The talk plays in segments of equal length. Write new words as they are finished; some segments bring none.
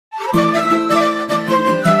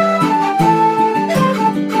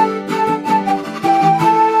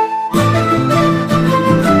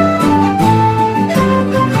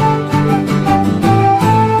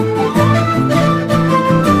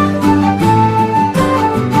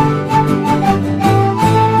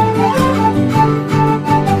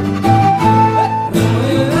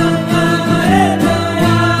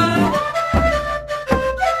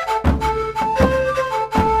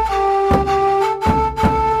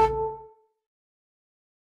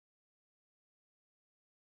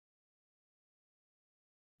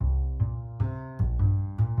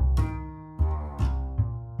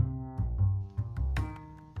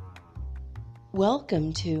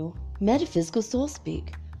Welcome to Metaphysical Soul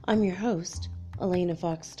Speak. I'm your host, Elena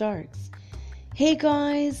Fox Starks. Hey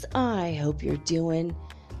guys, I hope you're doing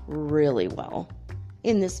really well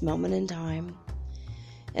in this moment in time,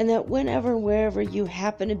 and that wherever you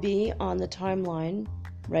happen to be on the timeline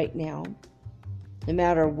right now, no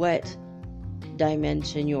matter what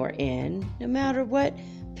dimension you're in, no matter what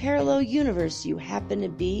parallel universe you happen to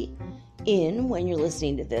be in when you're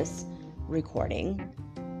listening to this recording,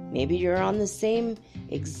 maybe you're on the same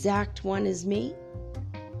exact one as me,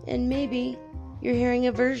 and maybe you're hearing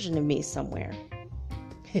a version of me somewhere.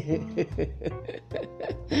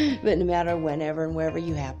 But no matter whenever and wherever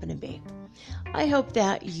you happen to be, I hope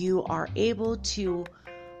that you are able to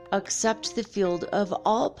accept the field of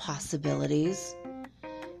all possibilities,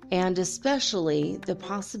 and especially the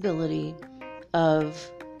possibility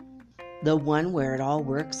of the one where it all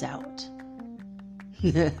works out.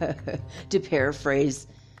 To paraphrase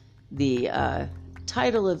the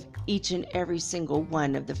title of each and every single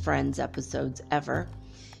one of the Friends episodes ever.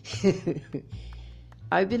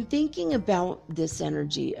 I've been thinking about this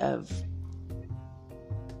energy of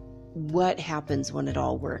what happens when it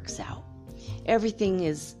all works out. Everything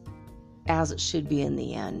is as it should be in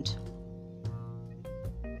the end.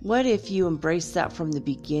 What if you embraced that from the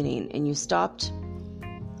beginning and you stopped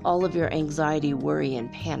all of your anxiety, worry, and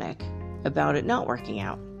panic about it not working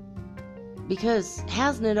out? Because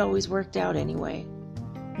hasn't it always worked out anyway?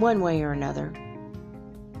 One way or another.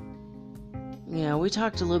 You know, we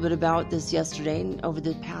talked a little bit about this yesterday and over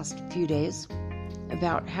the past few days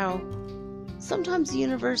about how sometimes the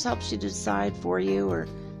universe helps you decide for you, or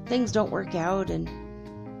things don't work out, and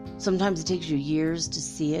sometimes it takes you years to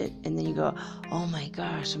see it, and then you go, oh my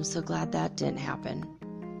gosh, I'm so glad that didn't happen.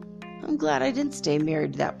 I'm glad I didn't stay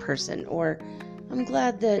married to that person, or I'm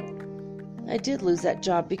glad that I did lose that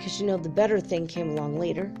job because, the better thing came along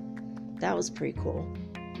later. That was pretty cool.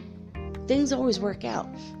 Things always work out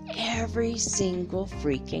every single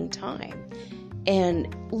freaking time.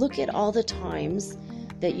 And look at all the times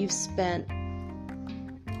that you've spent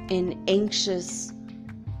in anxious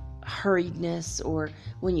hurriedness, or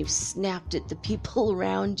when you've snapped at the people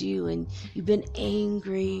around you and you've been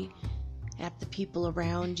angry at the people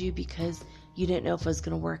around you because you didn't know if it was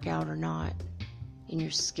going to work out or not. And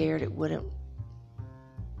you're scared it wouldn't.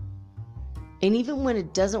 And even when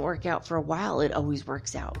it doesn't work out for a while, it always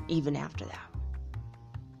works out, even after that.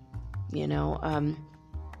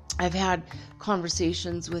 I've had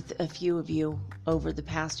conversations with a few of you over the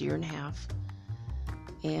past year and a half.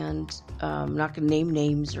 And I'm not going to name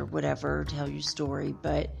names or whatever, tell your story,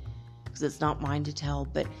 but because it's not mine to tell.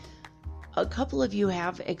 But a couple of you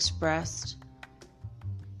have expressed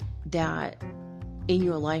that in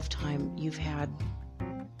your lifetime you've had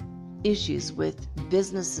issues with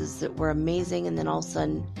businesses that were amazing and then all of a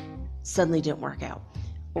sudden suddenly didn't work out,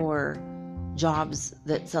 or jobs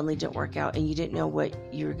that suddenly didn't work out and you didn't know what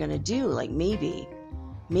you were going to do. Like maybe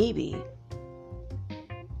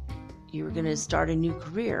you were going to start a new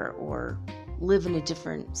career or live in a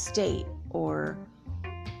different state, or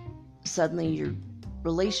suddenly your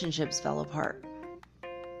relationships fell apart,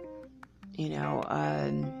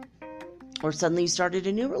 or suddenly you started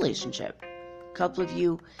a new relationship. A couple of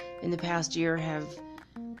you in the past year have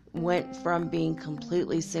went from being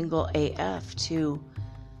completely single AF to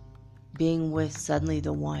being with suddenly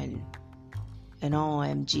the one. And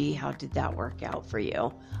OMG, how did that work out for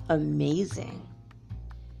you? Amazing.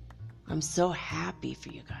 I'm so happy for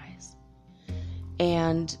you guys.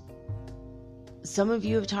 And some of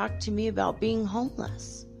you have talked to me about being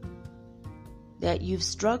homeless, that you've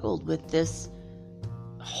struggled with this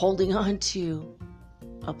holding on to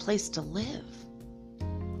a place to live.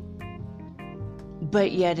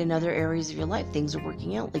 But yet in other areas of your life, things are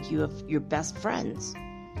working out. Like you have your best friends.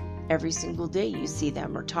 Every single day you see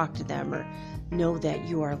them or talk to them or know that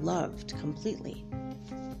you are loved completely.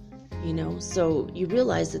 So you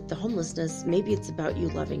realize that the homelessness, maybe it's about you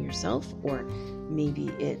loving yourself, or maybe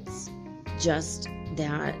it's just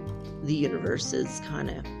that the universe is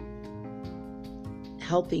kind of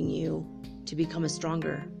helping you to become a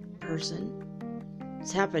stronger person.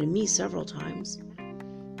 It's happened to me several times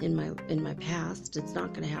in my past. It's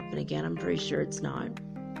not going to happen again. I'm pretty sure it's not.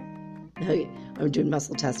 I'm doing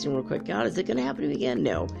muscle testing real quick. God, is it going to happen to me again?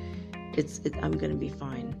 No. I'm going to be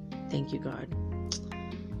fine. Thank you, God.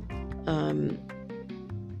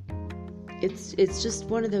 It's just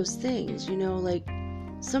one of those things, like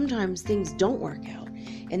sometimes things don't work out.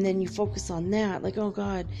 And then you focus on that, like, oh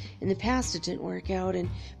God, in the past it didn't work out, and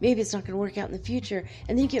maybe it's not going to work out in the future.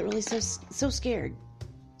 And then you get really so scared.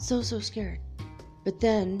 So scared. But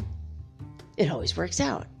then it always works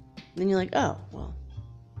out. And then you're like, oh, well,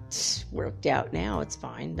 it's worked out now. It's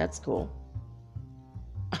fine. That's cool.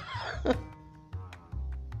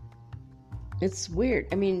 It's weird.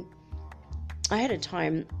 I mean, I had a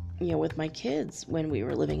time, with my kids when we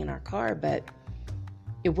were living in our car, but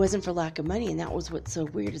it wasn't for lack of money. And that was what's so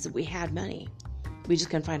weird, is that we had money. We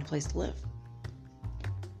just couldn't find a place to live.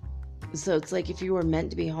 So it's like, if you were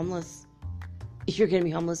meant to be homeless, you're going to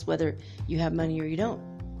be homeless whether you have money or you don't.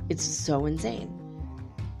 It's so insane.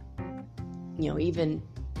 Even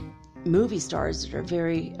movie stars that are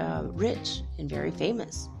very rich and very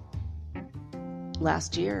famous.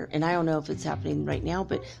 Last year, and I don't know if it's happening right now,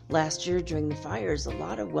 but last year during the fires, a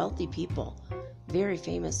lot of wealthy people, very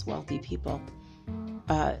famous wealthy people,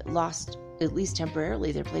 lost, at least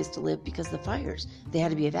temporarily, their place to live because of the fires. They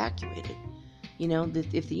had to be evacuated.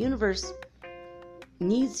 If the universe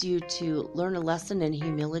needs you to learn a lesson in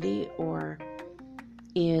humility or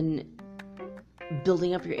in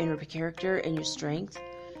building up your inner character and your strength,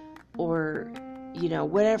 or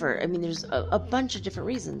whatever. I mean, there's a bunch of different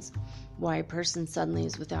reasons why a person suddenly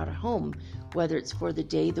is without a home, whether it's for the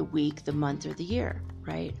day, the week, the month, or the year,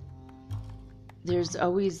 right? There's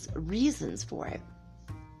always reasons for it.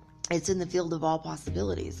 It's in the field of all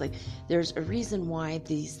possibilities. Like, there's a reason why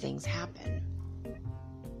these things happen.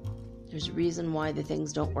 There's a reason why the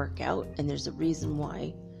things don't work out, and there's a reason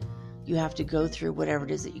why you have to go through whatever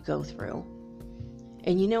it is that you go through.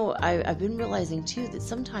 And I've been realizing too that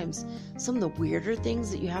sometimes some of the weirder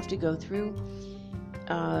things that you have to go through,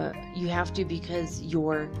 you have to because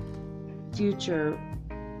your future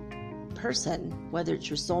person, whether it's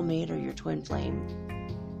your soulmate or your twin flame,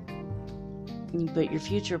 but your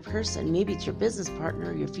future person, maybe it's your business partner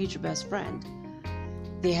or your future best friend,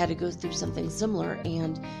 they had to go through something similar,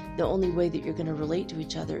 and the only way that you're going to relate to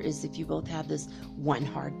each other is if you both have this one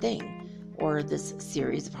hard thing or this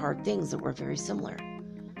series of hard things that were very similar.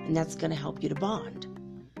 And that's going to help you to bond.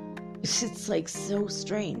 It's like so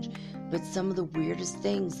strange. But some of the weirdest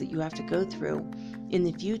things that you have to go through in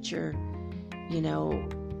the future,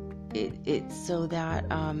 it's so that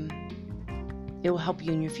it will help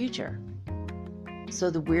you in your future. So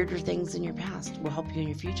the weirder things in your past will help you in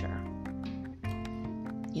your future.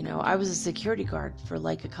 I was a security guard for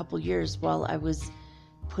like a couple years while I was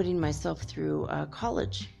putting myself through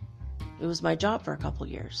college. It was my job for a couple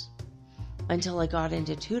years until I got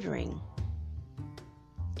into tutoring.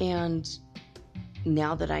 And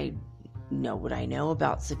now that I know what I know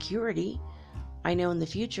about security, I know in the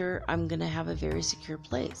future I'm going to have a very secure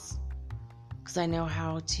place, because I know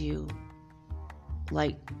how to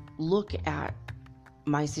look at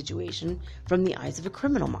my situation from the eyes of a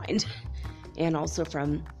criminal mind and also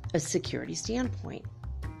from a security standpoint.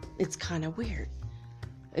 It's kind of weird.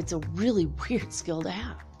 It's a really weird skill to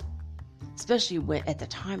have, especially when at the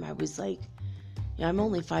time I was I'm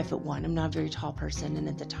only 5'1". I'm not a very tall person, and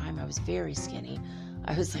at the time I was very skinny.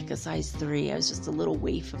 I was like a size 3. I was just a little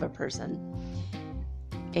waif of a person,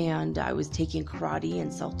 and I was taking karate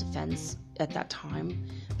and self-defense at that time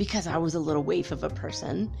because I was a little waif of a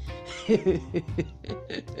person.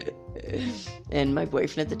 And my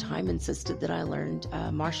boyfriend at the time insisted that I learned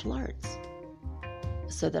martial arts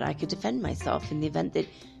so that I could defend myself in the event that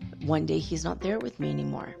one day he's not there with me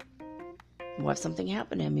anymore. What if something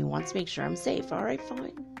happened to him? He wants to make sure I'm safe. All right,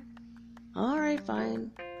 fine.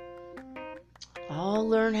 I'll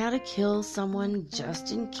learn how to kill someone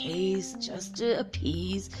just in case, just to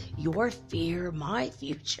appease your fear, my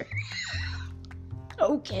future.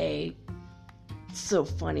 Okay. It's so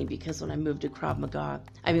funny because when I moved to Krav Maga,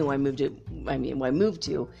 when I moved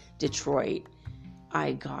to Detroit,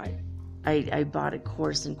 I bought a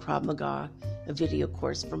course in Krav Maga, a video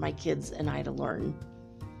course for my kids and I to learn,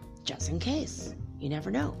 just in case. You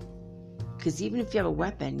never know. Because even if you have a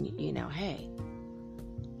weapon, hey,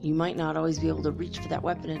 you might not always be able to reach for that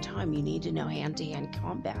weapon in time. You need to know hand-to-hand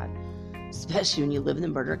combat, especially when you live in the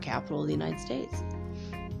murder capital of the United States,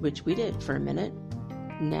 which we did for a minute.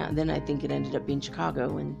 Then I think it ended up being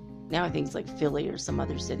Chicago, and now I think it's like Philly or some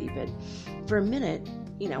other city. But for a minute,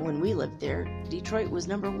 when we lived there, Detroit was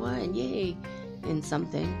number one. Yay! in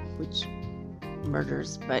something, which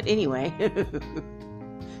murders. But anyway,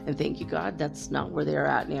 and thank you God, that's not where they're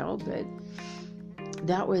at now. But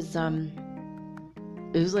that was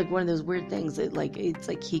it was like one of those weird things. It's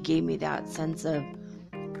like he gave me that sense of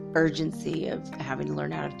urgency of having to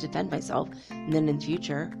learn how to defend myself. And then in the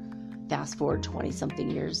future, fast forward 20 something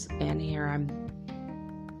years, and here I'm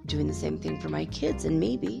doing the same thing for my kids. And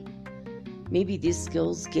maybe these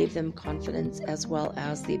skills gave them confidence as well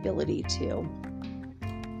as the ability to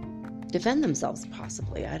defend themselves,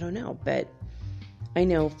 possibly. I don't know. But I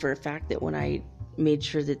know for a fact that when I made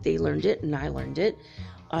sure that they learned it and I learned it,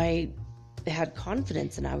 I had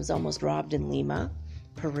confidence. And I was almost robbed in Lima,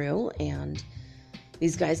 Peru, and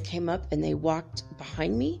these guys came up and they walked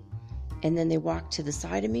behind me, and then they walked to the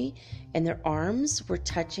side of me, and their arms were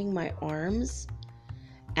touching my arms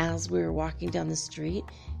as we were walking down the street.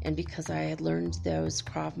 And because I had learned those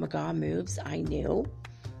Krav Maga moves, I knew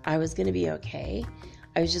I was going to be okay.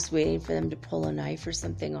 I was just waiting for them to pull a knife or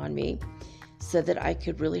something on me so that I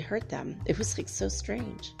could really hurt them. It was like so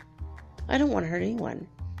strange. I don't want to hurt anyone.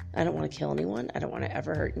 I don't want to kill anyone. I don't want to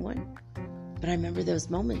ever hurt anyone. But I remember those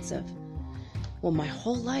moments of, well, my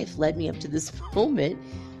whole life led me up to this moment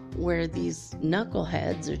where these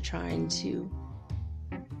knuckleheads are trying to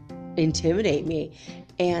intimidate me.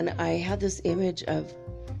 And I had this image of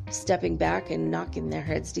stepping back and knocking their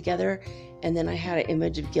heads together. And then I had an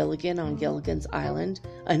image of Gilligan on Gilligan's Island,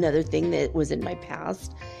 another thing that was in my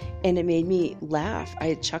past. And it made me laugh.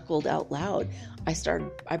 I chuckled out loud.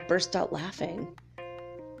 I burst out laughing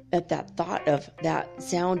at that thought of that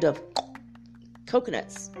sound of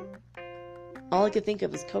coconuts. All I could think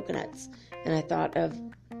of was coconuts. And I thought of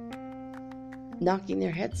knocking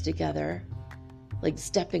their heads together, like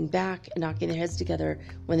stepping back and knocking their heads together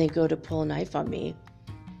when they go to pull a knife on me.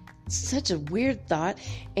 Such a weird thought,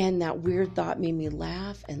 and that weird thought made me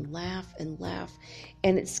laugh and laugh and laugh,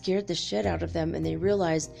 and it scared the shit out of them, and they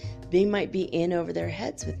realized they might be in over their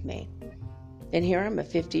heads with me. And here I'm a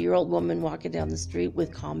 50-year-old woman walking down the street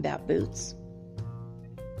with combat boots,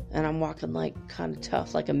 and I'm walking like kind of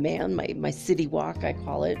tough, like a man, my city walk, I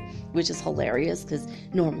call it, which is hilarious because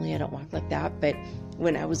normally I don't walk like that, but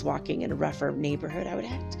when I was walking in a rougher neighborhood, I would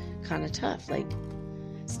act kind of tough, like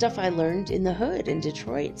stuff I learned in the hood in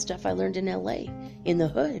Detroit, stuff I learned in LA in the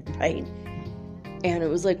hood, right? And it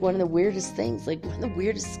was like one of the weirdest things, like one of the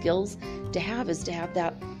weirdest skills to have is to have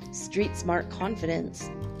that street smart confidence,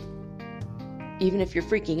 even if you're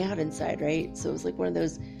freaking out inside, right? So it was like one of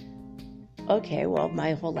those, okay, well,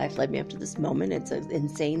 my whole life led me up to this moment. It's an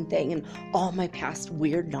insane thing. And all my past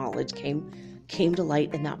weird knowledge came to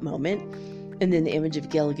light in that moment. And then the image of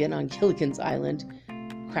Gilligan on Gilligan's Island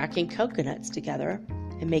cracking coconuts together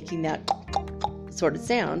and making that sort of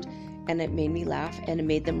sound, and it made me laugh, and it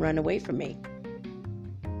made them run away from me.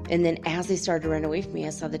 And then as they started to run away from me,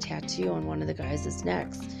 I saw the tattoo on one of the guys'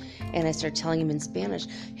 necks, and I started telling him in Spanish,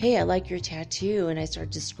 hey, I like your tattoo, and I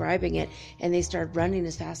started describing it, and they started running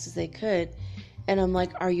as fast as they could. And I'm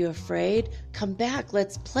like, are you afraid? Come back,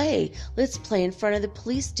 let's play in front of the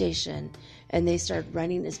police station. And they started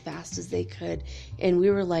running as fast as they could, and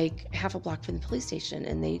we were like half a block from the police station,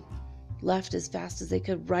 and they left as fast as they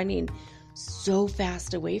could, running so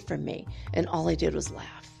fast away from me, and all I did was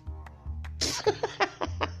laugh.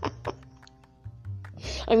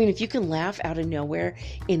 I mean, if you can laugh out of nowhere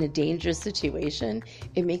in a dangerous situation,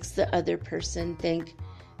 it makes the other person think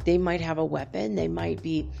they might have a weapon, they might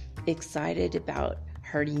be excited about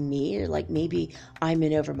hurting me, or like maybe I'm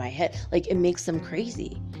in over my head. Like, it makes them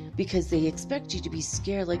crazy because they expect you to be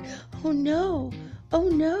scared, like, oh no,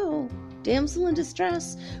 damsel in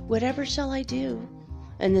distress, whatever shall I do?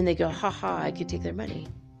 And then they go, haha, I could take their money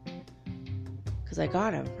because I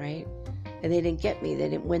got them, right? And they didn't get me. They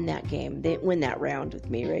didn't win that game. They didn't win that round with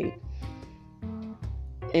me, right?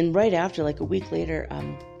 And right after, like a week later,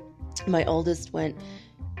 my oldest went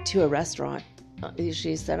to a restaurant.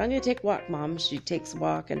 She said, I'm going to take a walk, Mom. She takes a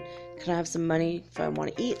walk, and can I have some money if I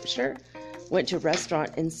want to eat? Sure. Went to a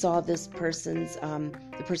restaurant and saw this person's,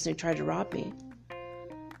 the person who tried to rob me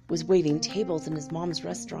was waiting tables in his mom's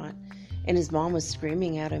restaurant, and his mom was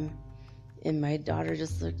screaming at him, and my daughter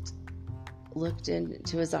just looked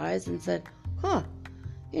into his eyes and said, huh,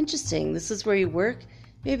 interesting, this is where you work?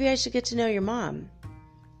 Maybe I should get to know your mom.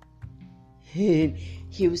 And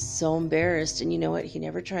he was so embarrassed, and you know what, he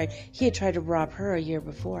had tried to rob her a year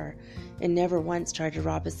before, and never once tried to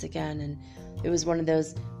rob us again. And it was one of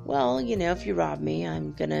those, well, you know, if you rob me,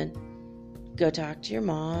 I'm gonna go talk to your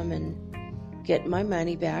mom and get my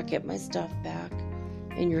money back, get my stuff back,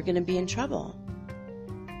 and you're going to be in trouble.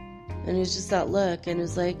 And it was just that look, and it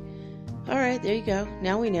was like, all right, there you go.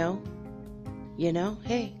 Now we know. You know,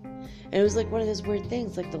 hey, And it was like one of those weird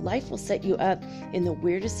things, like the life will set you up in the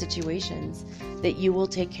weirdest situations that you will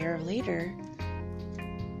take care of later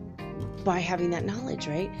by having that knowledge,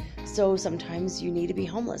 right? So sometimes you need to be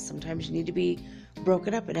homeless. Sometimes you need to be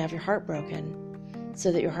broken up and have your heart broken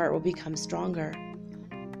so that your heart will become stronger.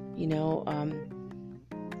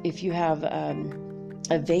 If you have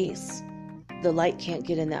a vase, the light can't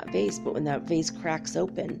get in that vase, but when that vase cracks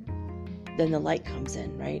open, then the light comes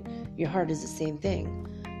in, right? Your heart is the same thing.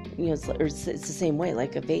 It's the same way,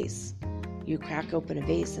 like a vase. You crack open a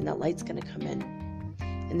vase and that light's going to come in.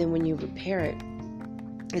 And then when you repair it,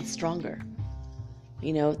 it's stronger.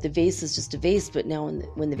 The vase is just a vase, but now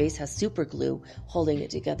when the vase has super glue holding it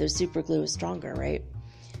together, super glue is stronger, right?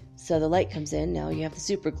 So the light comes in, now you have the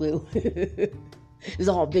super glue. It was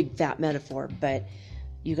all a big fat metaphor, but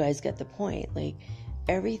you guys get the point. Like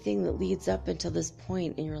everything that leads up until this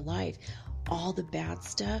point in your life, all the bad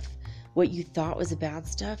stuff, what you thought was the bad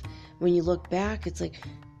stuff, when you look back, it's like,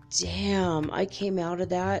 damn, I came out of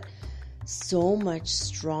that so much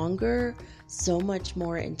stronger, so much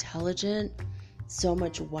more intelligent, so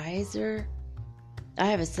much wiser. I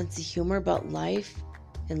have a sense of humor about life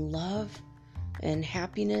and love and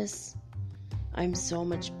happiness. I'm so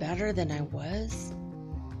much better than I was.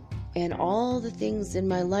 And all the things in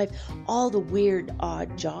my life, all the weird,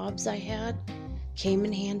 odd jobs I had came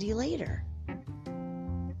in handy later.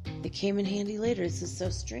 It came in handy later. This is so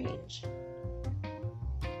strange.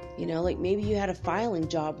 Like maybe you had a filing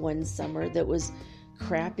job one summer that was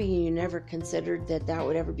crappy and you never considered that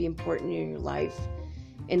would ever be important in your life.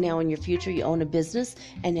 And now in your future you own a business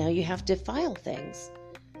and now you have to file things.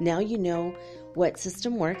 Now you know what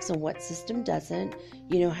system works and what system doesn't.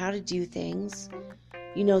 You know how to do things.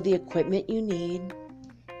 You know the equipment you need,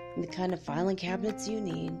 the kind of filing cabinets you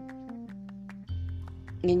need.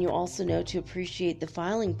 And you also know to appreciate the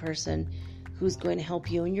filing person who's going to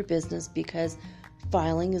help you in your business, because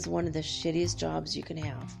filing is one of the shittiest jobs you can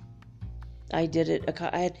have. I did it.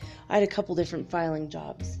 I had a couple different filing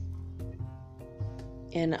jobs.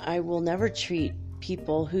 And I will never treat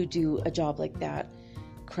people who do a job like that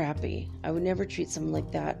crappy. I would never treat someone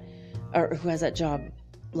like that, or who has that job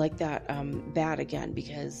like that, bad again,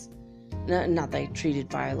 because not that I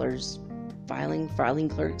treated filing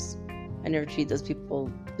clerks. I never treated those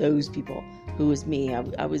people. Who was me.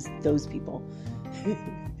 I was those people.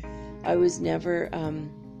 I was never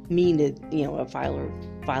mean to a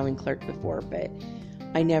filing clerk before, but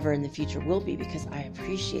I never in the future will be, because I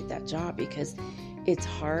appreciate that job, because it's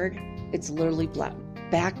hard. It's literally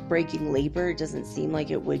back-breaking labor. It doesn't seem like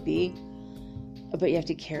it would be, but you have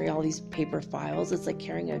to carry all these paper files. It's like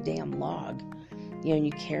carrying a damn log, and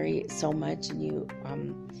you carry so much, and you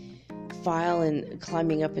file and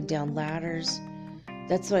climbing up and down ladders.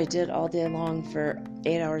 That's what I did all day long for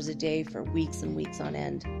 8 hours a day for weeks and weeks on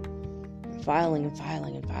end. Filing and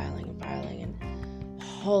filing and filing and filing, and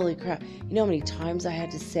holy crap. You know how many times I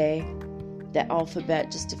had to say the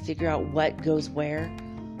alphabet just to figure out what goes where?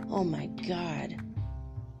 Oh my God.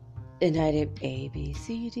 And I did A, B,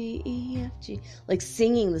 C, D, E, F, G, like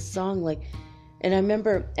singing the song, and I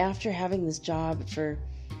remember after having this job for,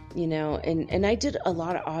 and I did a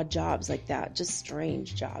lot of odd jobs like that, just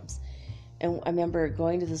strange jobs. And I remember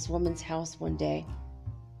going to this woman's house one day,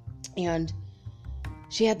 and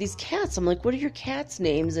she had these cats. I'm like, what are your cats'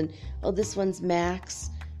 names? And, oh, this one's Max,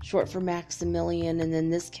 short for Maximilian, and then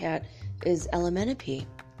this cat is Aromatherapy.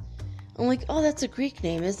 I'm like, oh, that's a Greek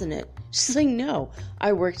name, isn't it? She's like, no,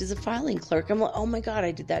 I worked as a filing clerk. I'm like, oh my God,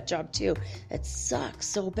 I did that job too. It sucks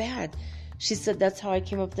so bad. She said, that's how I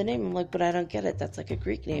came up with the name. I'm like, but I don't get it. That's like a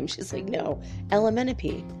Greek name. She's like, no,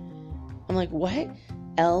 Aromatherapy. I'm like, what?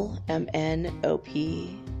 LMNOP,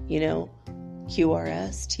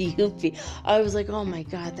 QRSTUP. I was like, oh my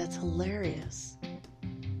God, that's hilarious.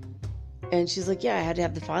 And she's like, yeah, I had to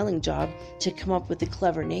have the filing job to come up with a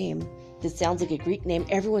clever name that sounds like a Greek name.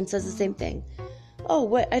 Everyone says the same thing. Oh,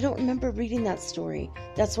 what? I don't remember reading that story.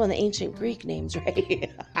 That's one of the ancient Greek names,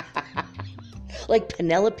 right? Like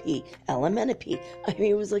Penelope, Aromatherapy. I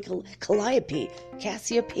mean, it was like Calliope,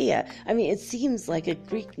 Cassiopeia. I mean, it seems like a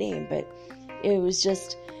Greek name, but it was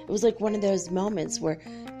like one of those moments where,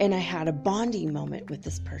 and I had a bonding moment with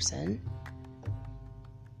this person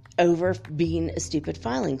over being a stupid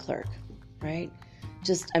filing clerk, right?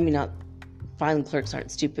 Not filing clerks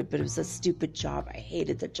aren't stupid, but it was a stupid job. I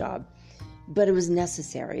hated the job, but it was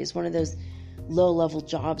necessary. It's one of those low-level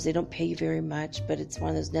jobs. They don't pay you very much, but it's one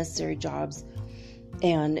of those necessary jobs.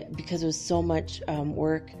 And because it was so much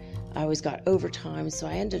work, I always got overtime, so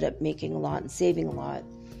I ended up making a lot and saving a lot.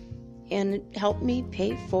 And it helped me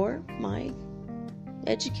pay for my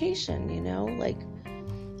education,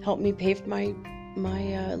 helped me pay for my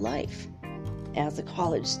my life as a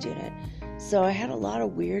college student. So I had a lot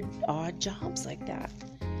of weird, odd jobs like that.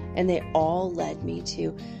 And they all led me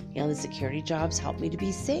to, the security jobs helped me to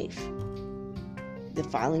be safe. The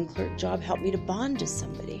filing clerk job helped me to bond to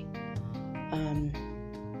somebody.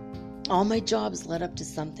 All my jobs led up to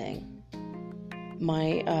something.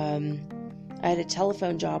 I had a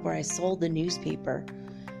telephone job where I sold the newspaper,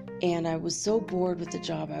 and I was so bored with the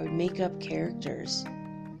job, I would make up characters.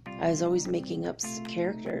 I was always making up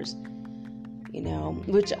characters,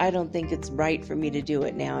 which I don't think it's right for me to do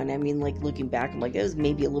it now. And I mean, like, looking back, I'm like, it was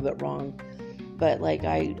maybe a little bit wrong. But like,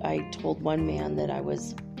 I told one man that I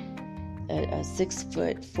was a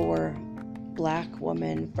 6'4" black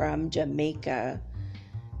woman from Jamaica,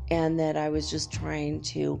 and that I was just trying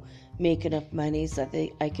to make enough money so that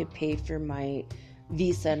I could pay for my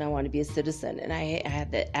visa, and I want to be a citizen. And I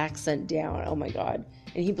had the accent down. Oh my God.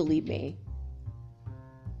 And he believed me.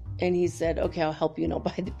 And he said, okay, I'll help you, and I'll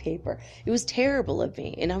buy the paper. It was terrible of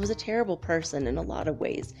me. And I was a terrible person in a lot of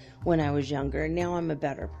ways when I was younger. And now I'm a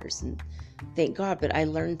better person. Thank God. But I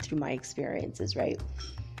learned through my experiences, right?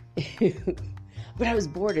 But I was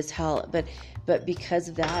bored as hell. But because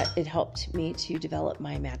of that, it helped me to develop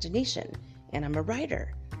my imagination. And I'm a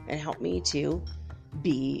writer. It helped me to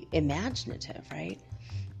be imaginative, right?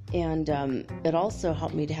 And it also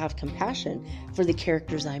helped me to have compassion for the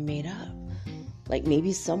characters I made up. Like,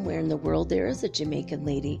 maybe somewhere in the world there is a Jamaican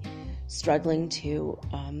lady struggling to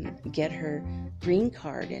get her green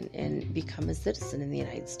card and become a citizen in the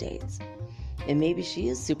United States. And maybe she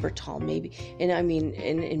is super tall, maybe. And I mean,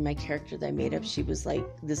 in my character that I made up, she was like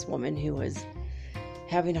this woman who was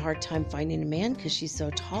having a hard time finding a man because she's so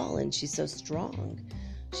tall and she's so strong.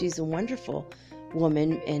 She's a wonderful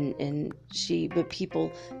woman, but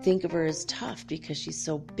people think of her as tough because she's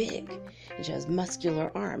so big and she has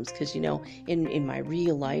muscular arms. Because in my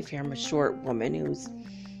real life here, I'm a short woman who's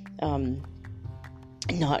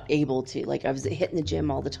not able to, like, I was hitting the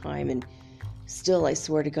gym all the time, and still, I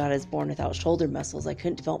swear to God, I was born without shoulder muscles. I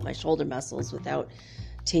couldn't develop my shoulder muscles without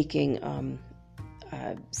taking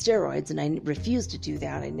steroids, and I refused to do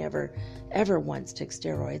that. I never ever once took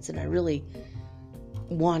steroids, and I really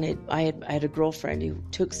I had a girlfriend who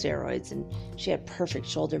took steroids, and she had perfect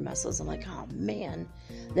shoulder muscles. I'm like, oh man.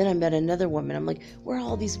 Then I met another woman. I'm like, where are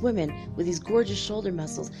all these women with these gorgeous shoulder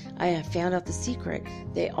muscles? I have found out the secret.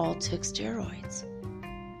 They all took steroids,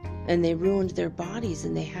 and they ruined their bodies,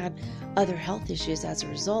 and they had other health issues as a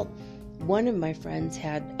result. One of my friends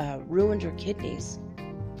had ruined her kidneys,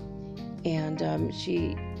 and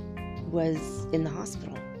she was in the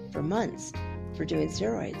hospital for months for doing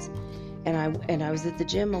steroids. And I was at the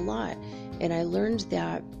gym a lot, and I learned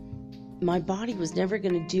that my body was never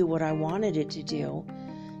going to do what I wanted it to do,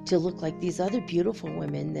 to look like these other beautiful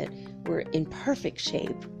women that were in perfect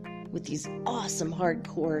shape with these awesome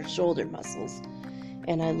hardcore shoulder muscles.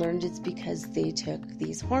 And I learned it's because they took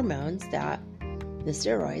these hormones, the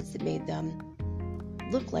steroids, that made them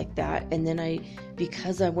look like that. And then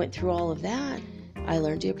because I went through all of that, I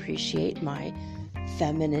learned to appreciate my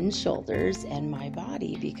feminine shoulders and my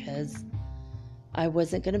body, because I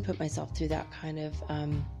wasn't going to put myself through that kind of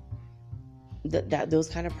those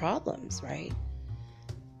kind of problems, right?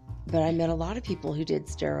 But I met a lot of people who did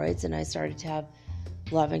steroids, and I started to have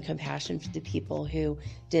love and compassion for the people who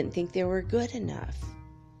didn't think they were good enough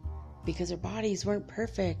because their bodies weren't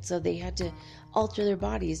perfect, so they had to alter their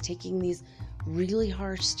bodies, taking these really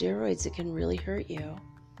harsh steroids that can really hurt you.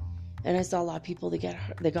 And I saw a lot of people that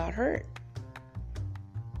got hurt.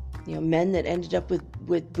 Men that ended up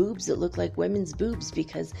with boobs that looked like women's boobs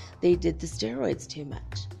because they did the steroids too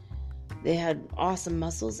much. They had awesome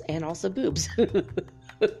muscles and also boobs. And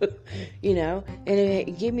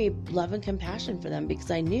it gave me love and compassion for them,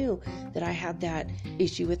 because I knew that I had that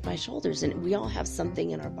issue with my shoulders, and we all have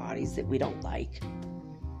something in our bodies that we don't like.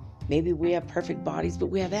 Maybe we have perfect bodies, but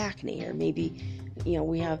we have acne, or maybe,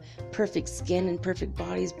 we have perfect skin and perfect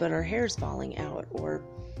bodies, but our hair's falling out, or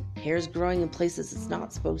hair's growing in places it's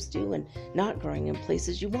not supposed to, and not growing in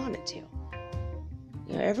places you want it to.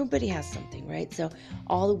 Everybody has something, right? So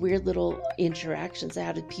all the weird little interactions I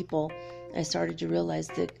had with people, I started to realize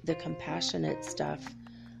the compassionate stuff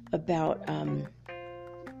about,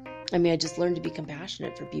 I just learned to be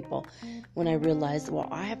compassionate for people when I realized, well,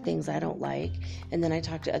 I have things I don't like. And then I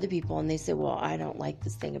talked to other people, and they said, well, I don't like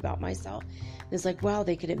this thing about myself. And it's like, wow,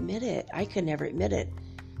 they could admit it. I could never admit it.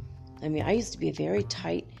 I used to be a very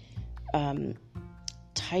tight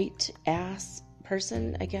ass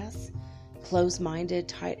person, I guess. Closed-minded,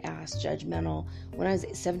 tight ass, judgmental. When I was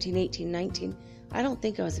 17, 18, 19, I don't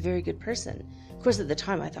think I was a very good person. Of course, at the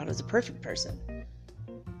time, I thought I was a perfect person,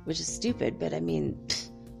 which is stupid, but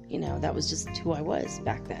That was just who I was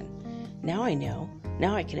back then. Now I know.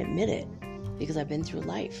 Now I can admit it because I've been through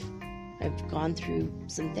life. I've gone through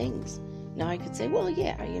some things. Now I could say, well,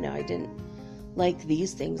 yeah, I didn't like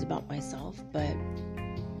these things about myself, but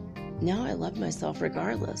now I love myself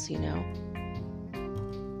regardless,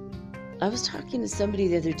 I was talking to somebody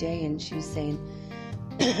the other day, and she was saying,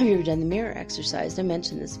 have you ever done the mirror exercise? I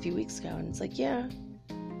mentioned this a few weeks ago, and it's like, yeah.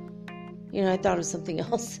 I thought of something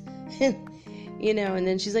else. And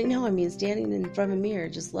then she's like, no, I mean standing in front of a mirror,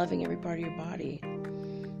 just loving every part of your body.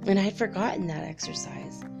 And I had forgotten that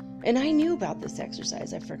exercise. And I knew about this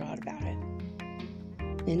exercise. I forgot about it.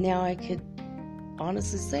 And now I could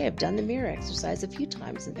honestly say I've done the mirror exercise a few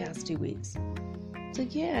times in the past 2 weeks. It's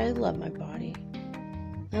like, yeah, I love my body.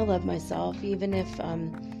 I love myself, even if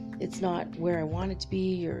it's not where I want it to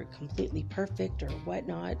be or completely perfect or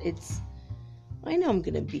whatnot. I know I'm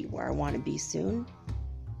going to be where I want to be soon.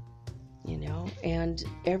 And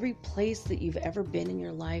every place that you've ever been in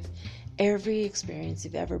your life, every experience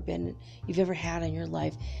you've ever had in your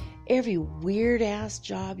life, every weird ass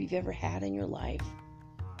job you've ever had in your life,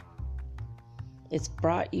 it's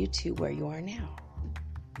brought you to where you are now.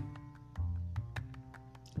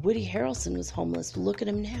 Woody Harrelson was homeless. Look at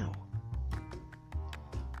him now.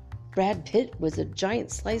 Brad Pitt was a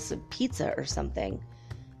giant slice of pizza or something.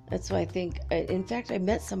 That's why I think, in fact, I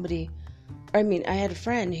had a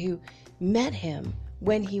friend who met him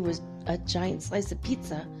when he was a giant slice of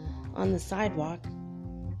pizza on the sidewalk,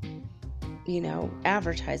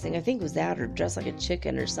 advertising. I think it was that, or dressed like a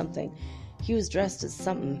chicken or something. He was dressed as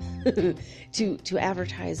something to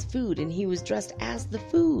advertise food, and he was dressed as the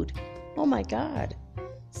food. Oh my God.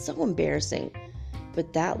 So embarrassing.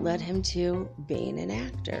 But that led him to being an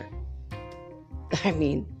actor. I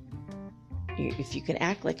mean, if you can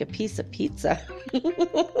act like a piece of pizza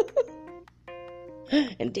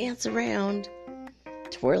and dance around,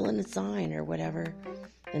 twirling a sign or whatever,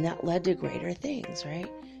 and that led to greater things, right?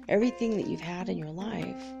 Everything that you've had in your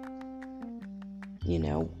life,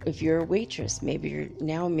 if you're a waitress, maybe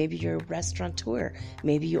you're a restaurateur,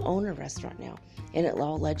 maybe you own a restaurant now, and it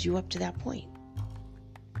all led you up to that point.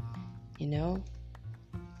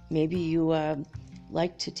 Maybe you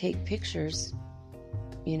like to take pictures,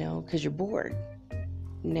 because you're bored.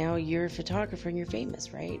 Now you're a photographer and you're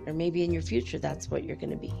famous, right? Or maybe in your future, that's what you're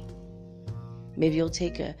going to be. Maybe you'll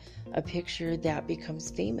take a picture that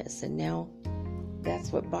becomes famous, and now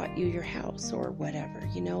that's what bought you your house or whatever.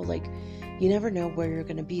 You never know where you're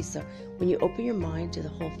going to be. So when you open your mind to the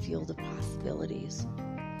whole field of possibilities,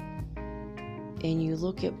 and you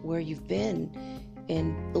look at where you've been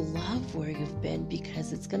and love where you've been,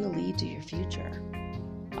 because it's going to lead to your future.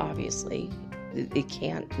 Obviously, it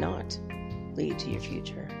can't not lead to your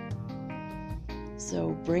future.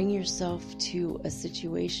 So bring yourself to a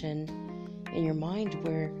situation in your mind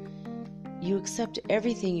where you accept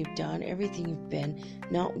everything you've done, everything you've been.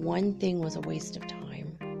 Not one thing was a waste of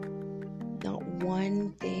time. Not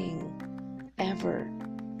one thing ever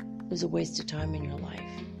was a waste of time in your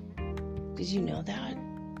life. Did you know that?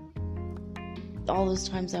 All those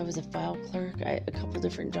times I was a file clerk, a couple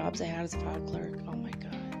different jobs I had as a file clerk. Oh my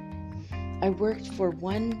God. I worked for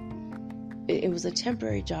one, it was a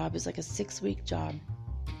temporary job. It was like a 6-week job.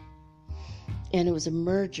 And it was a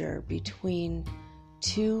merger between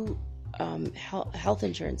two health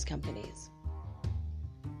insurance companies.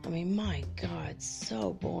 I mean, my God,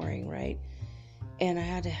 so boring, right? And I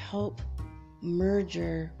had to help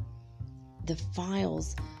merger the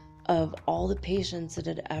files of all the patients that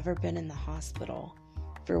had ever been in the hospital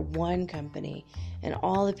for one company and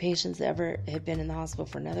all the patients that ever had been in the hospital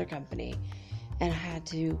for another company. And I had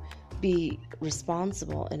to be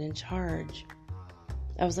responsible and in charge.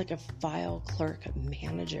 I was like a file clerk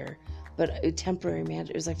manager, but a temporary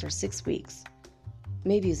manager. It was like for 6 weeks.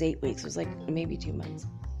 Maybe it was 8 weeks. It was like maybe 2 months.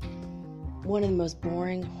 One of the most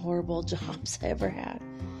boring, horrible jobs I ever had.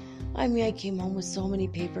 I mean, I came home with so many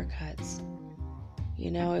paper cuts.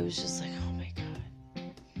 It was just like, oh my God.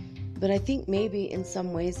 But I think maybe in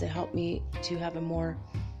some ways it helped me to have a more,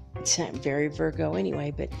 I'm very Virgo anyway,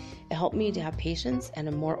 but it helped me to have patience and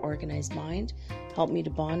a more organized mind. Helped me to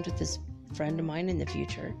bond with this friend of mine in the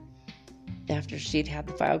future. After she'd had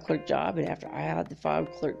the file clerk job and after I had the file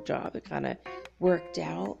clerk job, it kind of worked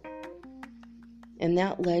out. And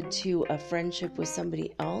that led to a friendship with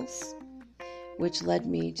somebody else, which led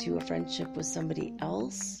me to a friendship with somebody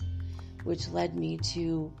else, which led me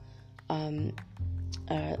to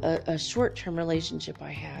a short-term relationship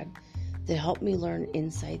I had that helped me learn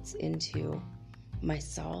insights into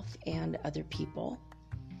myself and other people.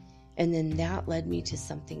 And then that led me to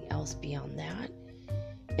something else beyond that.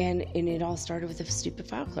 And it all started with a stupid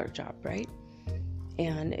file clerk job, right?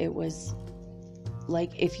 And it was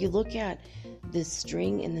like, if you look at this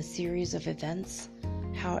string in the series of events,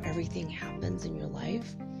 how everything happens in your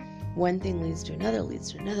life, one thing leads to another,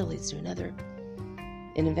 leads to another, leads to another,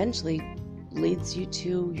 and eventually leads you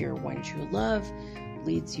to your one true love,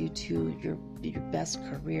 leads you to your best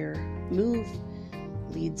career move,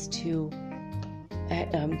 leads to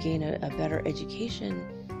gain a better education,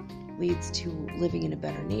 leads to living in a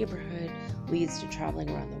better neighborhood, leads to traveling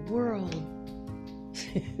around the world,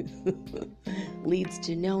 leads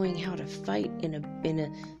to knowing how to fight in a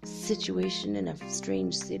situation in a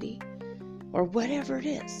strange city, or whatever it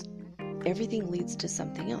is. Everything leads to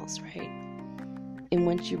something else, right? And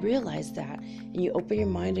once you realize that, and you open your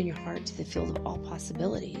mind and your heart to the field of all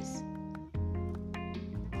possibilities,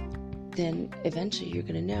 then eventually you're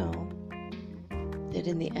going to know that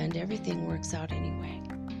in the end, everything works out anyway.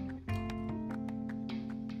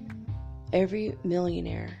 Every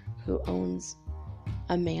millionaire who owns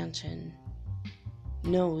a mansion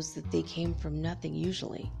knows that they came from nothing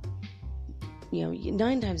usually.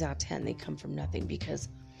 9 times out of 10, they come from nothing, because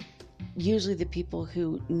usually the people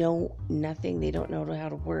who know nothing, they don't know how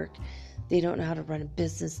to work, they don't know how to run a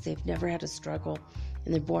business, they've never had a struggle,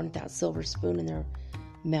 and they're born with that silver spoon in their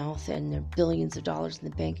mouth and their billions of dollars in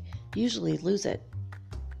the bank, usually lose it.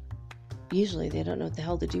 Usually they don't know what the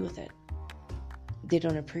hell to do with it. They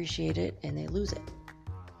don't appreciate it, and they lose it.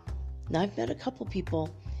 Now, I've met a couple people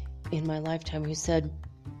in my lifetime who said,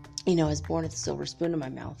 I was born with a silver spoon in my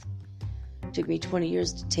mouth. It took me 20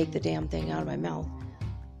 years to take the damn thing out of my mouth.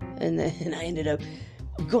 And then I ended up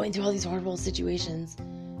going through all these horrible situations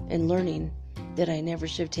and learning that I never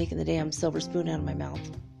should have taken the damn silver spoon out of my mouth.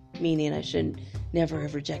 Meaning I should never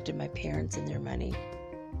have rejected my parents and their money.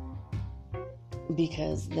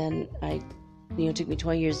 Because then it took me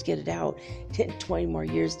 20 years to get it out, 20 more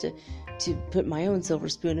years to put my own silver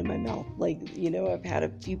spoon in my mouth. I've had a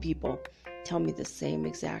few people tell me the same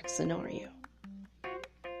exact scenario.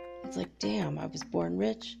 It's like, damn, I was born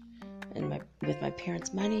rich and with my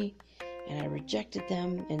parents' money, and I rejected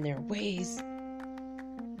them and their ways,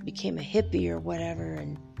 became a hippie or whatever,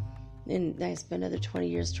 and then I spent another 20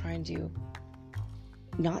 years trying to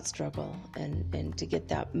not struggle and to get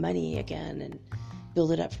that money again and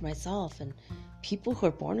build it up for myself. And people who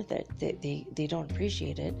are born with it, they don't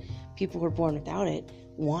appreciate it. People who are born without it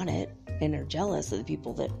want it and are jealous of the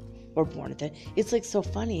people that were born with it. It's like so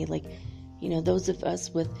funny. Those of us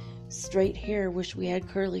with straight hair wish we had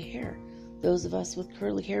curly hair. Those of us with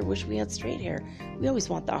curly hair wish we had straight hair. We always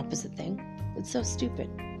want the opposite thing. It's so stupid.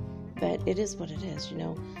 But it is what it is,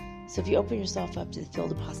 So if you open yourself up to the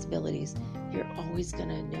field of possibilities, you're always going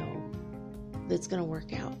to know that it's going to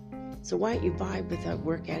work out. So why don't you vibe with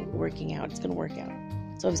working out? It's going to work out.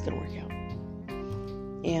 It's always going to work out.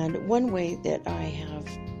 And one way that I have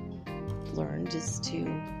learned is to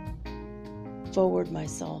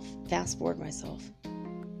fast forward myself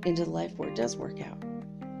into the life where it does work out.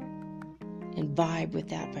 And vibe with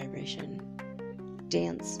that vibration.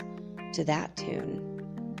 Dance to that tune.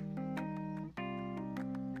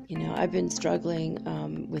 I've been struggling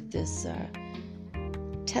with this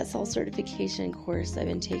TESOL certification course I've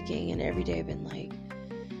been taking, and every day I've been like,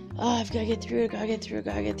 I've got to get through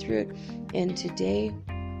it. And today,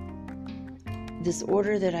 this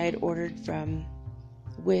order that I had ordered from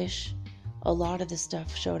Wish, a lot of the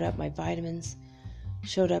stuff showed up. My vitamins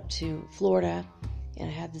showed up to Florida, and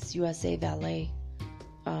I had this USA Valet.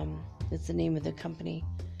 That's the name of the company.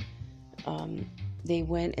 They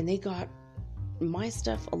went and they got my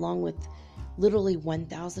stuff along with literally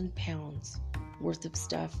 1,000 pounds worth of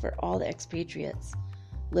stuff for all the expatriates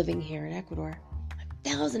living here in Ecuador.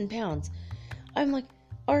 1,000 pounds. I'm like,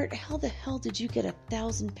 Art, how the hell did you get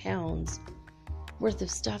 1,000 pounds worth of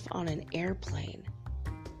stuff on an airplane?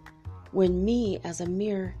 When me, as a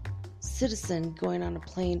mere citizen going on a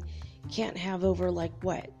plane, can't have over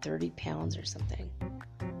 30 pounds or something.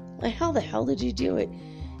 How the hell did you do it?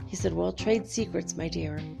 He said, well, trade secrets, my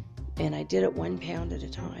dear. And I did it 1 pound at a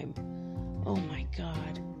time. Oh my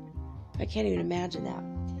God. I can't even imagine that.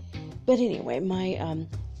 But anyway, my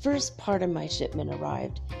first part of my shipment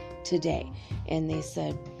arrived today. And they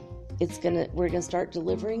said, we're gonna start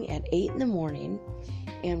delivering at 8 in the morning,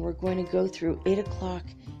 and we're going to go through 8 o'clock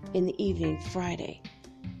in the evening Friday.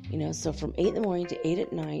 So from 8 in the morning to 8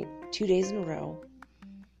 at night, 2 days in a row.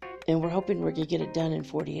 And we're hoping we're going to get it done in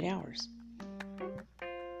 48 hours.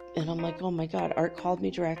 And I'm like, oh my God, Art called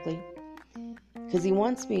me directly because he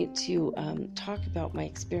wants me to talk about my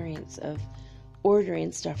experience of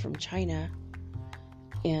ordering stuff from China.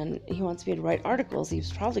 And he wants me to write articles. He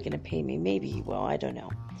was probably going to pay me. Maybe he will. I don't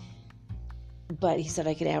know. But he said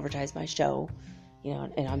I could advertise my show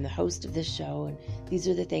and I'm the host of this show, and these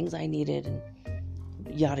are the things I needed, and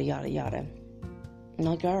yada, yada, yada. I'm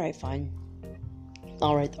like, all right, fine.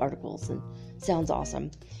 I'll write the articles, and sounds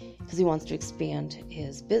awesome, because he wants to expand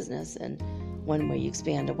his business, and one way you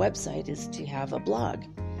expand a website is to have a blog.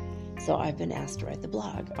 So I've been asked to write the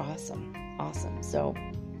blog. Awesome. So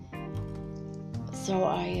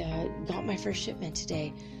I got my first shipment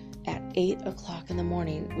today at 8 o'clock in the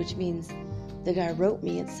morning, which means the guy wrote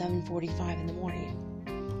me at 7:45 in the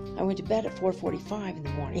morning. I went to bed at 4:45 in the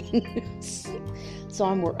morning. So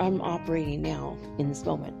I'm operating now in this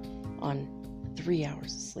moment on 3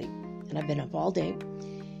 hours of sleep, and I've been up all day.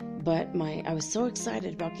 But I was so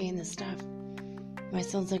excited about getting this stuff. My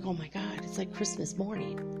son's like, "Oh my God, it's like Christmas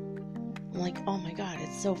morning." I'm like, "Oh my God,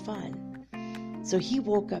 it's so fun." So he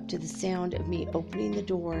woke up to the sound of me opening the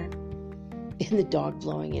door and the dog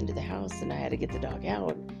blowing into the house, and I had to get the dog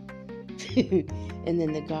out. And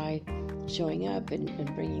then the guy showing up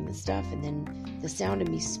and bringing the stuff, and then the sound of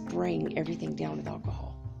me spraying everything down with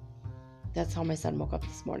alcohol. That's how my son woke up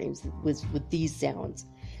this morning, was with these sounds.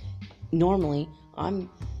 Normally,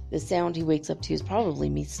 the sound he wakes up to is probably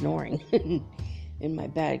me snoring in my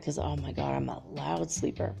bed, because, oh my God, I'm a loud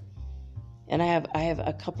sleeper. And I have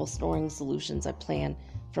a couple snoring solutions I plan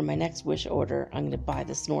for my next wish order. I'm going to buy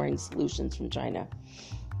the snoring solutions from China.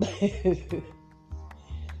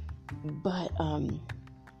 But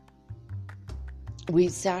we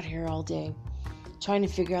sat here all day trying to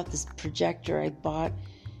figure out this projector I bought.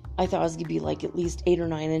 I thought it was going to be like at least 8 or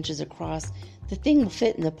 9 inches across. The thing will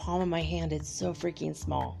fit in the palm of my hand. It's so freaking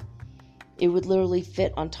small. It would literally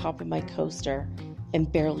fit on top of my coaster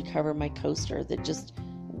and barely cover my coaster, that just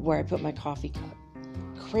where I put my coffee cup.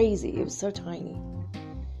 Crazy. It was so tiny.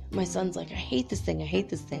 My son's like, I hate this thing.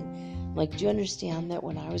 I'm like, do you understand that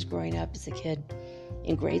when I was growing up as a kid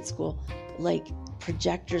in grade school, like,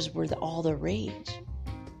 projectors were all the rage?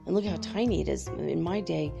 And look how tiny it is. In my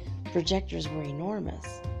day, projectors were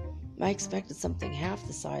enormous. I expected something half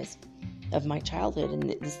the size of my childhood, and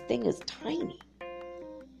this thing is tiny.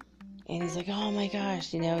 And he's like, oh my gosh,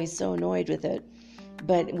 he's so annoyed with it.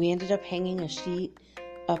 But we ended up hanging a sheet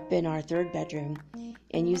up in our third bedroom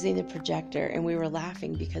and using the projector, and we were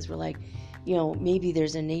laughing because we're like, maybe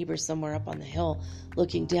there's a neighbor somewhere up on the hill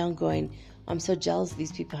looking down going, I'm so jealous of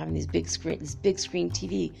these people having this big screen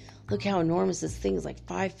TV. Look how enormous this thing is, like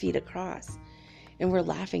 5 feet across. And we're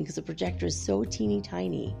laughing because the projector is so teeny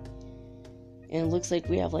tiny. And it looks like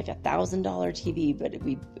we have like $1,000 TV, but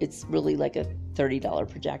it's really like a $30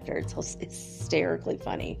 projector. It's hysterically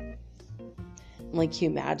funny. Like, can you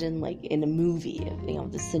imagine, like, in a movie,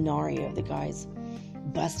 the scenario of the guys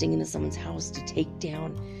busting into someone's house to take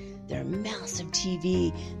down their massive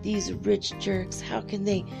TV. These rich jerks, how can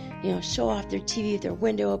they, show off their TV with their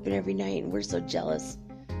window open every night, and we're so jealous.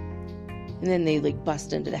 And then they, like,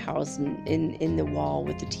 bust into the house, and in the wall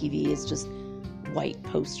with the TV is just white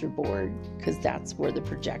poster board, because that's where the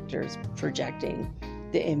projector is projecting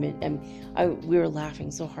the image. And we were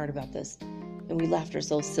laughing so hard about this. And we laughed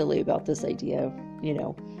ourselves silly about this idea of,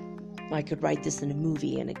 I could write this in a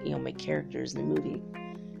movie, and, my characters in the movie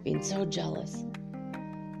being so jealous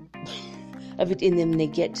of it. And then when they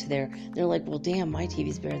get to they're like, well, damn, my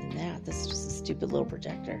TV's better than that. This is just a stupid little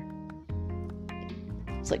projector.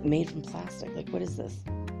 It's like made from plastic. Like, what is this?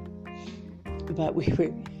 But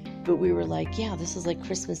we were like, yeah, this is like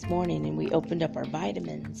Christmas morning, and we opened up our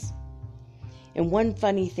vitamins. And one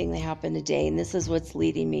funny thing that happened today, and this is what's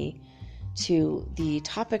leading me to the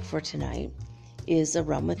topic for tonight, is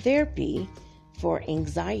aromatherapy for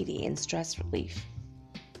anxiety and stress relief.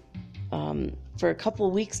 For a couple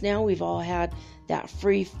of weeks now, we've all had that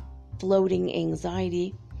free floating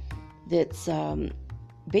anxiety that's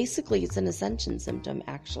basically, it's an ascension symptom,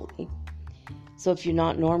 actually. So if you're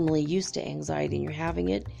not normally used to anxiety and you're having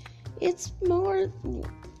it, it's more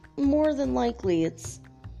than likely it's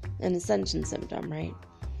an ascension symptom, right?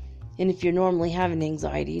 And if you're normally having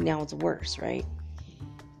anxiety, now it's worse, right?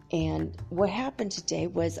 And what happened today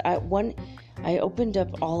was I opened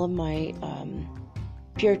up all of my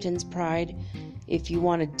Puritan's Pride. If you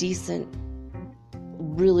want a decent,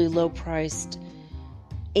 really low-priced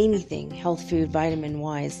anything, health food,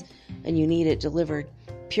 vitamin-wise, and you need it delivered,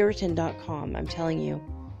 Puritan.com. I'm telling you,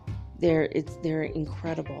 they're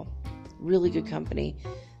incredible. Really good company.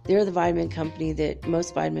 They're the vitamin company that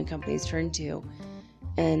most vitamin companies turn to,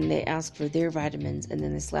 and they ask for their vitamins, and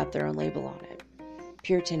then they slap their own label on it.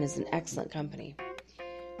 Puritan is an excellent company.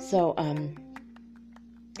 So,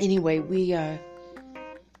 anyway, we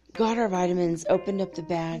got our vitamins, opened up the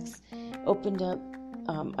bags,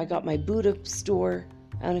 I got my Buddha store.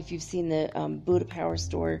 I don't know if you've seen the Buddha Power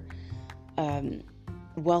Store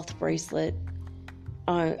wealth bracelet.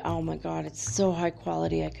 Oh my God, it's so high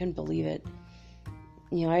quality. I couldn't believe it.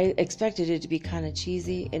 I expected it to be kind of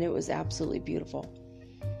cheesy, and it was absolutely beautiful.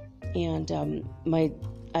 And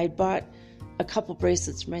I bought a couple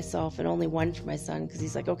bracelets for myself and only one for my son, because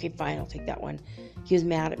he's like, okay, fine, I'll take that one. He was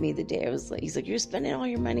mad at me the day he's like, you're spending all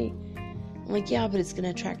your money. I'm like, yeah, but it's going to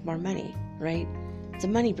attract more money, right? It's a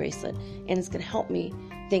money bracelet, and it's going to help me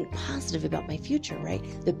think positive about my future, right?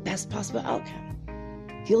 The best possible outcome.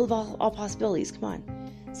 Feel of all possibilities. Come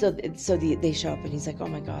on. So they show up, and he's like, oh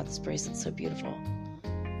my God, this bracelet's so beautiful.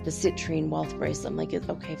 The citrine wealth bracelet. I'm like,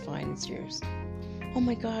 okay, fine, it's yours. Oh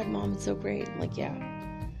my God, Mom, it's so great. I'm like, yeah,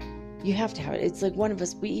 you have to have it. It's like one of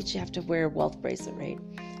us, we each have to wear a wealth bracelet, right?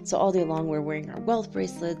 So all day long, we're wearing our wealth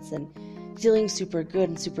bracelets and feeling super good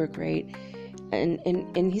and super great.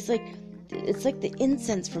 And he's like, it's like the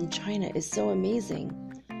incense from China is so amazing.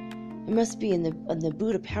 It must be in the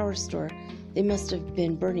Buddha Power Store. They must have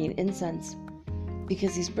been burning incense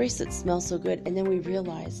because these bracelets smell so good. And then we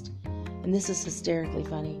realized, and this is hysterically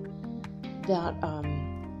funny, that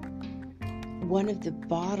one of the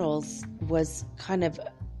bottles was kind of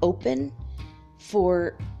open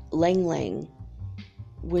for Lang Lang,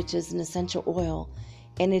 which is an essential oil,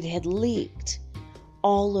 and it had leaked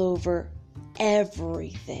all over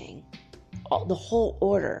everything. The whole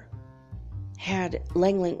order had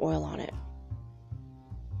Lang Lang oil on it.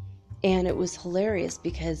 And it was hilarious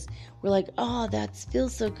because we're like, oh, that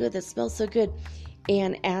feels so good, that smells so good.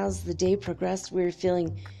 And as the day progressed, we were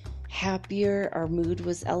feeling happier, our mood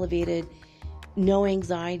was elevated, no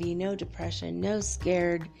anxiety, no depression, no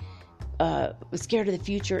scared of the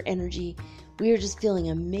future energy. We were just feeling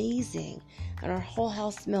amazing, and our whole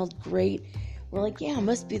house smelled great. We're like, yeah, it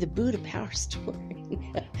must be the Buddha Power Store.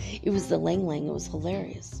 It was the Lang Lang. It was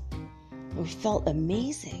hilarious. And we felt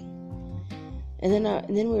amazing. And then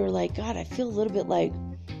we were like, God, I feel a little bit like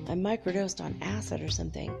I microdosed on acid or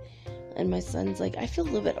something. And my son's like, I feel a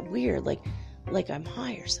little bit weird, like I'm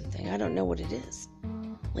high or something. I don't know what it is.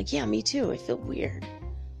 I'm like, yeah, me too. I feel weird,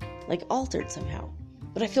 like altered somehow.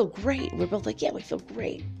 But I feel great. We're both like, yeah, we feel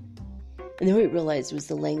great. And then we realized it was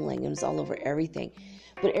the Lang Lang. It was all over everything.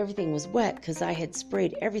 But everything was wet because I had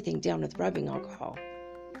sprayed everything down with rubbing alcohol.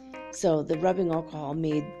 So the rubbing alcohol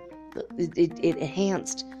made, it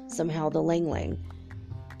enhanced somehow the Lang Lang.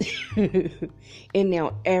 And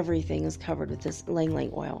now everything is covered with this Lang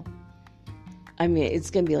Lang oil. I mean, it's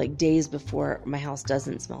going to be like days before my house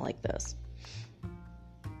doesn't smell like this.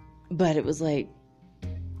 But it was like,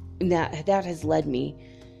 that has led me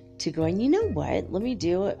to going, you know what? Let me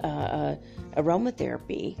do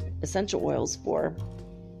aromatherapy, essential oils for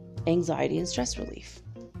anxiety and stress relief.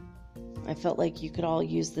 I felt like you could all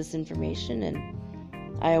use this information, and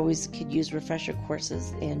I always could use refresher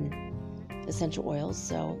courses in essential oils,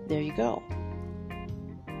 so there you go.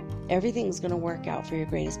 Everything's going to work out for your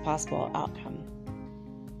greatest possible outcome.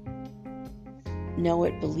 Know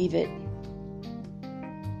it, believe it.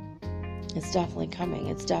 It's definitely coming.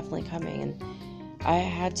 It's definitely coming. And I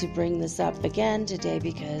had to bring this up again today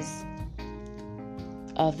because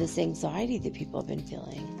of this anxiety that people have been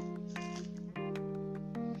feeling.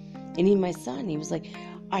 And even my son, he was like,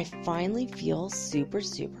 I finally feel super,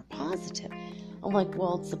 super positive. I'm like,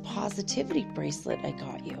 well, it's the positivity bracelet I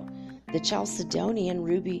got you. The Chalcedony and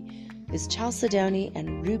Ruby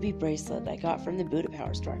bracelet I got from the Buddha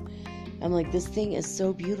Power Store. I'm like, this thing is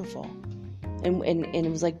so beautiful. And it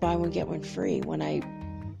was like buy one, get one free when I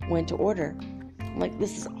went to order. I'm like,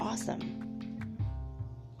 this is awesome.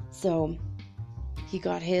 So he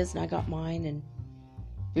got his and I got mine, and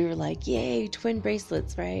we were like, yay, twin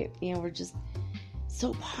bracelets, right? We're just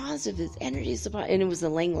so positive. This energy is so positive. And it was the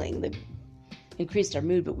Lang Lang that increased our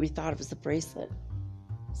mood, but we thought it was the bracelet.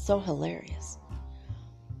 So hilarious.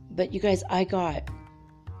 But you guys, I got,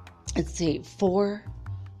 let's see,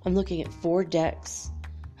 I'm looking at 4 decks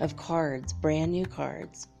of cards, brand new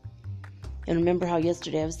cards. And remember how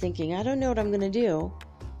yesterday I was thinking, I don't know what I'm going to do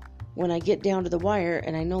when I get down to the wire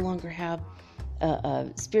and I no longer have a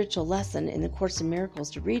spiritual lesson in the Course in Miracles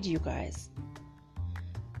to read to you guys.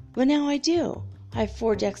 But now I do. I have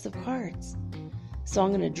 4 decks of cards. So I'm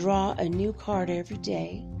going to draw a new card every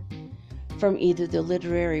day from either the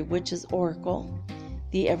Literary Witch's Oracle,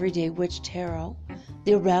 the Everyday Witch Tarot,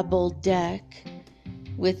 the Rebel deck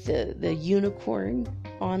with the unicorn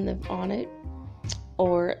on it,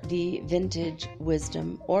 or the Vintage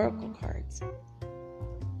Wisdom Oracle cards.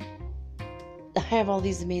 I have all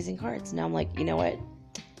these amazing cards. Now I'm like, you know what?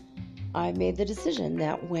 I made the decision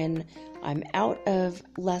that when I'm out of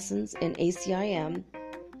lessons in ACIM,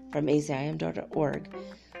 from acim.org,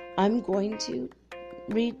 I'm going to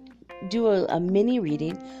do a mini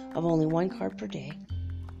reading of only 1 card per day.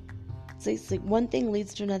 It's like one thing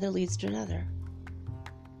leads to another,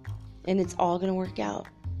 and it's all going to work out.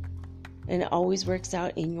 And it always works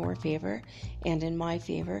out in your favor, and in my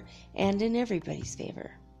favor, and in everybody's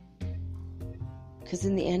favor. Because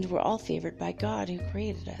in the end, we're all favored by God who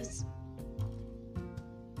created us.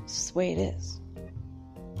 It's just the way it is.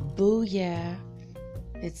 Booyah.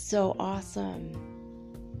 It's so awesome.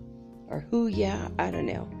 Or hoo-yah, I don't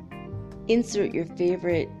know. Insert your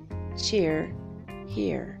favorite cheer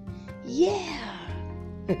here. Yeah!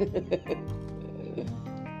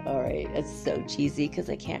 Alright, that's so cheesy because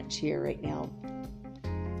I can't cheer right now.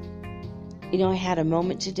 You know, I had a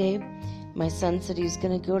moment today. My son said he was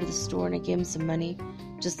going to go to the store, and I gave him some money,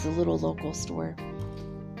 just a little local store.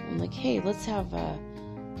 I'm like, hey, let's have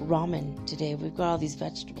ramen today. We've got all these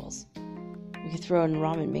vegetables. We could throw in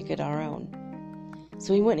ramen, make it our own.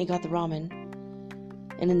 So he went and he got the ramen.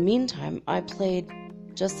 And in the meantime, I played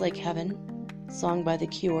Just Like Heaven, song by The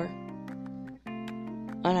Cure.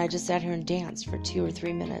 And I just sat here and danced for 2 or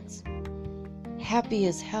 3 minutes. Happy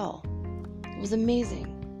as hell. It was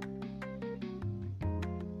amazing.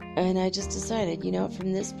 And I just decided, you know,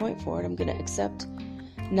 from this point forward, I'm going to accept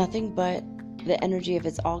nothing but the energy of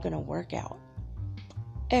it's all going to work out.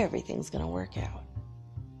 Everything's going to work out.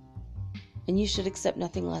 And you should accept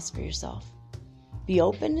nothing less for yourself. Be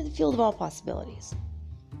open to the field of all possibilities.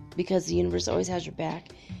 Because the universe always has your back.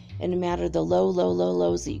 And no matter the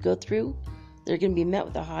lows that you go through, they're going to be met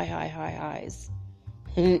with the high highs.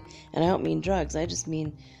 And I don't mean drugs. I just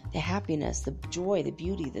mean the happiness, the joy, the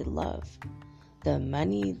beauty, the love, the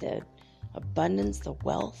money, the abundance, the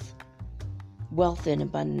wealth. Wealth and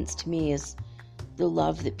abundance to me is the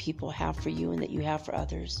love that people have for you and that you have for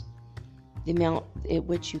others. The amount at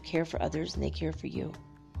which you care for others and they care for you.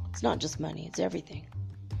 It's not just money, it's everything.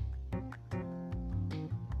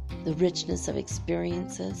 The richness of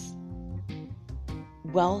experiences.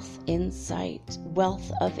 Wealth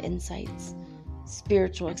of insights,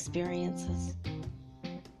 spiritual experiences.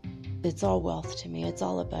 It's all wealth to me. It's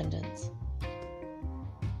all abundance.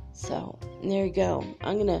 So, there you go.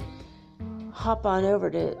 I'm going to hop on over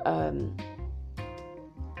to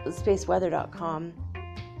spaceweather.com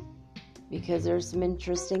because there's some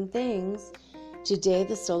interesting things. Today,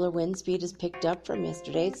 the solar wind speed is picked up from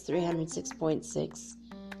yesterday. It's 306.6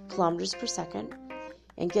 kilometers per second.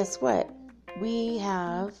 And guess what? We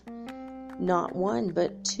have not one,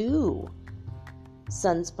 but 2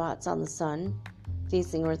 sunspots on the sun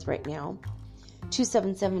facing Earth right now.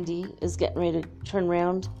 2770 is getting ready to turn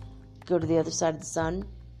around, go to the other side of the sun.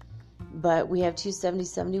 But we have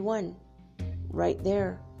 270-71 right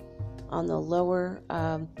there on the lower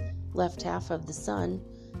left half of the sun,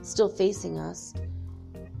 still facing us.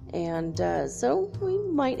 And so we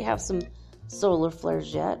might have some solar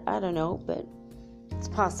flares yet. I don't know, but it's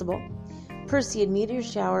possible. Perseid meteor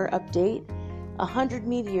shower update. 100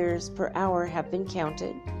 meteors per hour have been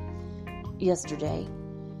counted yesterday.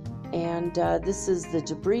 And this is the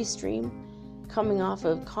debris stream coming off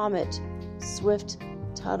of Comet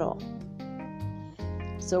Swift-Tuttle.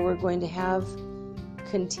 So we're going to have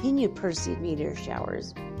continued Perseid meteor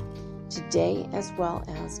showers today as well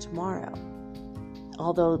as tomorrow.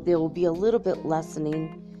 Although there will be a little bit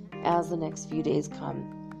lessening as the next few days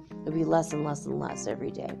come. It'll be less and less and less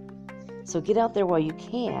every day. So get out there while you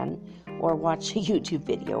can, or watch a YouTube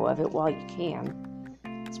video of it while you can.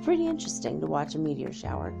 It's pretty interesting to watch a meteor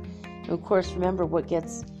shower. And of course, remember what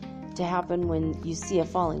gets to happen when you see a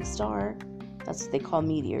falling star. That's what they call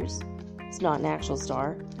meteors. It's not an actual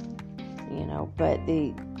star, you know, but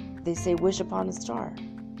they say wish upon a star.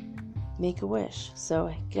 Make a wish.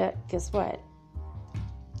 So guess what?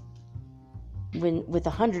 With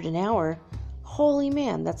 100 an hour, holy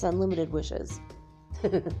man, that's unlimited wishes.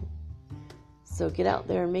 So get out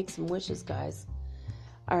there and make some wishes, guys.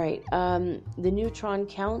 All right, the neutron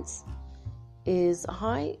counts is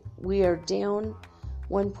high. We are down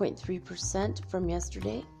 1.3% from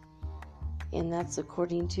yesterday, and that's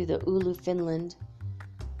according to the Oulu, Finland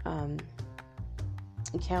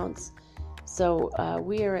counts. So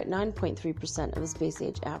we are at 9.3% of the space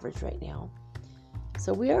age average right now.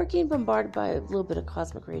 So we are getting bombarded by a little bit of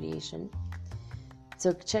cosmic radiation.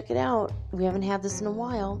 So check it out. We haven't had this in a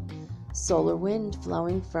while. Solar wind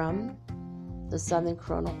flowing from the southern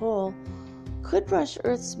coronal hole could brush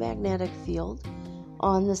Earth's magnetic field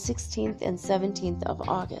on the 16th and 17th of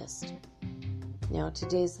August. Now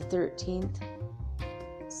today's the 13th,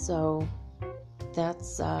 so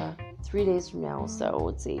that's 3 days from now. So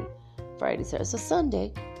let's see, Friday, Saturday, so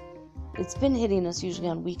Sunday. It's been hitting us usually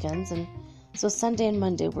on weekends, and so Sunday and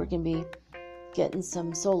Monday we're going to be getting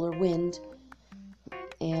some solar wind,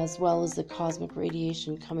 as well as the cosmic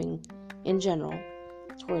radiation coming in general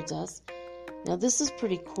towards us. Now, this is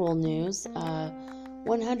pretty cool news.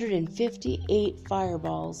 158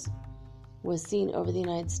 fireballs was seen over the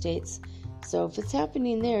United States. So if it's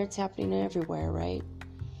happening there, it's happening everywhere, right?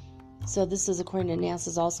 So this is according to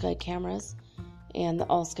NASA's All-Sky cameras and the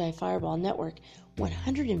All-Sky Fireball Network.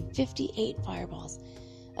 158 fireballs.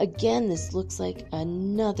 Again, this looks like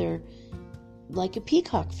another, like a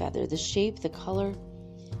peacock feather. The shape, the color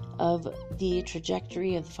of the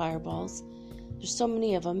trajectory of the fireballs. There's so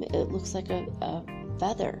many of them, it looks like a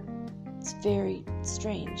feather. It's very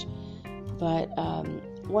strange. But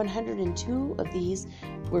 102 of these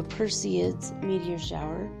were Perseids meteor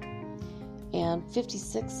shower, and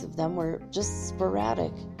 56 of them were just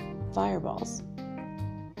sporadic fireballs.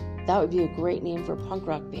 That would be a great name for a punk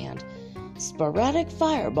rock band. Sporadic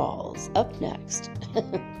Fireballs, up next.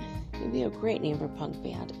 It would be a great name for a punk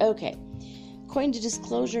band. Okay. According to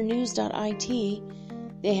disclosurenews.it,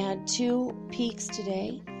 they had 2 peaks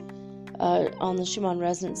today on the Schumann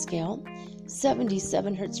Resonance scale.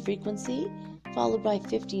 77 hertz frequency, followed by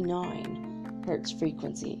 59 hertz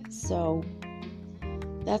frequency. So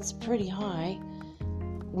that's pretty high.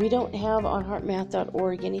 We don't have on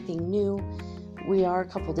heartmath.org anything new. We are a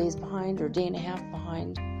couple days behind, or a day and a half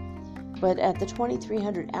behind. But at the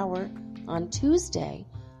 2300 hour on Tuesday,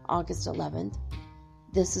 August 11th,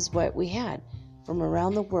 this is what we had from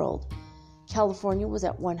around the world. California was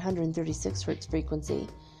at 136 hertz frequency.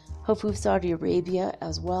 Hofu, Saudi Arabia,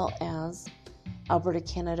 as well as Alberta,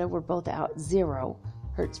 Canada, were both at 0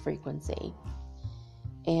 hertz frequency.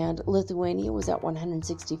 And Lithuania was at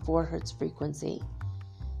 164 hertz frequency.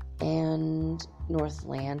 And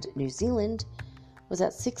Northland, New Zealand, was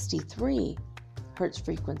at 63 hertz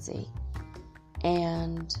frequency.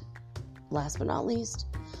 And last but not least,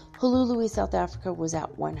 Honolulu, South Africa, was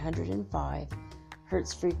at 105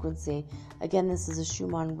 hertz frequency. Again, this is a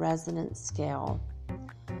Schumann Resonance scale.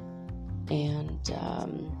 And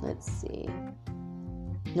let's see.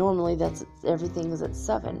 Normally, everything is at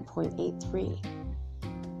 7.83.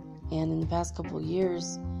 And in the past couple of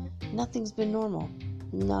years, nothing's been normal.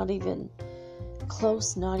 Not even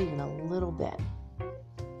close, not even a little bit.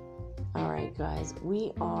 All right, guys,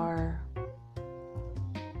 we are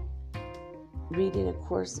reading A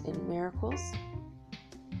Course in Miracles.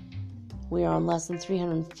 We are on lesson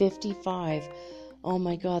 355. Oh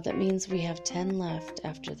my God, that means we have 10 left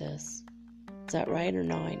after this. Is that right, or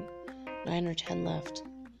 9? 9 or 10 left.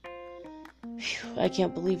 Whew, I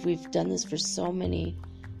can't believe we've done this for so many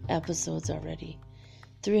episodes already.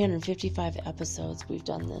 355 episodes we've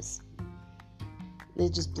done this.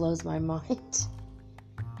 It just blows my mind.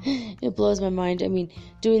 It blows my mind. I mean,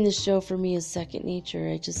 doing this show for me is second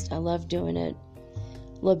nature. I love doing it.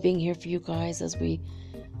 Love being here for you guys as we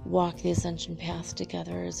walk the ascension path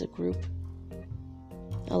together as a group.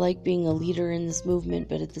 I like being a leader in this movement,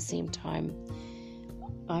 but at the same time,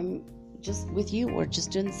 I'm just with you. We're just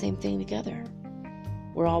doing the same thing together.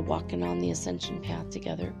 We're all walking on the ascension path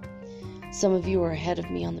together. Some of you are ahead of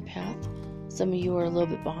me on the path. Some of you are a little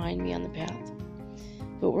bit behind me on the path.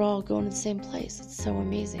 But we're all going to the same place. It's so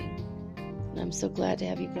amazing. And I'm so glad to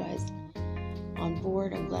have you guys on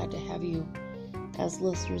board. I'm glad to have you as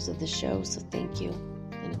listeners of the show. So thank you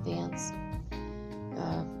in advance.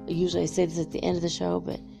 Usually I say this at the end of the show,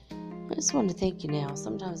 but I just wanted to thank you now.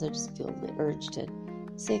 Sometimes I just feel the urge to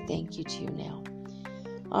say thank you to you now.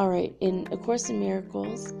 All right. In A Course in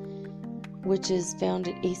Miracles, which is found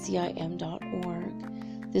at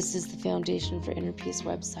acim.org. This is the Foundation for Inner Peace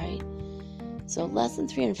website. So lesson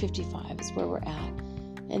 355 is where we're at,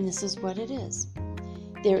 and this is what it is.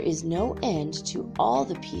 There is no end to all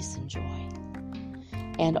the peace and joy,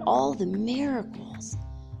 and all the miracles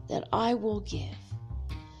that I will give.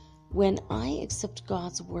 When I accept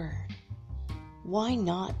God's word, why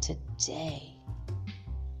not today?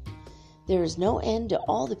 There is no end to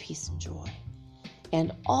all the peace and joy,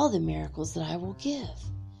 and all the miracles that I will give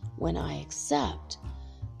when I accept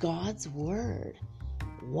God's word.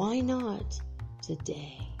 Why not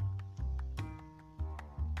today?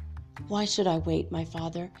 Why should I wait, my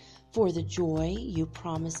Father, for the joy you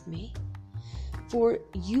promised me? For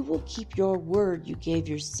you will keep your word you gave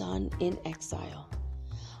your Son in exile.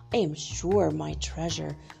 I am sure my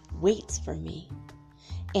treasure waits for me,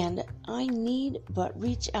 and I need but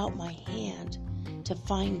reach out my hand to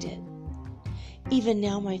find it. Even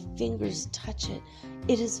now my fingers touch it.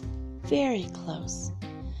 It is very close.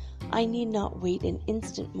 I need not wait an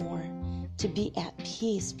instant more to be at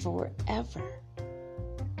peace forever.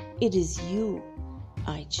 It is you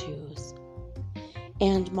I choose,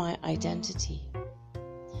 and my identity.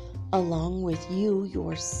 Along with you,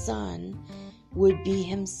 your Son would be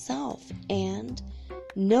himself and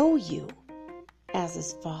know you as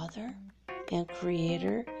his Father and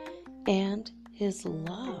Creator and his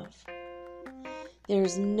love.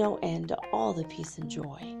 There's no end to all the peace and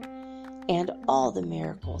joy and all the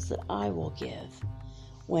miracles that I will give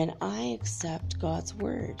when I accept God's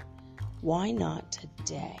word. Why not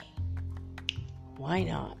today? Why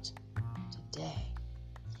not today?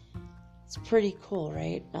 It's pretty cool,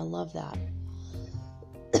 right? I love that.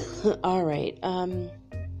 All right.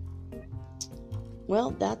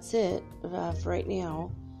 Well, that's it for right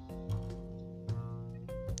now.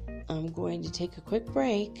 I'm going to take a quick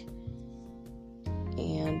break,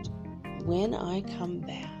 and when I come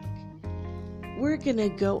back, we're going to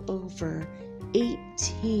go over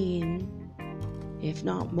 18, if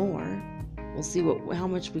not more. We'll see how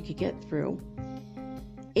much we could get through.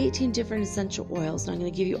 18 different essential oils, and I'm going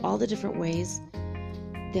to give you all the different ways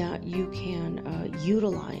that you can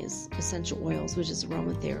utilize essential oils, which is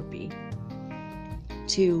aromatherapy,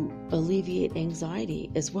 to alleviate anxiety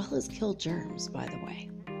as well as kill germs, by the way.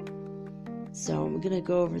 So I'm going to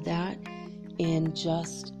go over that in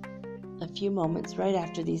just a few moments, right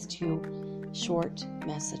after these two short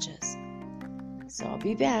messages. So I'll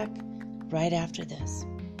be back right after this.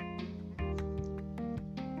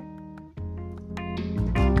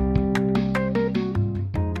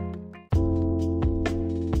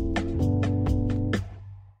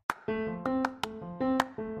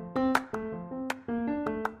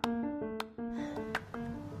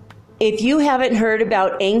 If you haven't heard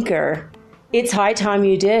about Anchor, it's high time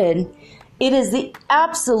you did. It is the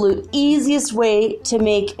absolute easiest way to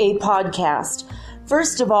make a podcast.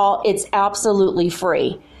 First of all, it's absolutely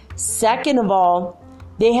free. Second of all,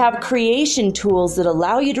 they have creation tools that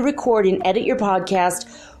allow you to record and edit your podcast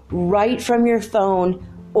right from your phone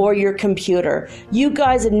or your computer. You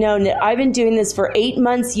guys have known that I've been doing this for 8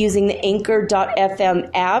 months using the Anchor.fm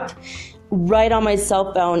app right on my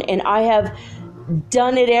cell phone, and I have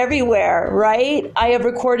done it everywhere, right? I have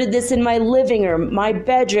recorded this in my living room, my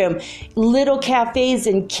bedroom, little cafes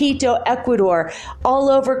in Quito, Ecuador, all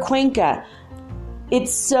over Cuenca.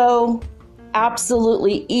 It's so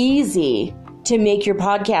absolutely easy to make your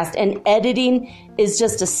podcast, and editing is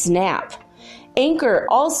just a snap. Anchor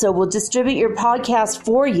also will distribute your podcast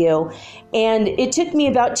for you, and it took me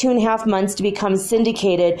about 2.5 months to become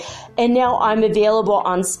syndicated, and now I'm available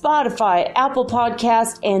on Spotify, Apple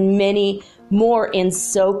Podcast, and many more, and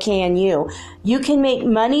so can you. You can make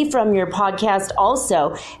money from your podcast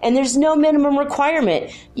also, and there's no minimum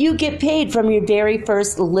requirement. You get paid from your very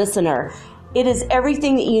first listener. It is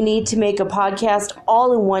everything that you need to make a podcast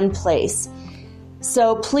all in one place.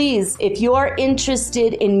 So please, if you are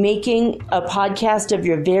interested in making a podcast of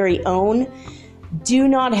your very own, do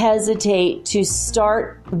not hesitate to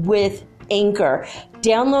start with Anchor.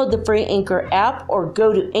 Download the free Anchor app or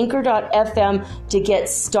go to anchor.fm to get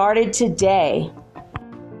started today.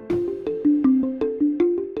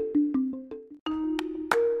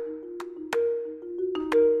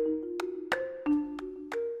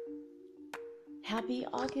 Happy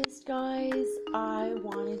August, guys. I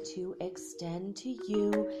wanted to extend to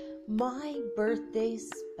you my birthday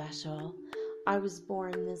special. I was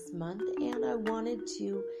born this month and I wanted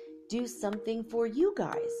to do something for you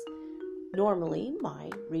guys. Normally, my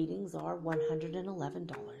readings are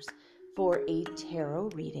 $111 for a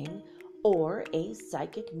tarot reading or a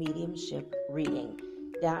psychic mediumship reading.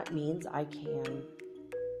 That means I can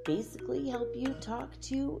basically help you talk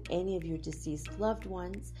to any of your deceased loved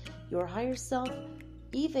ones, your higher self,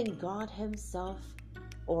 even God himself,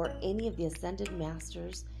 or any of the ascended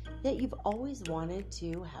masters that you've always wanted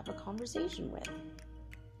to have a conversation with.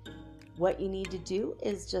 What you need to do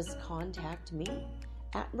is just contact me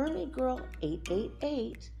at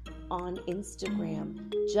mermaidgirl888 on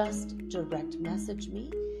Instagram. Just direct message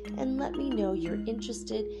me and let me know you're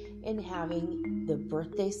interested in having the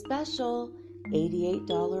birthday special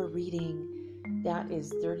 $88 reading. That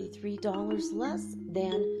is $33 less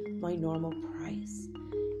than my normal price.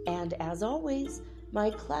 And as always, my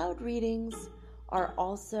cloud readings are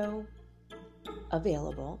also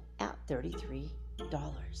available at $33.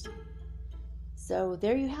 So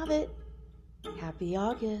there you have it. Happy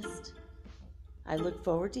August. I look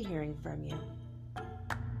forward to hearing from you.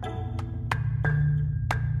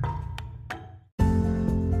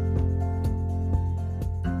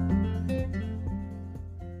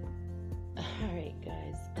 Alright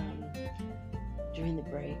guys, during the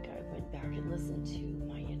break I went back and listened to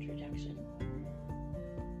my introduction.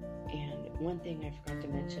 And one thing I forgot to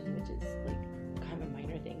mention, which is like kind of a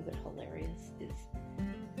minor thing but hilarious, is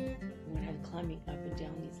when I was climbing up and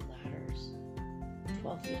down these ladders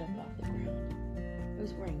 12 feet up off the ground, I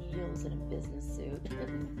was wearing heels and a business suit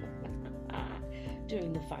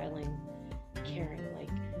doing the filing carrying like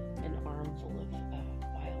an armful of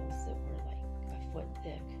vials that were like a foot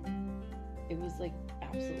thick. It was like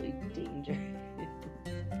absolutely dangerous.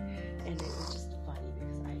 And it was just funny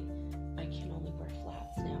because I can only wear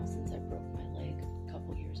flats now since I broke my leg a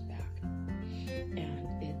couple years back. And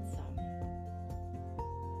it's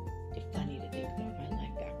funny to think about my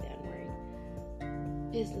life back then, wearing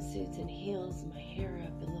business suits and heels, my hair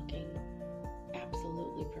up and looking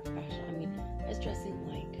absolutely professional. I mean, I was dressing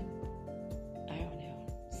like, I don't know,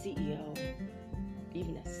 CEO,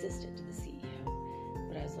 even assistant to the CEO,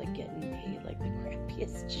 but I was like getting paid like the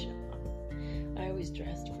crappiest job. I always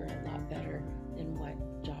dressed for a lot better than what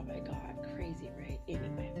job I got. Crazy, right?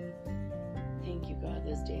 Anyway, thank you God,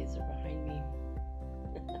 those days are behind me.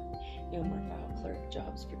 No more file clerk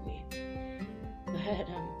jobs for me. But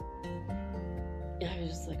it was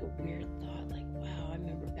just like a weird thought, like, wow, I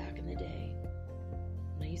remember back in the day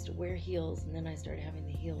when I used to wear heels, and then I started having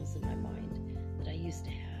the heels in my mind that I used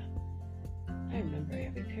to have. I remember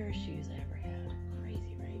every pair of shoes I ever had.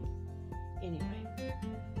 Crazy, right? Anyway.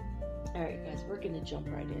 Alright guys, we're going to jump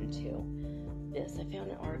right into this. I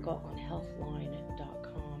found an article on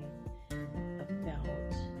healthline.com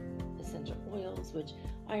about essential oils, which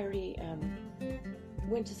I already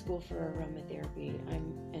went to school for aromatherapy.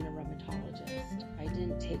 I'm an aromatologist. I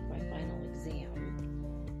didn't take my final exam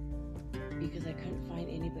because I couldn't find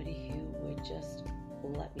anybody who would just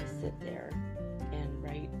let me sit there and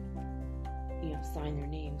write, sign their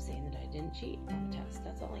name saying that I didn't cheat on the test.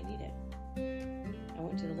 That's all I needed. I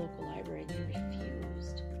went to the local library and they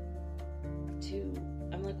refused to.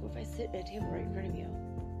 I'm like, well, if I sit at a table right in front of you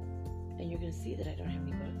and you're going to see that I don't have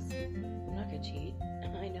any books, I'm not going to cheat.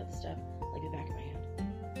 I know the stuff like the back of my hand.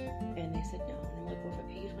 And they said no. And I'm like, well, if I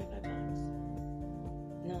pay you $25.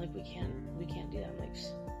 And they're like, we can't do that. I'm like,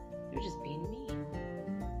 you're just being mean.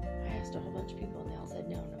 I asked a whole bunch of people and they all said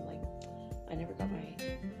no. And I'm like, I never got my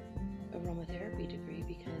aromatherapy degree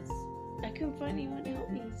because I couldn't find anyone to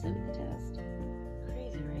help me sit the test.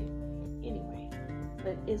 Crazy, right? Anyway,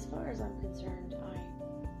 but as far as I'm concerned,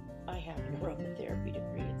 I have an aromatherapy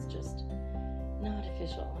degree. It's just not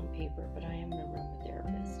official on paper, but I am an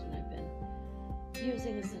aromatherapist, and I've been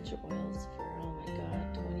using essential oils for, oh my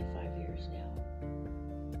God, 25 years now.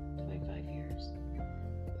 25 years.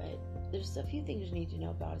 But there's a few things you need to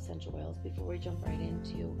know about essential oils before we jump right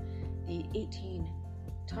into the 18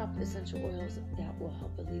 top essential oils that will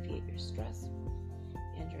help alleviate your stress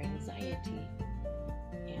and your anxiety.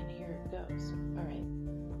 And here it goes. All right.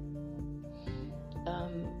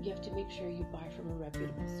 You have to make sure you buy from a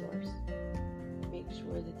reputable source. Make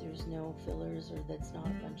sure that there's no fillers, or that's not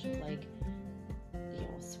a bunch of like,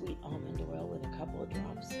 sweet almond oil with a couple of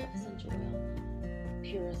drops of essential oil.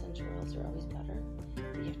 Pure essential oils are always better,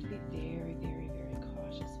 but you have to be very, very, very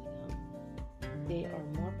cautious with them. They are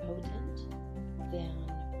more potent than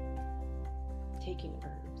taking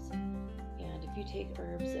herbs. And if you take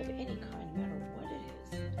herbs of any kind, no matter what it is,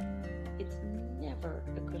 it's never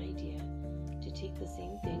a good idea to take the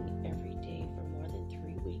same thing every day for more than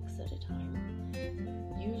 3 weeks at a time.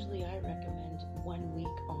 Usually I recommend 1 week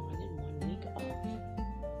on and 1 week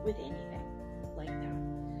off with anything like that.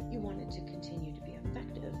 You want it to continue to be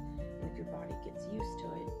effective, and if your body gets used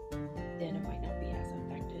to it, then it might not be as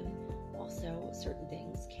effective. Also, certain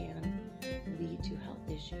things can lead to health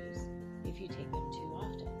issues if you take them too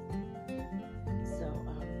often. So,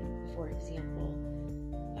 for example,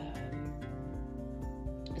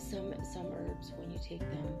 some herbs, when you take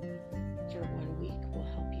them for 1 week, will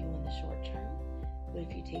help you in the short term. But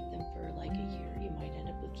if you take them for like a year, you might end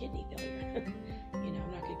up with kidney failure.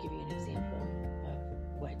 I'm not going to give you an example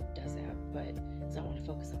of what does that, but so I want to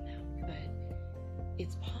focus on that. But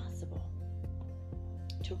it's possible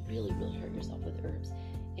to really, really hurt yourself with herbs.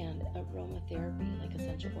 And aromatherapy, like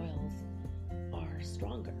essential oils, are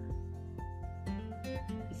stronger.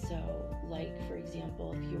 So, like, for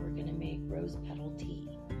example, if you were going to make rose petal tea,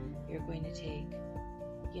 you're going to take,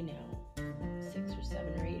 6 or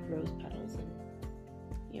 7 or 8 rose petals and,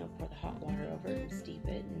 pour the hot water over it and steep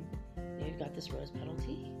it, and you've got this rose petal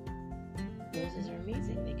tea. Roses are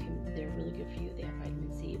amazing. They're really good for you. They have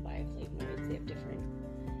vitamin C, bioflavonoids, they have different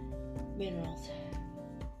minerals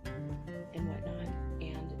and whatnot,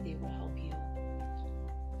 and they will help you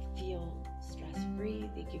feel stress-free.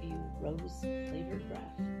 They give you rose-flavored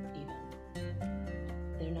breath, even.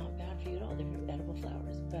 They're not bad for you at all. They're edible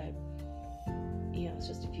flowers, but it's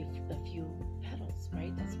just a few petals,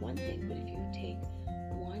 right? That's one thing. But if you take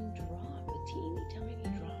one drop, a teeny tiny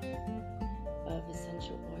drop of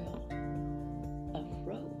essential oil of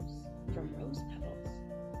rose from rose petals,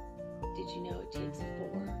 did you know it takes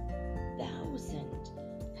 4,000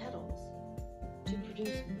 petals to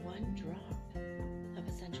produce one drop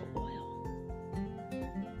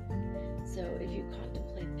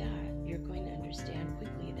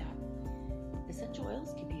essential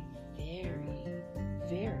oils can be very,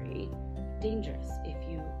 very dangerous if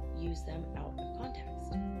you use them out of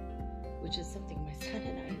context, which is something my son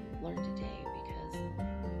and I learned today, because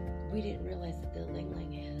we didn't realize that the Lang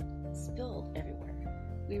Lang had spilled everywhere.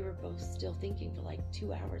 We were both still thinking for like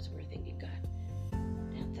 2 hours. We were thinking, God,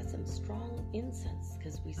 that's some strong incense,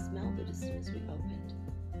 because we smelled it as soon as we opened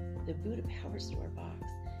the Buddha Power Store box,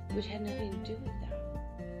 which had nothing to do with that.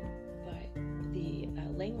 But the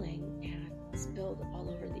Lang Lang had spilled all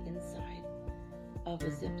over the inside of a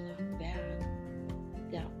Ziploc bag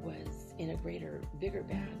that was in a bigger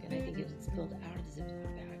bag, and I think it had spilled out of the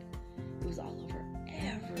Ziploc bag. It was all over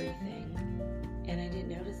everything, and I didn't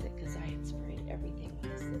notice it because I had sprayed everything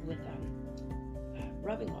with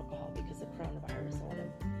rubbing alcohol because of coronavirus. I want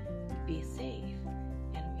to be safe,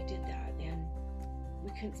 and we did that, and we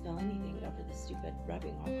couldn't smell anything over the stupid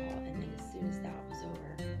rubbing alcohol. And then as soon as that was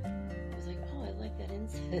over, I was like, oh, I like that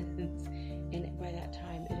incense. And by that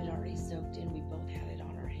time, it had already soaked in. We both had it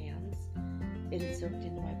on our hands. It had soaked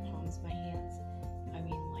into my palms, my hands. I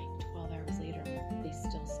mean, like 12 hours later, they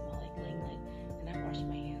still smell like Lang Lang. And I washed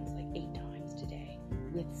my hands like 8 times today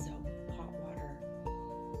with soap, hot water.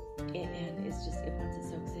 And it's just, once it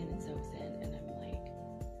soaks in, and I'm like,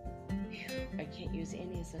 phew, I can't use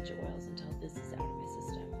any essential oils until this is out of my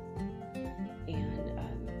system.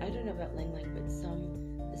 And I don't know about Lang Lang, but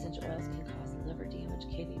some essential oils can cause liver damage,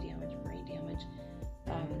 kidney damage, brain damage.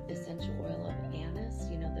 Essential oil of anise,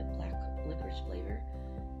 you know, the black licorice flavor,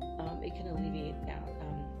 it can alleviate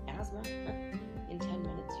asthma. In 10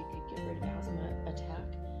 minutes, you could get rid of asthma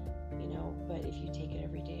attack, you know, but if you take it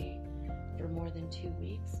every day for more than 2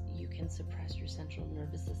 weeks, you can suppress your central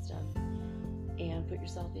nervous system and put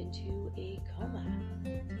yourself into a coma,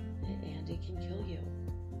 and it can kill you.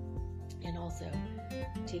 And also,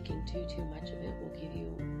 taking too much of it will give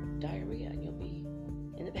you diarrhea, and you'll be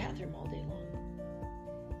in the bathroom all day long.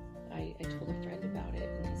 I told a friend about it,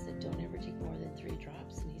 and I said, don't ever take more than 3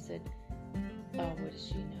 drops. And he said, oh, what does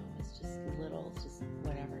she know? It's just little, it's just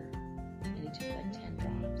whatever. And he took like 10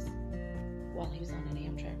 drops while he was on an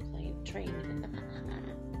Amtrak train.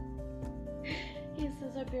 He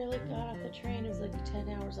says, I barely got off the train. It was like 10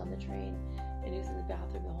 hours on the train, and he was in the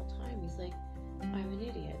bathroom the whole time. He's like, I'm an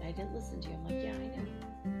idiot. I didn't listen to you. I'm like, yeah, I know.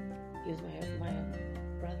 He was my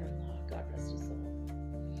brother-in-law. God rest his soul.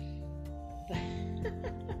 But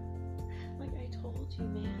like I told you,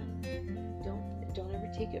 man, don't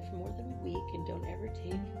ever take it for more than a week, and don't ever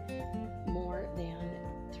take more than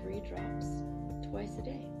 3 drops twice a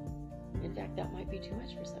day. In fact, that might be too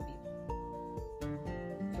much for some people.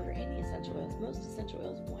 For any essential oils, most essential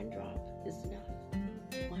oils, 1 drop is enough.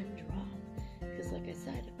 1 drop. Because like I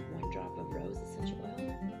said, 1 drop of rose essential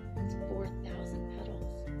oil, it's 4,000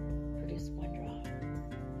 petals. Produce 1 drop.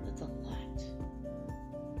 That's a lot.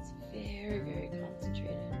 It's very, very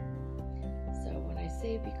concentrated. So when I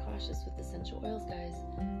say be cautious with essential oils, guys,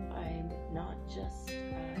 I'm not just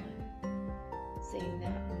saying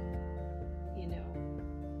that, you know,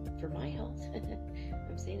 for my health.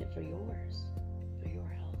 I'm saying it for yours, for your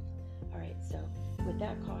health. All right, so with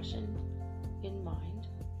that caution in mind,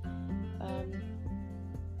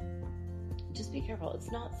 just be careful.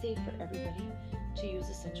 It's not safe for everybody to use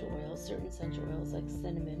essential oils. Certain essential oils, like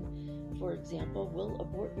cinnamon, for example, will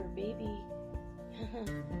abort your baby.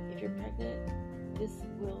 If you're pregnant, this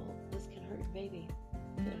can hurt your baby.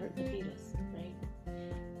 It can hurt the fetus, right?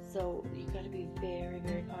 So you got to be very,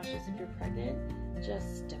 very cautious. If you're pregnant,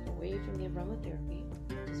 just step away from the aromatherapy.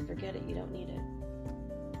 Just forget it. You don't need it.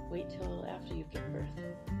 Wait till after you give birth.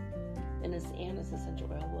 And this anise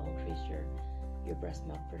essential oil will increase your breast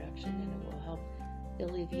milk production, and it will help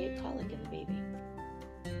alleviate colic in the baby.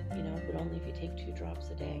 You know, but only if you take 2 drops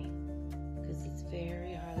a day, because it's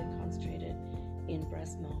very highly concentrated in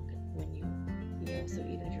breast milk when you know, so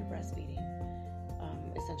even if you're breastfeeding,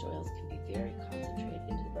 essential oils can be very concentrated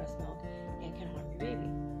into the breast milk and can harm your baby.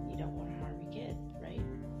 You don't want to harm your kid, right?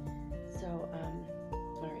 So,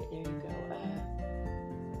 all right, there you go.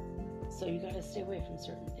 So you got to stay away from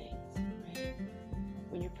certain things, right?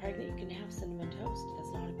 When you're pregnant, you can have cinnamon toast.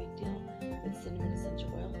 That's not a big deal. But cinnamon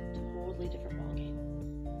essential oil, totally different ballgame.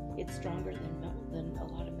 It's stronger than a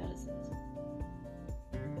lot of medicines.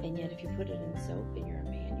 And yet, if you put it in soap and you're a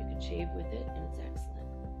man, you can shave with it, and it's excellent.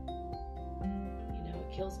 You know,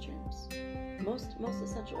 it kills germs. Most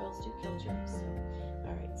essential oils do kill germs. So,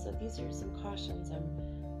 all right. So these are some cautions I'm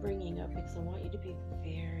bringing up because I want you to be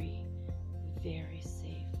very, very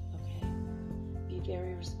safe. Okay? Be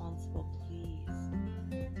very responsible, please.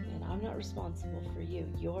 And I'm not responsible for you.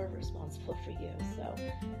 You're responsible for you. So,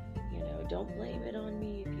 you know, don't blame it on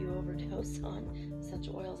me if you overdose on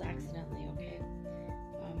essential oils accidentally, okay?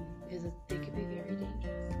 Because they could be very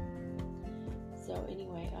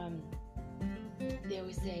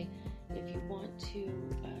always say, if you want to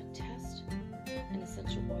test an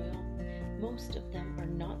essential oil, most of them are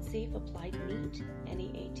not safe applied neat,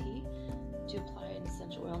 N-E-A-T. To apply an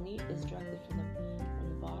essential oil neat is directly from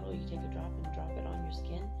the bottle. You take a drop and drop it on your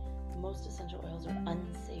skin. Most essential oils are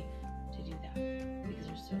unsafe to do that because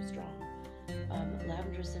they're so strong.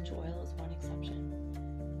 Lavender essential oil is one exception.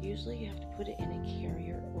 Usually you have to put it in a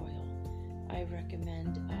carrier oil. I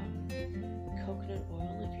recommend coconut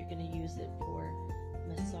oil if you're going to use it for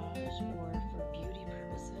massage or for beauty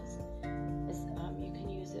purposes. You can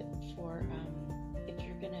use it for if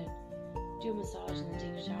you're going to do a massage and then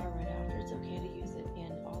take a shower right after. It's okay to use it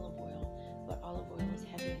in olive oil, but olive oil is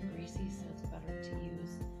heavy and greasy, so it's better to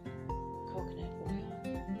use coconut oil.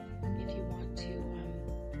 If you want to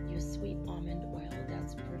use sweet almond oil,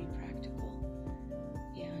 that's pretty practical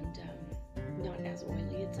and not as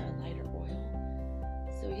oily. It's a lighter oil,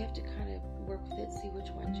 so you have to kind of work with it, see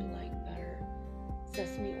which ones you like better.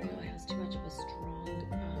 Sesame oil has too much of a strong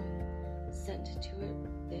scent to it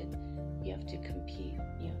that you have to compete.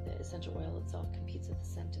 The essential oil itself competes with the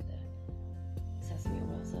scent of the sesame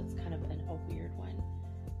oil, so it's kind of a weird one.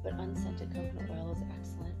 But unscented coconut oil is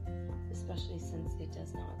excellent, especially since it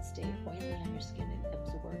does not stay oily on your skin. It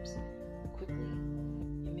absorbs quickly.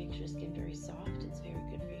 It makes your skin very soft. It's very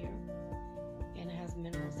good for you. And it has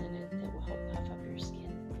minerals in it that will help puff up your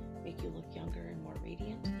skin, make you look younger and more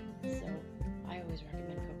radiant. So I always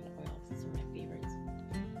recommend coconut oil because it's one of my favorites.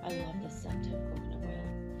 I love the scent of coconut oil.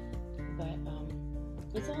 But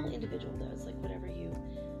it's all individual though. It's like whatever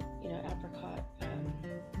apricot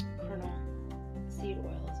kernel seed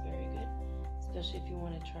oil is very good, especially if you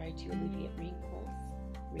want to try to alleviate wrinkles.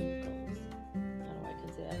 I don't know why I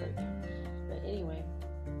can say that right now. But anyway,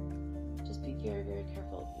 just be very, very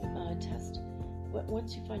careful.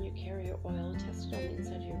 Once you find your carrier oil, test it on the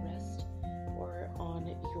inside of your wrist or on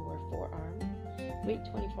your forearm. Wait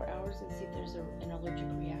 24 hours and see if there's an allergic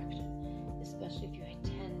reaction, especially if you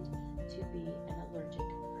tend to be an allergic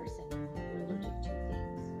person. You're allergic to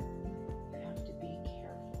things. You have to be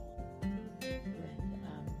careful with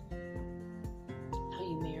how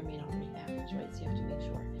you may or may not react, right? So you have to make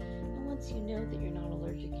sure. And once you know that you're not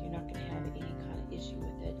allergic, you're not going to have any kind of issue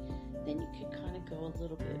with it, then you could kind of go a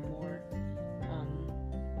little bit more,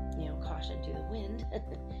 caution to the wind,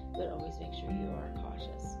 but always make sure you are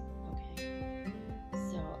cautious, okay?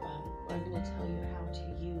 So I'm going to tell you how to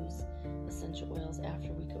use essential oils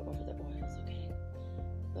after we go over the oils, okay?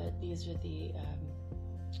 But these are the,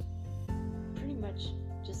 pretty much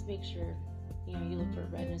just make sure, you look for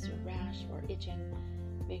redness or rash or itching.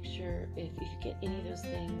 Make sure if you get any of those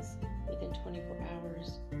things within 24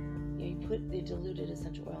 hours, you put the diluted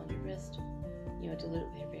essential oil on your wrist, dilute it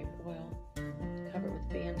with your favorite oil, cover it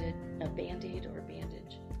with a Band-Aid or a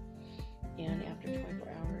bandage. And after 24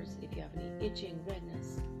 hours, if you have any itching,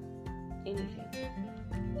 redness, anything,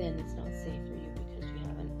 then it's not safe for you because you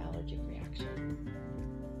have an allergic reaction.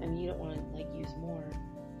 I mean, you don't want to use more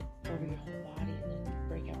over your whole body and then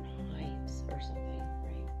break out hives or something,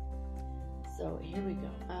 right? So here we go.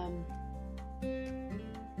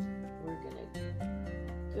 We're gonna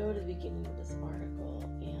go to the beginning of this article,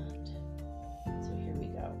 and so here we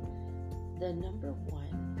go. The number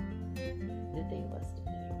one that they listed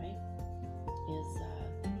anyway is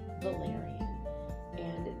valerian.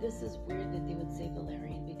 And this is weird that they would say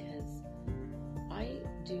valerian because I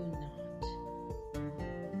do not.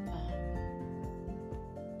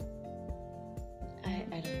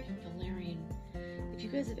 I don't know. Valerian. If you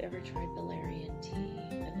guys have ever tried valerian tea,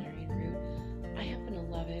 valerian root, I happen to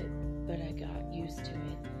love it, but I got used to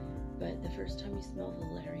it. But the first time you smell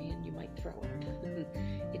valerian, you might throw up.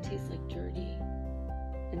 It tastes like dirty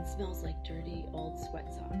and smells like dirty old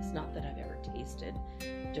sweat socks. Not that I've ever tasted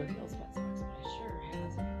dirty old sweat socks, but I sure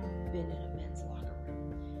has been in a men's locker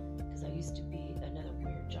room. Because I used to be, another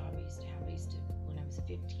weird job I used to have, when I was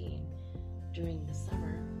 15, during the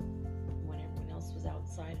summer, when everyone else was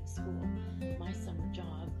outside of school, my summer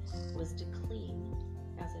job was to clean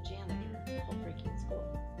as a janitor the whole freaking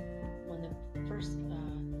school. One of the first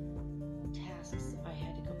tasks I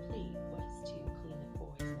had to complete was to clean the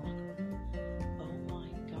boys' locker room. Oh my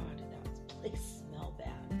God, did that place smell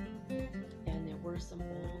bad. And there were some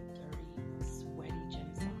old, dirty, sweaty gym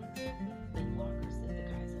socks in lockers that the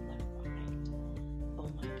guys had left behind. Oh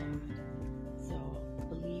my God. So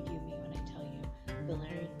believe you me when I tell you,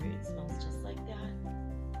 valerian root smells just like that.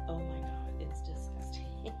 Oh my God, it's disgusting.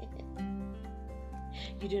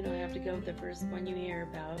 You do not have to go with the first one you hear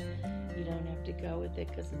about. You don't have to go with it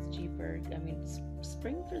because it's cheaper. I mean,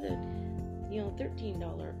 spring for the,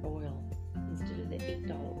 $13 oil instead of the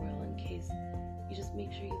 $8 oil in case you just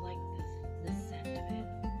make sure you like the scent of it.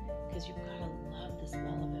 Because because you've got to love the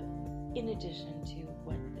smell of it, in addition to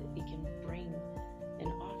what it can bring and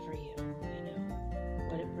offer you.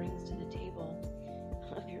 What it brings to the table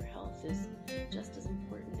of your health is just as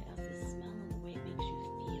important as the smell and the way it makes you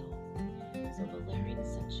feel. So valerian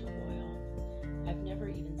essential oil, I've never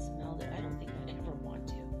even smelled it. I don't think I'd ever want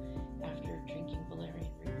to after drinking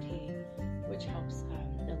valerian root tea, which helps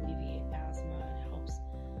alleviate asthma, and helps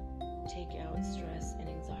take out stress and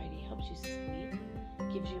anxiety, helps you sleep,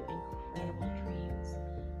 gives you incredible dreams.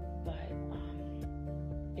 But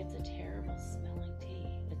it's a terrible smelling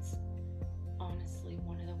tea. It's honestly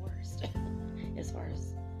one of the worst as far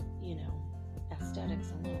as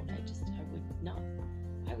aesthetics alone.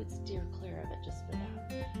 I would steer clear of it just for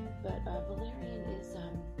that. But valerian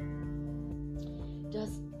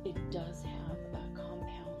does have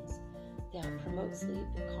compounds that promote sleep,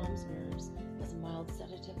 calms nerves, has a mild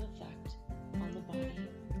sedative effect on the body.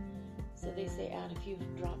 So they say add a few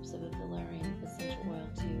drops of a valerian essential oil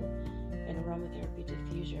to an aromatherapy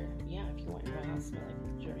diffuser. Yeah, if you want your house to smell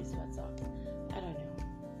like dirty sweat socks. I don't know.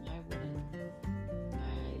 I wouldn't.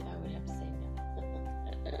 I would have to say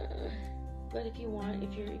no. But if you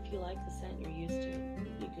like the scent, you're used to it,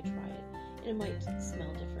 you could try it. And it might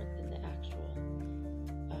smell different than the actual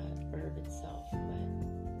herb itself, but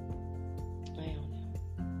I don't know.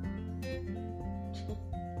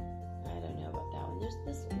 I don't know about that one. There's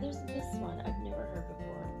this one I've never heard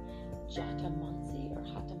before. Jatamansi or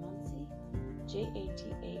Hatamansi. Jatamansi.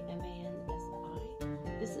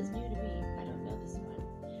 This is new to me. I don't know this one.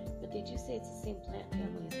 But they do say it's the same plant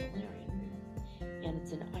family as valerian root. And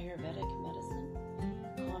it's an Ayurvedic medicine.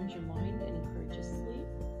 Calms your mind and encourages sleep.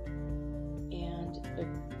 And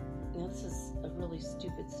this is a really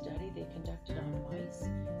stupid study they conducted on mice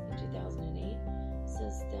in 2008.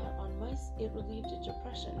 Says that on mice it relieved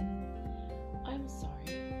depression. I'm sorry,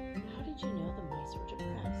 how did you know the mice were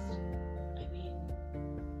depressed? I mean,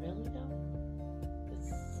 really though? It's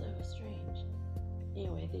so strange.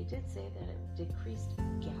 Anyway, they did say that it decreased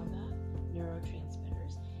GABA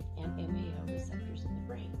neurotransmitters and MAO receptors in the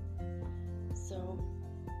brain. So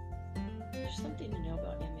there's something to know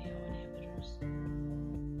about MAO inhibitors.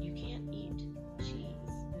 You can't eat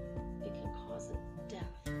cheese. It can cause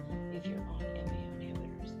death if you're on MAO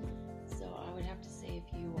inhibitors. So I would have to say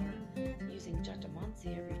if you are using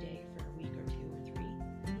Jatamansi every day for a week or 2 or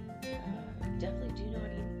 3, definitely do not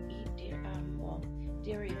eat dairy.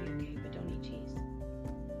 Dairy would be okay, but don't eat cheese.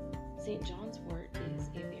 St. John's wort is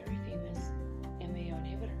a very famous MAO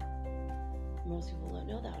inhibitor. Most people don't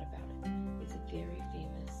know that about it. It's a very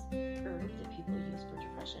famous herb that people use for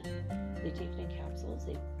depression. They take it in capsules,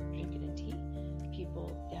 they drink it in tea. People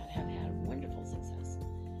that have had wonderful success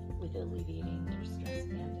with alleviating their stress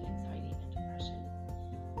and anxiety and depression.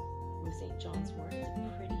 With St. John's wort, it's a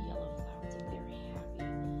pretty yellow flower. It's a very happy,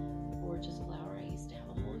 gorgeous flower. I used to have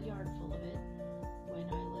a whole yard full of it when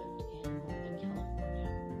I lived in Northern California.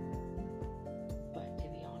 But to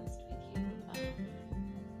be honest with you,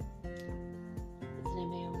 it's an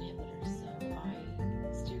MAO inhibitor, so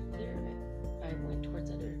I steered clear of it. I went towards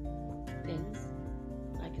other things.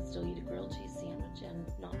 I could still eat a grilled cheese sandwich and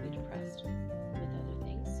not be depressed with other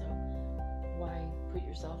things. So why put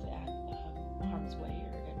yourself at harm's way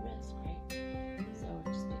or at risk, right? So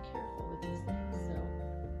just be careful with these things. So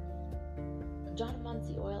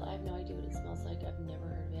Jatamansi oil, I have no idea what it smells like. I've never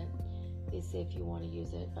heard of it. They say if you want to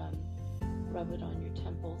use it, rub it on your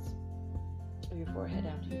temples or your forehead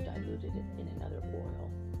after you've diluted it in another oil.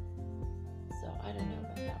 So I don't know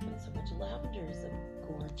about that one so much. Lavender is a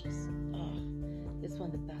gorgeous, it's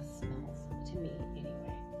one of the best smells to me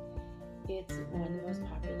anyway. It's one of the most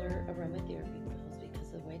popular aromatherapy oils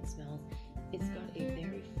because of the way it smells. It's got a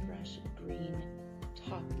very fresh green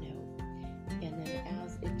top note, and then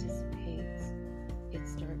as it dissipates, it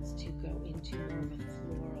starts to go into more of a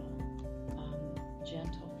floral,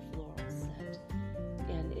 gentle floral scent.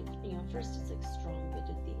 And it, first it's like strong, but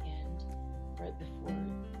at the end, right before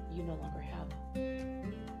you no longer have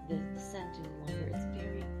the scent any longer, it's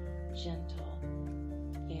very gentle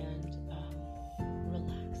and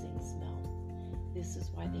relaxing smell. This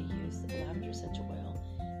is why they use lavender essential oil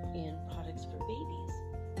in products for babies,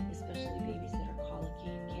 especially babies that are colicky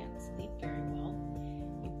and can't sleep very well.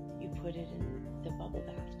 You put it in the bubble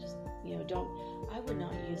bath. Just I would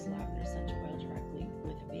not use lavender essential oil directly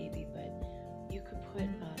with a baby, but you could put,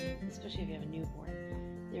 especially if you have a newborn.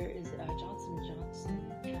 There is Johnson & Johnson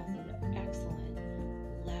has an excellent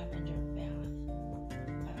lavender bath,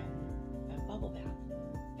 a bubble bath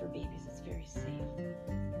for babies. It's very safe,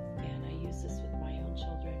 and I use this with my own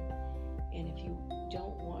children. And if you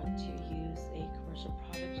don't want to use a commercial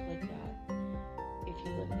product like that, if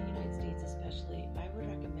you live in the United States especially, I would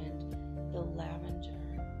recommend lavender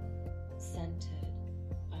scented,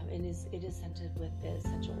 and it is scented with the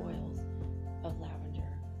essential oils of lavender,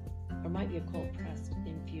 or might be a cold pressed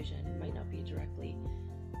infusion. It might not be directly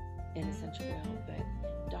an essential oil, but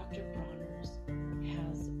Dr. Bronner's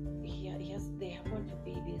they have one for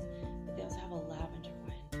babies, but they also have a lavender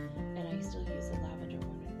one, and I still use a lavender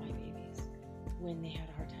one with my babies when they had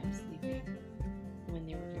a hard time sleeping when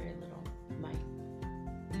they were very little. My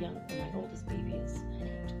oldest baby is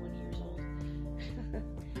 20 years old,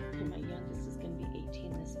 and my youngest is going to be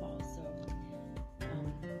 18 this fall. So,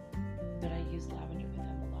 but I used lavender with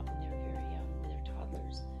them a lot when they were very young, when they're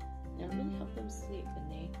toddlers, and it really helped them sleep, and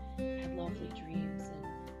they had lovely dreams.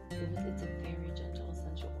 And it's a very gentle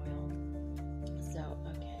essential oil. So,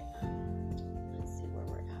 okay, let's see where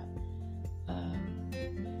we're at.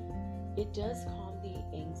 It does calm the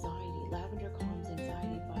anxiety. Lavender calms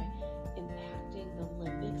anxiety by impacting the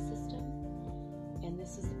limbic system, and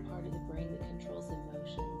this is the part of the brain that controls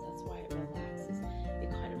emotions. That's why it relaxes.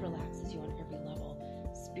 It kind of relaxes you on every level,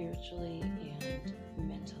 spiritually and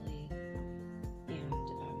mentally, and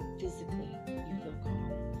physically. You feel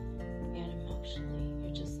calm, and emotionally,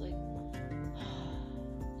 you're just like,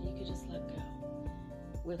 you could just let go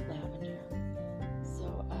with lavender.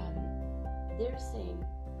 So they're saying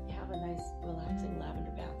have a nice relaxing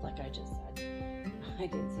lavender bath, like I just said. I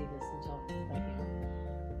didn't see this until right now.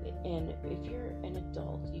 And if you're an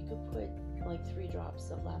adult, you could put like 3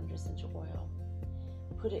 drops of lavender essential oil,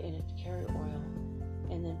 put it in a carrier oil,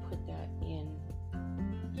 and then put that in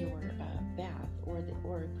your bath, or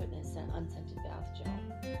put in an unscented bath gel.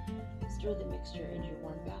 Stir the mixture into your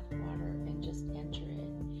warm bath water and just enter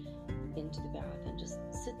it into the bath, and just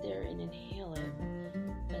sit there and inhale it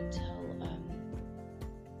until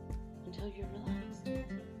you're relaxed.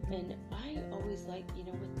 And I always like,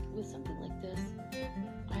 with something like this,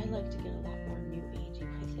 I like to get a lot more new agey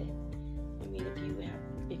with it. I mean,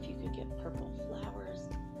 if you could get purple flowers,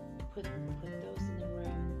 put those in the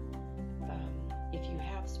room. If you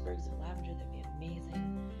have sprigs of lavender, that'd be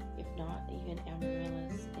amazing. If not, even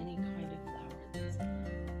amaryllis, any kind of flower that's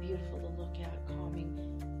beautiful to look at, calming.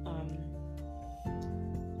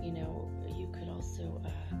 You could also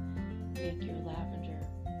make your lavender,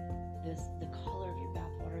 the color of your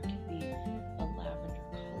bath water could be a lavender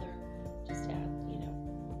color. Just add,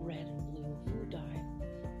 red and blue food dye.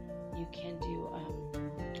 You can do,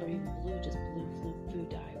 or even blue, just blue food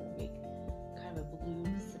dye will make kind of a blue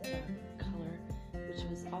color, which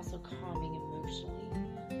was also calming emotionally,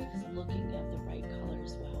 because looking at the right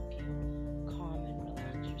colors will help you calm and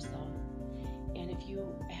relax yourself. And if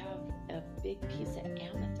you have a big piece of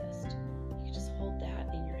amethyst, you can just hold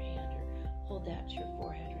that in your hand, or hold that to your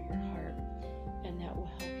forehead or your heart, and that will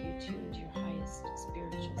help you tune to your highest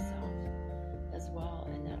spiritual self as well.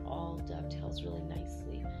 And that all dovetails really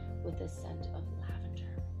nicely with the scent of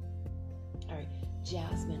lavender. All right,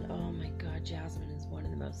 jasmine. Oh my God, jasmine is one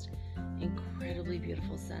of the most incredibly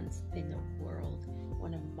beautiful scents in the world.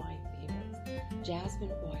 One of my favorites.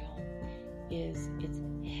 Jasmine oil it's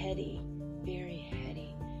heady, very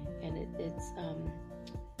heady, and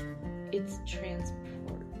it's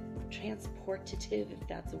transportative, if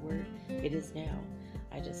that's a word. It is now.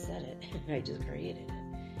 I just said it. I just created it.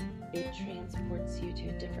 It transports you to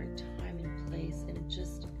a different time and place, and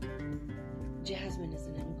jasmine is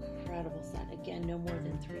an incredible scent. Again, no more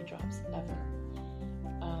than 3 drops ever.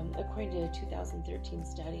 According to a 2013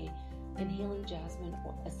 study, inhaling jasmine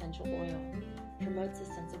essential oil promotes a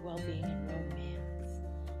sense of well-being and romance.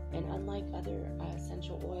 And unlike other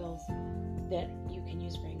essential oils that you can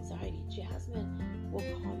use for anxiety, jasmine will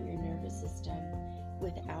calm your nervous system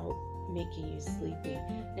without making you sleepy.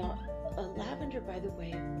 Now, lavender, by the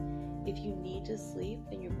way, if you need to sleep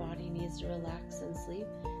and your body needs to relax and sleep,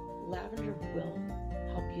 lavender will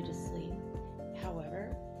help you to sleep.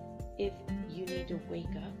 However, if you need to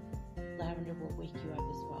wake up, lavender will wake you up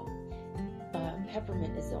as well.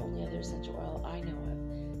 Peppermint is the only other essential oil I know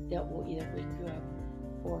of that will either wake you up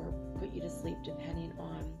or put you to sleep, depending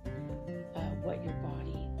on what your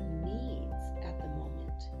body needs at the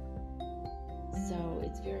moment. So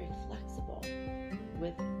it's very flexible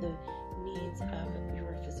with the needs of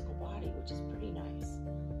your physical body, which is pretty nice.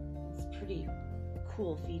 It's a pretty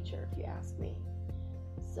cool feature, if you ask me.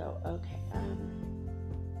 So, okay,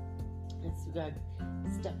 let's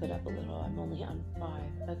step it up a little. I'm only on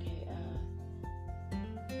 5. Okay,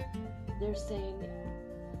 they're saying,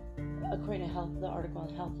 according to the article on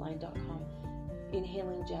healthline.com,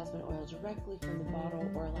 inhaling jasmine oil directly from the bottle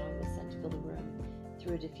or allowing the scent to fill the room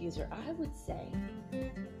through a diffuser. I would say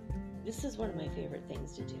this is one of my favorite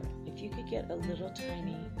things to do. If you could get a little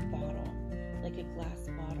tiny bottle, like a glass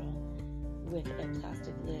bottle with a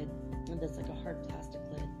plastic lid, that's like a hard plastic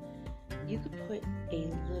lid. You could put a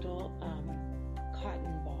little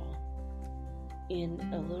cotton ball in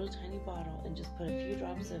a little tiny bottle and just put a few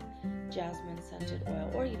drops of jasmine scented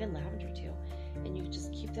oil, or even lavender too, and you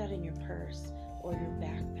just keep that in your purse or your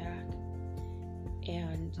backpack,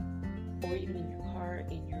 and or even in your car,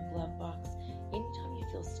 in your glove box. Anytime you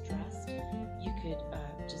feel stressed, you could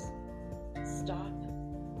just stop,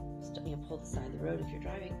 pull to the side of the road if you're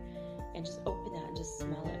driving, and just open that and just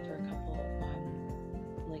smell it for a couple,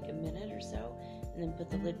 like a minute or so, and then put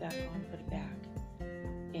the lid back on, put it back,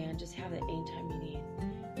 and just have it anytime you need.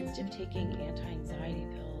 Instead of taking anti-anxiety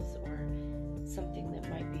pills or something that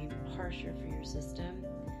might be harsher for your system,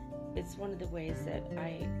 it's one of the ways that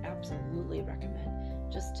I absolutely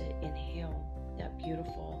recommend, just to inhale that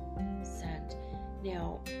beautiful scent.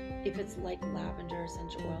 Now, if it's like lavender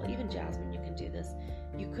essential oil, even jasmine, you can do this.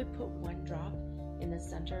 You could put one drop in the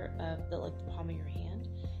center of the palm of your hand,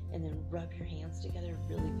 and then rub your hands together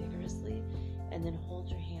really vigorously, and then hold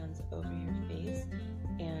your hands over your face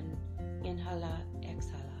and inhala,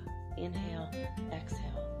 exhala, inhale,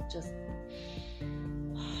 exhale. Just,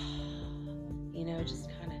 just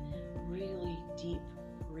kind of really deep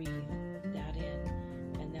breathe that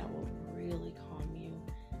in, and that will really calm you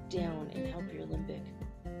down and help your limbic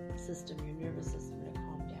system, your nervous system, to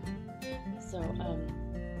calm down. So,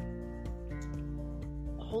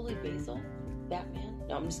 holy basil, Batman.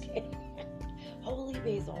 No, I'm just kidding. Holy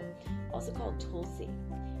basil, also called tulsi.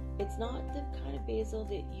 It's not the kind of basil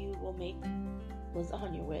that you will make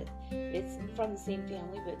lasagna with. It's from the same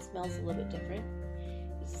family, but it smells a little bit different.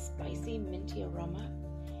 It's a spicy, minty aroma,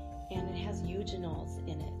 and it has eugenol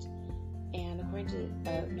in it. And according to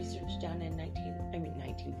research done in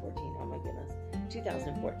 1914, oh my goodness,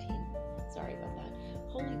 2014, sorry about that.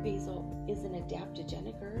 Holy basil is an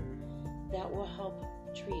adaptogenic herb that will help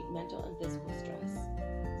treat mental and physical stress.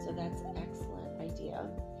 So that's an excellent idea.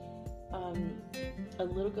 A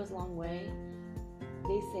little goes a long way.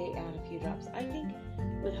 They say add a few drops. I think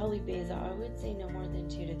with holy basil, I would say no more than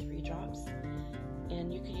 2 to 3 drops.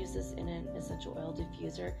 And you could use this in an essential oil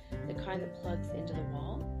diffuser, the kind that plugs into the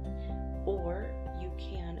wall. Or you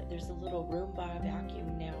can, there's a little Roomba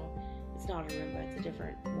vacuum now. It's not a Roomba, it's a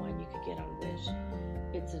different one you could get on Wish.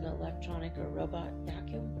 It's an electronic or robot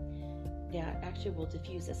vacuum that actually will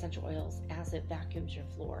diffuse essential oils as it vacuums your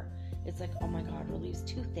floor. It's like, oh my God, relieves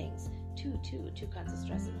two things, two kinds of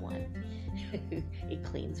stress in one. It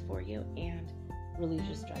cleans for you and relieves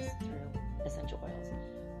your stress through essential oils.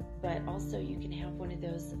 But also you can have one of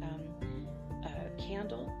those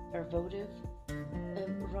candle or votive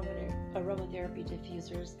aromatherapy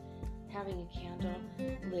diffusers. Having a candle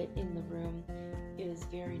lit in the room is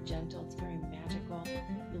very gentle. It's very magical.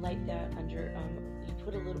 You light that under, you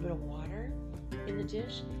put a little bit of water in the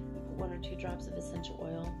dish. You put 1 or 2 drops of essential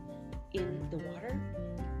oil in the water,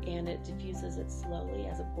 and it diffuses it slowly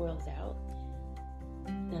as it boils out.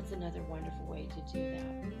 That's another wonderful way to do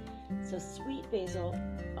that. So sweet basil,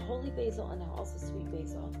 holy basil, and now also sweet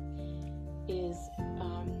basil is,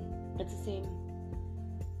 it's the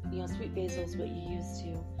same, sweet basil is what you use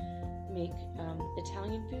to make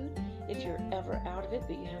Italian food. If you're ever out of it,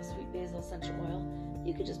 but you have sweet basil essential oil,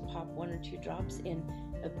 you could just pop 1 or 2 drops in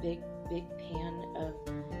a big pan of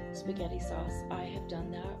spaghetti sauce. I have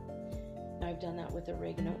done that. I've done that with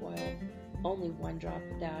oregano oil. Only 1 drop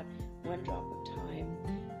of that, 1 drop of thyme,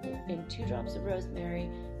 and 2 drops of rosemary,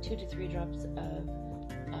 2 to 3 drops of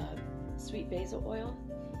sweet basil oil,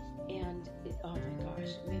 and oh my gosh,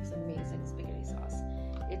 it makes amazing spaghetti sauce.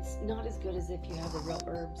 It's not as good as if you have the real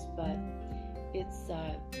herbs, but it's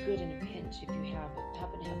good in a pinch if you happen to have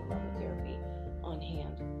aromatherapy on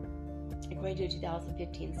hand. According to a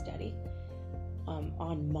 2015 study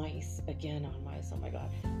on mice, oh my God,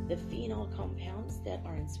 the phenol compounds that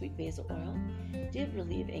are in sweet basil oil did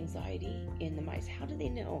relieve anxiety in the mice. How do they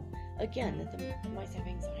know, again, that the mice have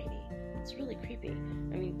anxiety? It's really creepy.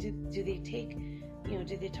 I mean, do they take,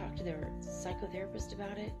 do they talk to their psychotherapist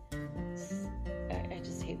about it? I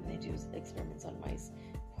just hate when they do experiments on mice.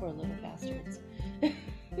 Poor little bastards.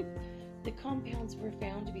 The compounds were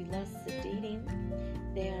found to be less sedating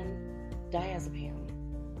than diazepam.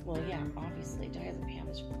 Well, yeah, obviously, diazepam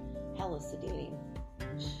is hella sedating.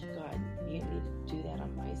 God, you need to do that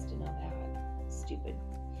on mice to know that. Stupid.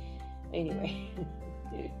 Anyway.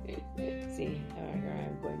 See, here I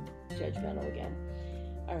am going judgmental again.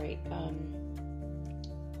 Alright,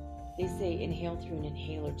 they say inhale through an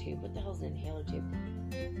inhaler tube. What the hell is an inhaler tube?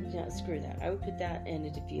 No, screw that. I would put that in a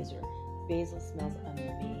diffuser. Basil smells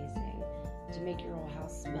amazing. To make your whole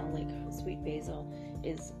house smell like sweet basil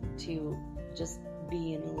is to just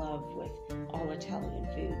be in love with all Italian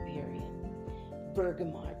food, period.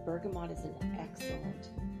 Bergamot. Bergamot is an excellent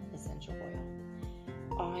essential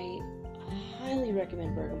oil. I highly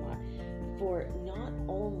recommend bergamot for not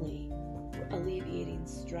only alleviating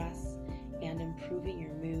stress and improving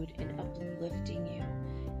your mood and uplifting you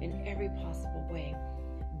in every possible way.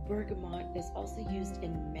 Bergamot is also used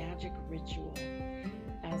in magic ritual.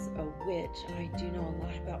 As a witch, I do know a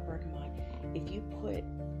lot about bergamot. If you put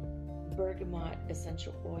bergamot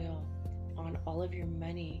essential oil on all of your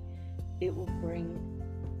money, it will bring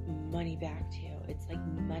money back to you. It's like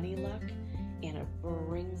money luck, and it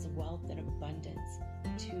brings wealth and abundance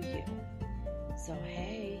to you. So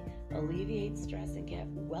hey, alleviate stress and get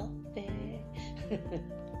wealthy.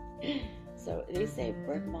 So they say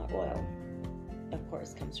bergamot oil, of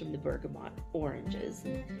course, comes from the bergamot oranges.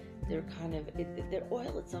 And they're kind of, their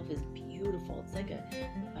oil itself is beautiful. It's like a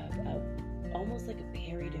almost like a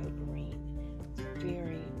peridot green. It's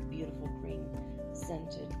very beautiful green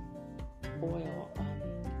scented oil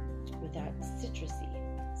with that citrusy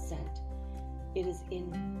scent. It is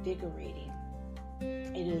invigorating.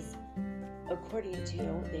 It is, according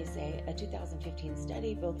to, they say, a 2015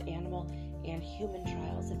 study, both animal and human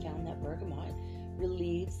trials have found that bergamot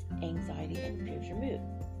relieves anxiety and improves your mood.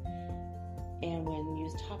 And when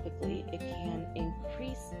used topically, it can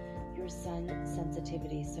increase your sun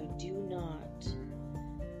sensitivity. So do not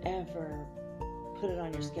ever put it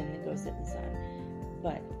on your skin and go sit in the sun.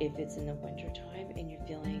 But if it's in the wintertime and you're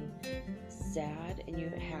feeling sad and you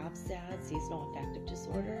have SAD, seasonal affective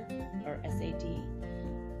disorder, or SAD,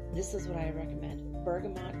 this is what I recommend.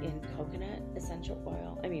 Bergamot in coconut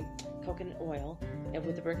oil, and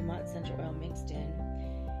with the bergamot essential oil mixed in.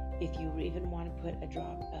 If you even want to put a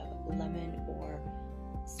drop of lemon or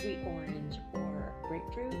sweet orange or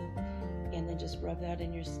grapefruit, and then just rub that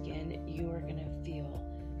in your skin, you are going to feel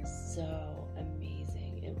so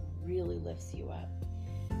amazing. It really lifts you up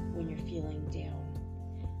when you're feeling down.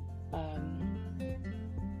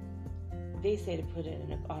 They say to put it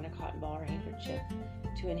on a cotton ball or handkerchief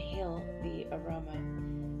to inhale the aroma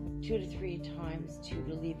 2 to 3 times to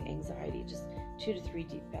relieve anxiety, just 2 to 3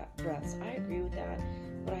 deep breaths. I agree with that,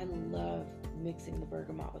 but I love mixing the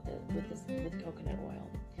bergamot with coconut oil,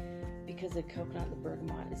 because the coconut and the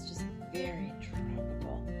bergamot is just very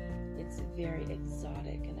tropical. It's very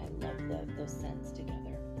exotic, and I love those scents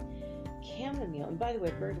together. Chamomile, and by the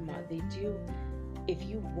way, bergamot, they do, if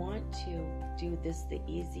you want to do this the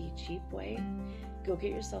easy, cheap way, go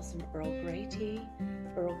get yourself some Earl Grey tea.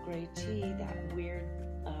 Earl Grey tea, that weird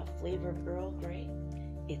flavor of Earl Grey,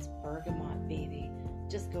 it's bergamot, baby.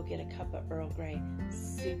 Just go get a cup of Earl Grey.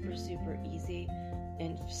 Super, super easy.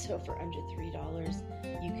 And so for under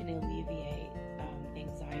 $3, you can alleviate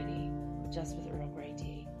anxiety just with Earl Grey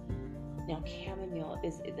tea. Now, chamomile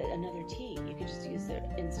is another tea. You could just use it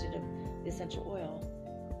instead of the essential oil.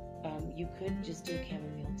 You could just do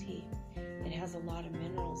chamomile tea. It has a lot of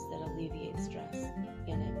minerals that alleviate stress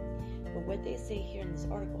in it. But what they say here in this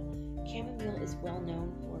article, chamomile is well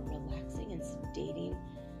known for relaxing and sedating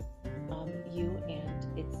you,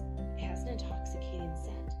 and it has an intoxicating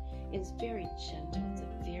scent. It's very gentle. It's a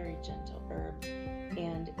very gentle herb.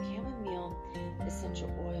 And chamomile essential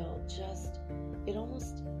oil it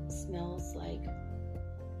almost smells like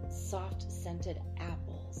soft scented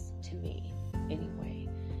apples to me, anyway.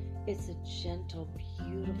 It's a gentle,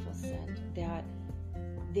 beautiful scent that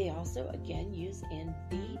they also, again, use in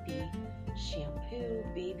baby shampoo,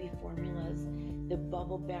 baby formulas, the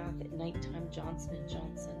bubble bath at nighttime, Johnson &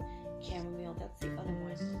 Johnson, chamomile. That's the other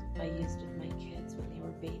one I used with my kids when they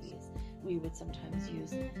were babies. We would sometimes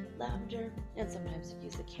use lavender and sometimes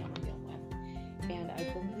use the chamomile one. And I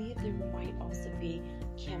believe there might also be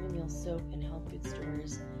chamomile soap in health food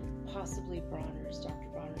stores, possibly Bronner's. Dr.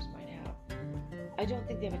 Bronner's might have. I don't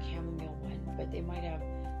think they have a chamomile one, but they might have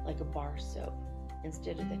like a bar soap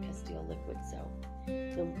instead of the Castile liquid soap.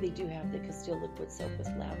 They do have the Castile liquid soap with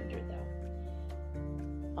lavender, though.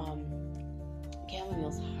 Chamomile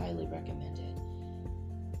is highly recommended.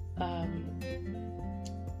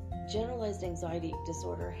 Generalized anxiety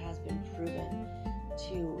disorder has been proven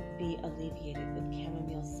to be alleviated with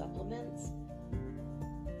chamomile supplements.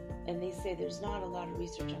 And they say there's not a lot of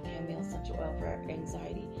research on chamomile essential oil for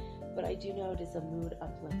anxiety, but I do know it is a mood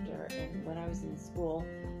uplifter. And when I was in school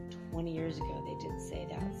 20 years ago, they did say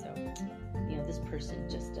that. So, this person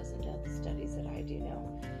just doesn't know the studies that I do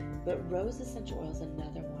know. But rose essential oil is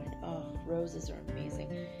another one. Oh, roses are amazing.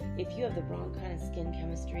 If you have the wrong kind of skin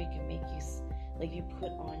chemistry, it can make you, like you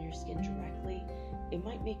put on your skin directly, it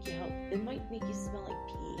might make you smell like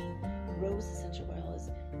pee. Rose essential oil is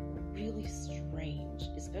really strange,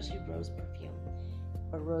 especially rose perfume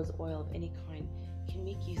or rose oil of any kind can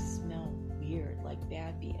make you smell weird. weird, like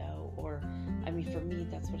bad BO, or, I mean, for me,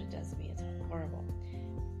 that's what it does to me. It's horrible.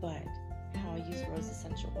 But how I use rose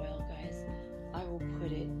essential oil, guys, I will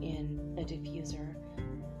put it in a diffuser.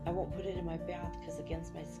 I won't put it in my bath because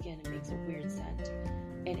against my skin, it makes a weird scent.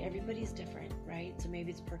 And everybody's different, right? So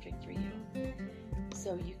maybe it's perfect for you.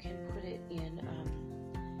 So you can put it in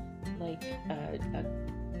like a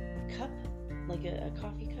cup, like a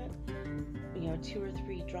coffee cup, 2 or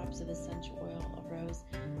 3 drops of essential oil of rose.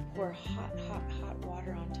 Pour hot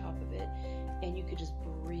water on top of it, and you could just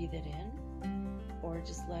breathe it in, or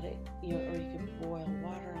just let it, or you could boil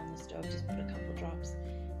water on the stove. Just put a couple drops,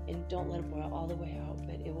 and don't let it boil all the way out,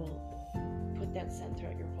 but it will put that scent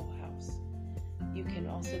throughout your whole house. You can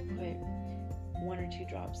also put 1 or 2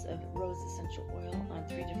 drops of rose essential oil on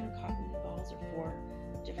 3 different cotton balls or 4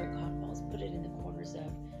 different cotton balls. Put it in the corners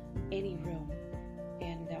of any room,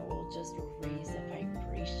 and that will just raise the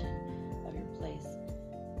vibration of your place.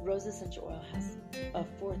 Rose essential oil has a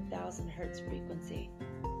 4,000 hertz frequency.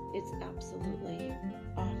 It's absolutely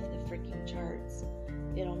off the freaking charts.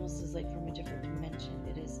 It almost is like from a different dimension.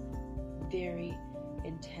 It is very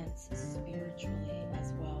intense spiritually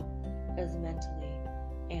as well as mentally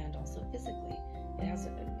and also physically. It has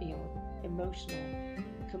emotional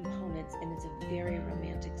components, and it's a very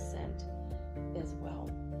romantic scent as well.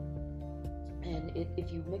 And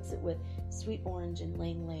if you mix it with sweet orange and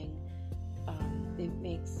ylang ylang, it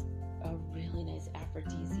makes a really nice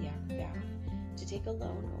aphrodisiac bath to take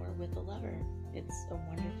alone or with a lover. It's a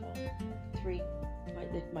wonderful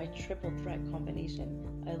my triple threat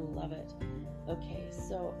combination. I love it. Okay,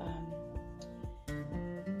 so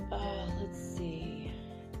let's see.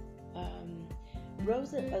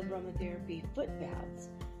 Rose aromatherapy foot baths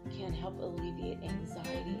can help alleviate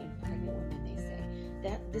anxiety in pregnant women, they say.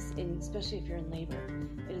 Especially if you're in labor,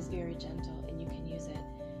 it is very gentle, and you can use it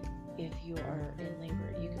if you are in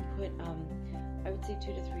labor. You can put, I would say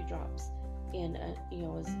 2 to 3 drops in, as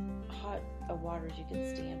hot a water as you can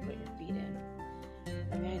stand, put your feet in.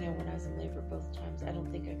 I mean, I know when I was in labor both times, I don't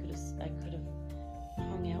think I could have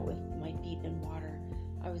hung out with my feet in water.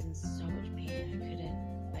 I was in so much pain,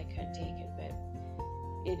 I couldn't take it, but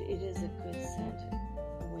it is a good scent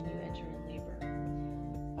when you enter in labor.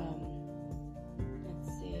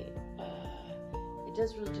 Let's see, it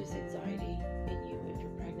does reduce anxiety in you if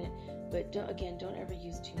you're pregnant, but don't ever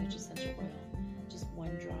use too much essential oil. Just 1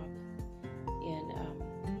 drop in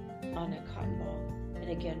on a cotton ball,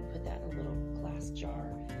 and again, put that in a little glass jar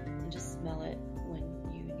and just smell it when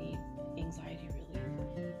you need anxiety relief,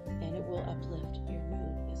 and it will uplift your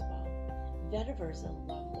mood as well. Vetiver is a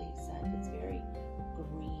lovely scent. It's very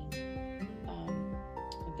green.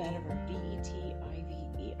 Vetiver,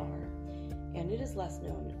 Vetiver, and it is less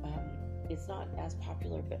known. It's not as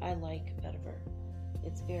popular, but I like vetiver.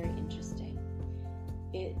 It's very interesting.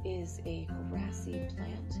 It is a grassy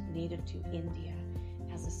plant native to India. It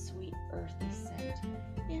has a sweet, earthy scent,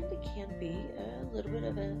 and it can be a little bit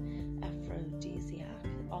of an aphrodisiac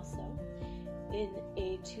also. In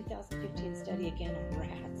a 2015 study, again on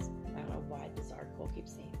rats, I don't know why this article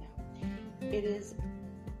keeps saying that, it is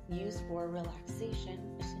used for relaxation.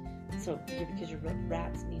 So, because your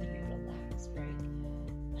rats need to be relaxed, right?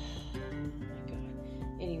 Oh my God.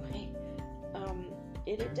 Anyway,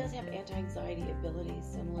 it does have anti-anxiety abilities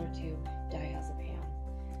similar to diazepam.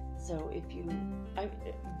 So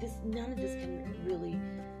none of this can really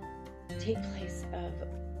take place of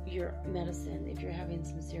your medicine if you're having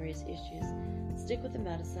some serious issues. Stick with the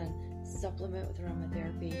medicine, supplement with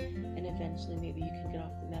aromatherapy, and eventually maybe you can get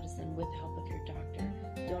off the medicine with the help of your doctor.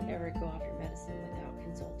 Don't ever go off your medicine without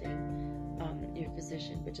consulting your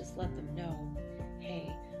physician, but just let them know,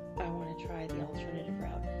 hey, I want to try the alternative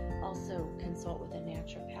route. Also consult with a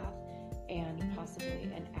naturopath and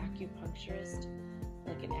possibly an acupuncturist,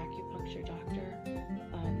 like an acupuncture doctor,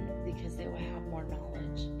 because they will have more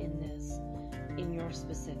knowledge in your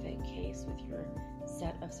specific case with your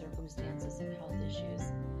set of circumstances and health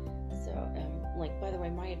issues. So, by the way,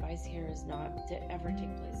 my advice here is not to ever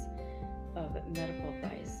take place of medical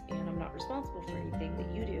advice, and I'm not responsible for anything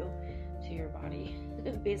that you do to your body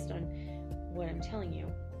based on what I'm telling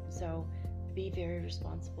you. So be very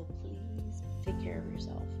responsible, please. Take care of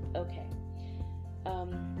yourself. Okay.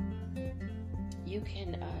 You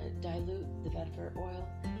can dilute the vetiver oil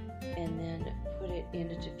and then put it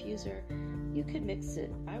in a diffuser. You could mix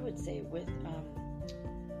it, I would say, with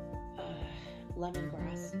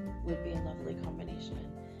lemongrass would be a lovely combination.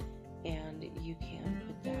 And you can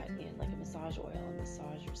put that in like a massage oil and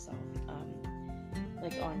massage yourself.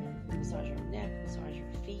 Massage your neck, massage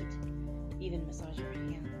your feet, even massage your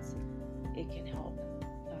hands. It can help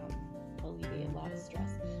alleviate a lot of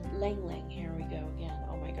stress. Ylang ylang, here we go again.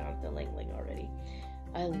 Oh my God, the Lang Lang already.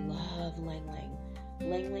 I love Lang Lang.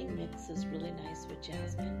 Lang Lang mixes really nice with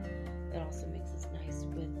jasmine. It also mixes nice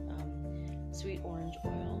with sweet orange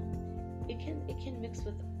oil. It can mix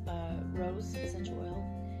with rose essential oil,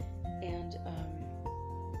 and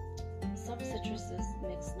some citruses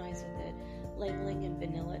mix nice with it. Lang Lang and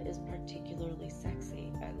vanilla is particularly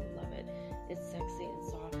sexy. I love it. It's sexy and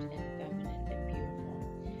soft and feminine and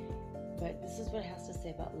beautiful. But this is what it has to say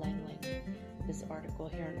about Lang Lang. This article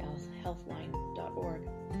here on healthline.org.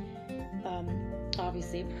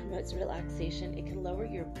 Obviously, it promotes relaxation. It can lower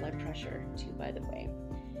your blood pressure too, by the way.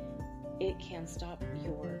 It can stop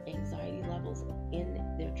your anxiety levels in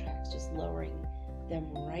their tracks, just lowering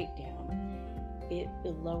them right down. It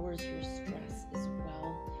lowers your stress as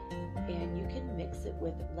well. And you can mix it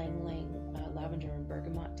with Lang Lang, lavender, and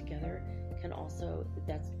bergamot together.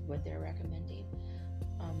 That's what they're recommending.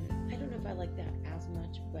 I don't know if I like that as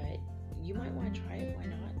much, but you might want to try it. Why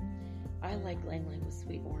not? I like Lang Lang with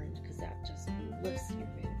sweet orange because that just lifts your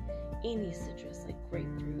mood. Any citrus like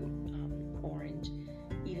grapefruit, orange,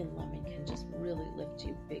 even lemon can just really lift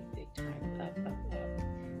you big time, up,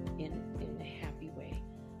 in a happy way.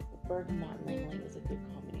 Bergamot and Lang Lang is a good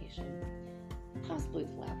combination, possibly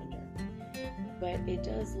with lavender. But it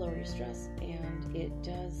does lower your stress, and it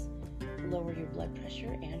does lower your blood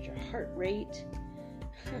pressure and your heart rate,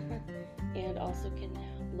 and also can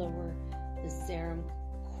lower the serum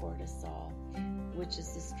cortisol, which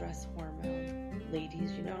is the stress hormone.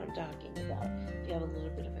 Ladies, you know what I'm talking about. If you have a little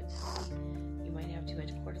bit of a tummy, you might have too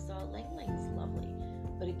much cortisol. Lang Lang is lovely,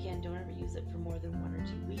 but again, don't ever use it for more than 1 or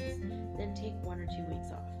 2 weeks. Then take 1 or 2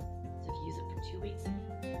 weeks off. So if you use it for 2 weeks,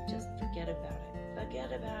 just forget about it.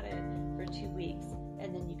 Forget about it for 2 weeks,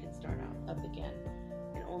 and then you can start up again.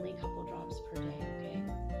 And only a couple drops per day, okay?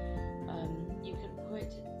 You can put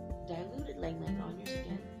diluted Lang Lang on your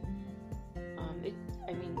skin.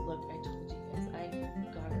 Look, I told you guys, I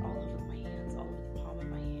got it all over my hands, all over the palm of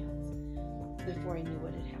my hands, before I knew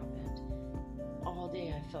what had happened. All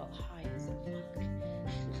day I felt high as a fuck.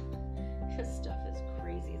 This stuff is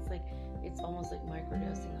crazy. It's almost like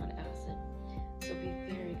microdosing on acid. So be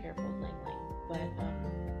very careful with Lang Lang. But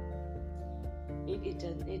it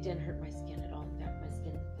didn't hurt my skin at all. In fact, my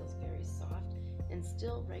skin feels very soft, and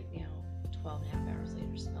still right now, 12 and a half hours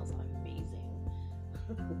later, smells amazing.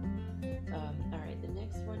 All right, the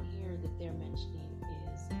next one here that they're mentioning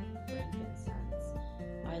is frankincense.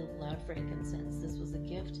 I love frankincense. This was a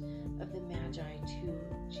gift of the Magi to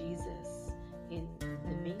Jesus in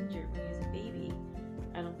the manger when he was a baby.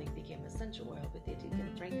 I don't think they gave him essential oil, but they did give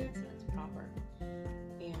him frankincense proper.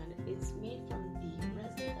 And it's made from the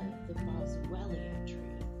resin of the boswellia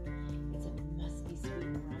tree. It's a musky, sweet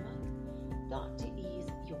aroma, thought to ease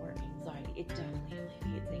your anxiety. It definitely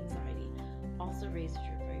alleviates anxiety. Also raises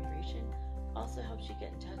your vibration. Also helps you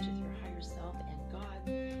get in touch with your higher self and God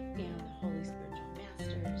and the Holy Spiritual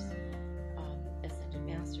Masters, Ascended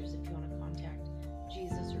Masters. If you want to contact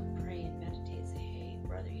Jesus or pray and meditate, say, hey,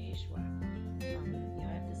 Brother Yeshua, I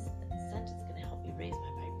have this scent that's going to help me raise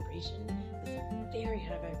my vibration. This very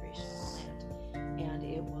high vibrational plant, and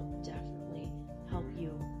it will definitely help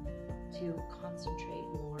you to concentrate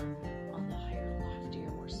more on the higher,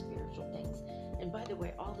 loftier, more spiritual things. And by the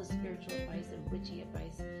way, all the spiritual advice and witchy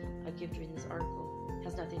advice I give during this article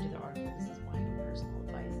has nothing to do with the article. This is my own personal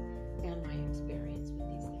advice and my experience with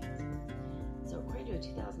these things. So according to a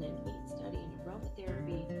 2008 study in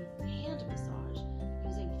aromatherapy hand massage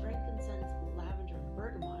using frankincense, lavender, and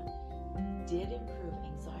bergamot did improve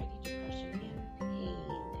anxiety, depression, and pain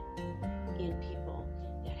in people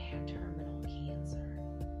that had terminal cancer.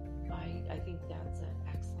 I think that's an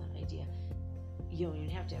excellent idea. You don't even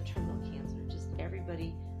have to have terminal cancer. Just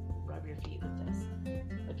everybody rub your feet with this.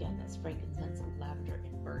 Again, that's frankincense, lavender,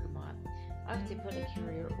 and bergamot. I would say put a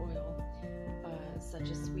carrier oil, such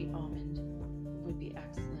as sweet almond, would be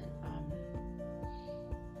excellent.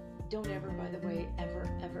 Don't ever, by the way,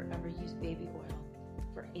 ever use baby oil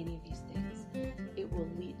for any of these things. It will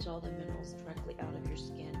leach all the minerals directly out of your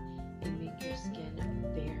skin and make your skin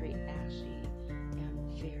very ashy and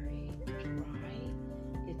very dry.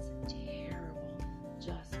 It's terrible.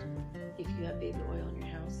 Just, if you have baby oil in your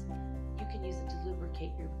house, you can use it to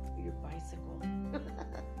lubricate your bicycle.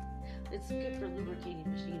 It's good for lubricating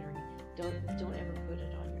machinery. Don't ever put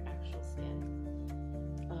it on your actual skin.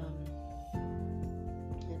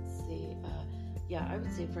 Let's see. I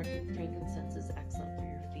would say frankincense is excellent for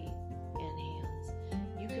your feet and hands.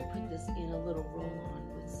 You could put this in a little roll-on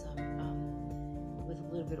with with a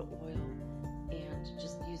little bit of oil, and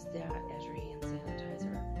just use that as your hand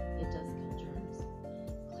sanitizer. It does kill germs.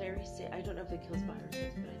 Clary sage, I don't know if it kills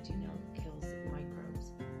viruses, but I do know it kills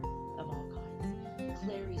microbes of all kinds.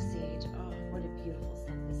 Clary sage beautiful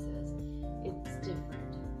scent this is. It's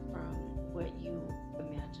different from what you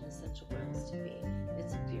imagine essential oils to be.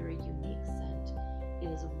 It's a very unique scent. It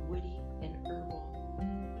is woody and herbal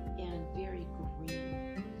and very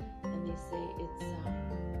green. And they say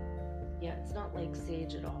it's not like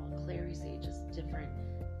sage at all. Clary sage is different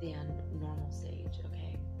than normal sage,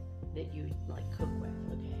 okay, that you like cook with,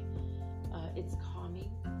 okay. It's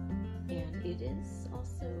calming, and it is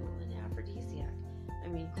also an aphrodisiac. I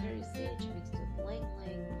mean, clary sage mixed with lang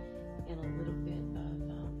lang and a little bit of,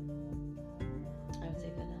 I would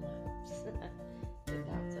say vanilla.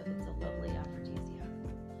 It's a lovely aphrodisiac.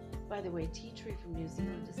 By the way, tea tree from New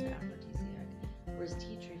Zealand is an aphrodisiac, whereas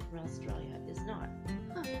tea tree from Australia is not.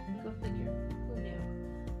 Huh, go figure. Who knew?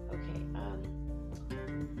 Okay,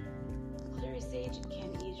 clary sage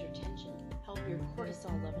can ease your tension, help your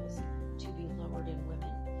cortisol levels to be lowered in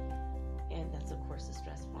women, and that's of course a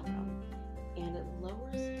stress hormone, and it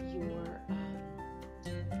lowers your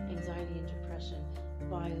anxiety and depression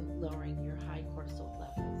by lowering your high cortisol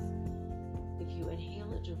levels. If you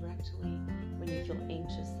inhale it directly when you feel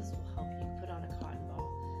anxious, this will help you. Put on a cotton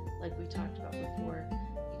ball, like we talked about before.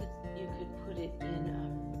 You could put it in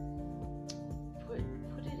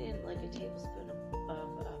put it in like a tablespoon of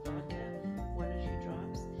vodka, 1 or 2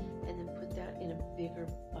 drops, and then put that in a bigger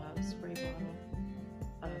spray bottle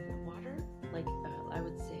of water, like I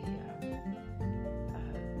would say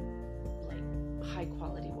like high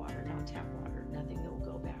quality water, not tap water, nothing that will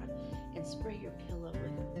go bad, and spray your pillow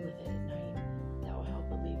with it at night. That will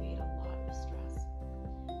help alleviate a lot of stress.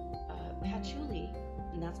 Patchouli,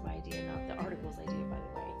 and that's my idea, not the article's idea, by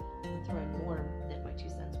the way. I'm throwing more than my 2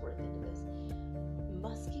 cents worth into this.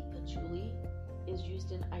 Musky patchouli is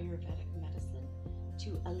used in Ayurvedic medicine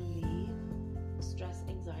to alleviate stress,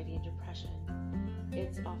 anxiety, and depression.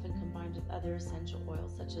 It's often combined with other essential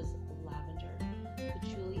oils such as lavender.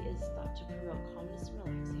 Patchouli is thought to promote calmness and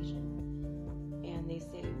relaxation, and they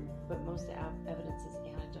say, but most of the evidence is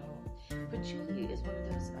anecdotal. Patchouli is one of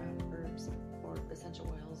those herbs or essential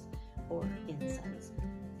oils or incense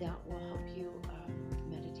that will help you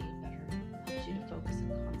meditate better, helps you to focus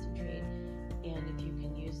and concentrate. And if you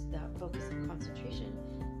can use that focus and concentration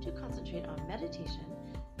to concentrate on meditation,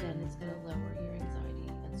 then it's going to lower your anxiety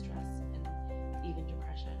and stress and even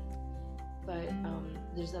depression. But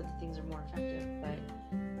there's other things that are more effective, but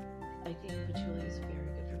I think patchouli is very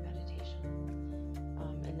good for meditation,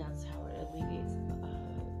 and that's how it alleviates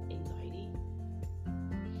anxiety.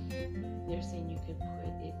 They're saying you could put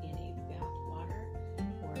it in a bath water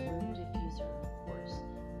or a room diffuser, of course.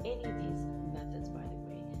 Any of these methods, by the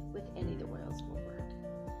way, with any of the oils will work.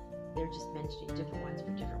 They're just mentioning different ones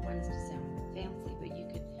for different ones to sound fancy, but you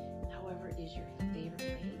could, however is your favorite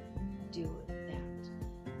way, do that.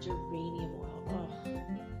 Geranium oil. Oh,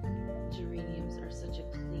 geraniums are such a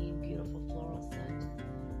clean, beautiful floral scent.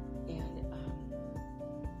 And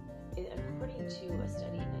according to a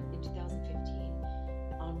study in 2015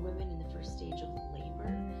 on women in the first stage of labor,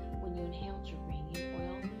 when you inhale geranium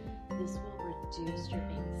oil, this will reduce your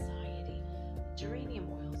anxiety. Geranium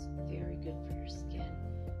oil is very good for your skin.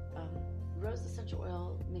 Rose essential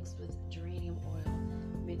oil mixed with geranium oil,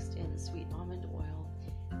 mixed in sweet almond oil,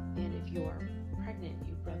 and if you are pregnant,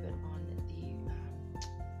 you rub it on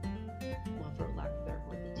for lack of a better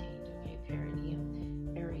word, the taint, okay,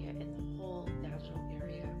 perineum area and the whole vaginal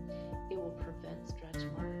area. It will prevent stretch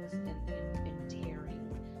marks and tearing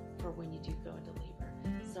for when you do go into labor.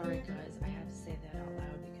 Sorry guys, I had to say that out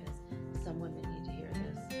loud because some women need to hear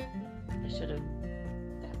this. I should have,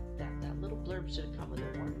 that little blurb should have come with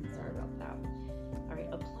a warning. Sorry about that. All right,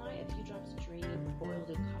 apply a few drops of geranium oil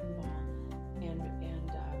to a cotton ball and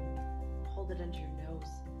hold it under your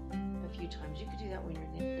nose a few times. You could do that when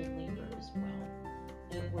you're in labor as well,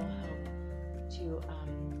 and it will help to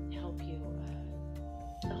help you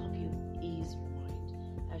ease your mind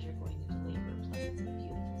as you're going into labor. Plus, it's a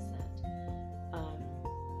beautiful scent.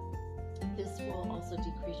 This will also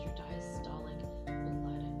decrease your diastolic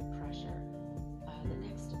blood pressure. The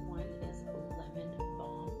next one is lemon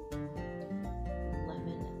balm.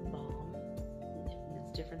 Lemon balm.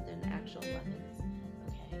 It's different than actual lemons.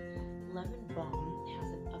 Okay, lemon balm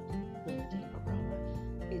has an uplifting aroma.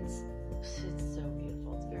 It's so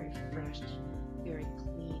beautiful. It's very fresh, very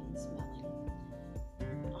clean smelling.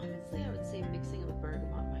 Honestly, I would say mixing it with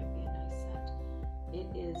bergamot might be a nice scent. It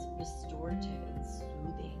is restorative and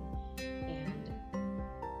soothing, and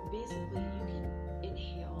basically you can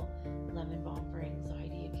inhale lemon balm for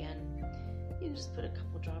anxiety. Again, you can just put a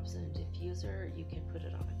couple drops in a diffuser. You can put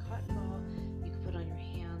it on a cotton ball. You can put it on your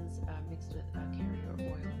hands mixed with carrier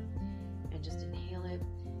oil and just inhale it.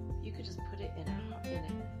 You could just put it in a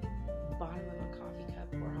bottom of a coffee cup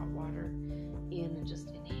or hot water in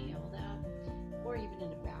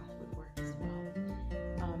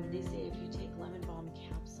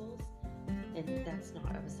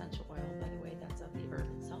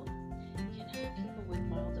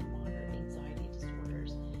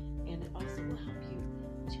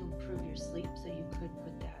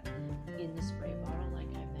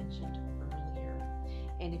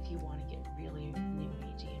And if you want to get really new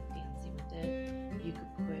agey and fancy with it, you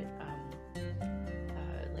could put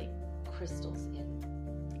like crystals in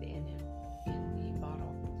the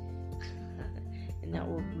bottle, and that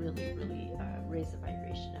will really raise the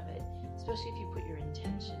vibration of it, especially if you put your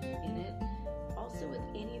intention in it. Also, with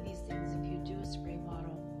any of these things, if you do a spray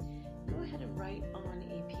bottle, go ahead and write on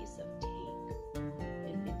a piece of tape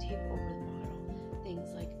and tape over the bottle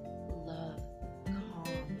things like love,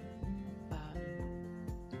 calm,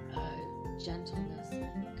 gentleness,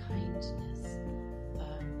 kindness,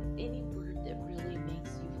 any word that really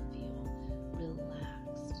makes you feel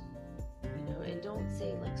relaxed, and don't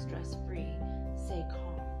say like stress-free, say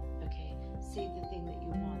calm, okay? Say the thing that you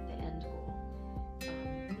want, the end goal.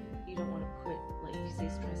 You don't want to put, like, if you say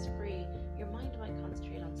stress-free, your mind might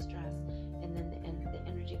concentrate on stress, and then the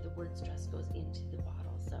energy of the word stress goes into the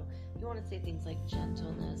bottle. So you want to say things like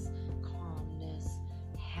gentleness, calmness,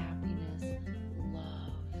 happiness,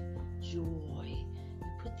 love, joy.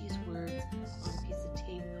 You put these words on a piece of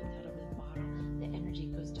tape, put that over the bottle. The energy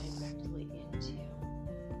goes directly into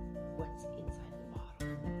what's inside the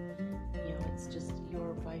bottle. It's just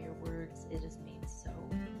by your words, it is made so,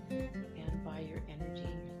 and by your energy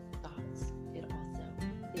and your thoughts, it also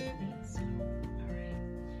is made so. All right.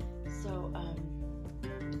 So,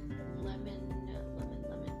 lemon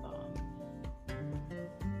balm.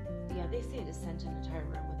 Yeah, they say to scent an entire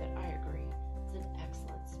room with it. I agree. It's an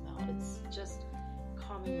excellent smell. It's just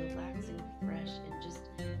calming, relaxing, fresh, and just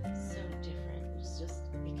so different.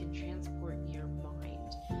 It can transport your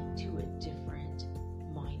mind to a different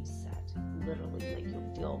mindset. Literally, like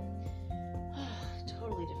you'll feel a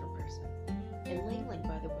totally different person. And Ling,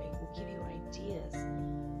 by the way, will give you ideas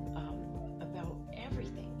about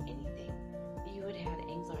everything, anything that you had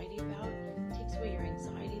anxiety about. It takes away your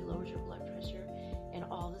anxiety, lowers your blood pressure, and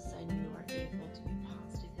all of a sudden you are able to be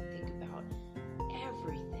positive and think about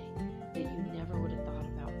everything that you never would have thought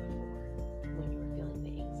about before when you were feeling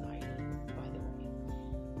the anxiety. By the way,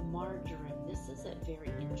 marjoram. This is a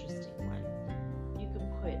very interesting one. You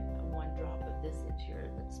can put one drop of this into your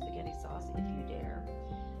spaghetti sauce if you dare.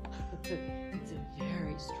 It's a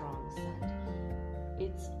very strong scent.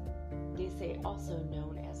 They say also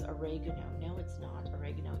known as oregano. No, it's not.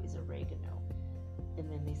 Oregano is oregano. And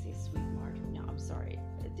then they say sweet marjoram. No, I'm sorry.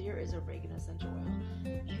 There is oregano essential oil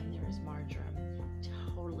and there is marjoram.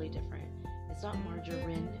 Totally different. It's not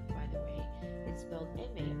margarine, by the way. It's spelled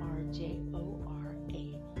marjoram.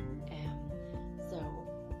 So,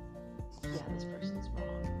 yeah, this person's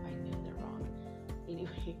wrong. I know they're wrong.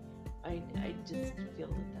 Anyway, I just feel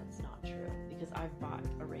that that's not true, because I've bought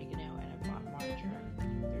oregano and I've bought marjoram.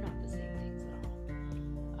 They're not the same things at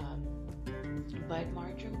all. But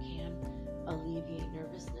marjoram can alleviate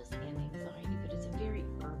nervousness and anxiety, but it's a very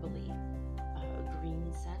herbally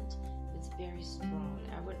green scent. It's very strong.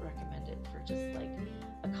 I wouldn't recommend it for just like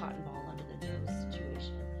a cotton ball under the nose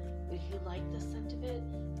situation. But if you like the scent of it,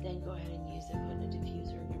 then go ahead and use it. Put in a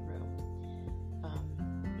diffuser in your room.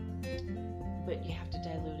 But you have to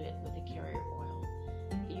dilute it with a carrier oil.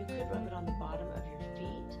 You could rub it on the bottom of your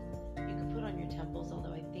feet. You could put on your temples,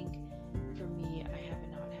 although I think for me, I have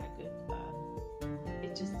not had good,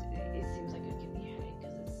 it seems like it gives me a headache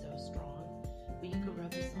because it's so strong. But you could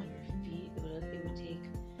rub this on your feet. It would take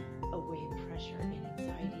away pressure and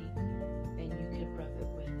anxiety. And you could rub it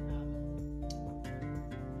with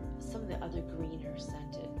some of the other greener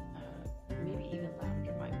scented, maybe even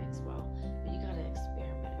lavender might mix well. But you gotta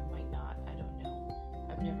experiment. It might not. I don't know.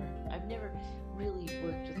 I've never really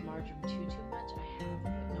worked with marjoram too much. I have,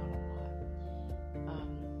 but not a lot.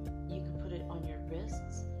 You can put it on your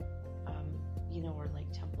wrists, or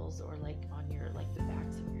like temples, or like on the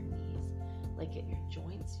backs of your knees, like at your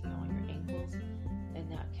joints, on your ankles,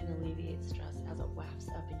 and that can alleviate stress as it wafts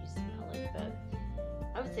up and you smell it. But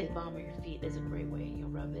I would say the bottom of your feet is a great way. You'll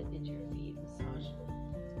rub it into your feet, massage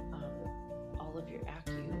all of your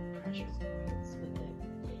acupressure points with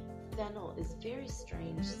it. Fennel is very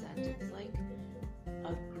strange scent. It's like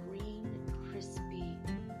a green, crispy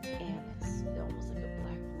anise, almost like a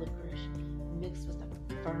black licorice mixed with a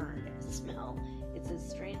fern smell. It's a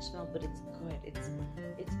strange smell, but it's good.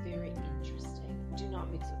 It's very interesting. Do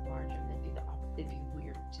not mix with marjoram. They'd be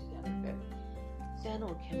weird together. But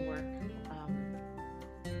fennel can work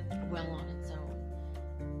well on its own.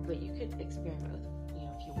 But you could experiment with,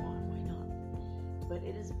 if you want. Why not? But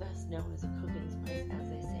it is best known as a cooking spice, as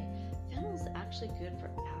they say. Fennel is actually good for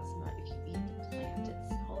asthma if you eat the plant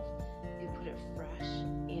itself. You put it fresh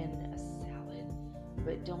in a salad,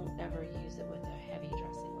 but don't ever use it with a heavy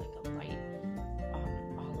dressing, like a light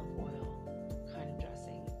olive oil kind of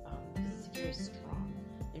dressing, because it's very strong.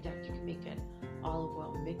 In fact, you can make an olive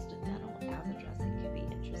oil mixed with fennel as a dressing. It can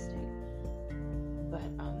be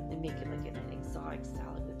make it like an exotic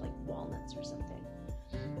salad with like walnuts or something.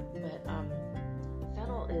 But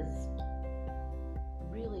fennel is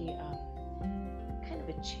really kind of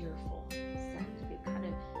a cheerful scent. It kind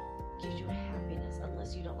of gives you happiness,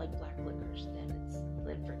 unless you don't like black licorice, then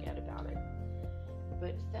forget about it.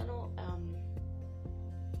 But fennel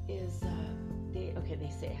is they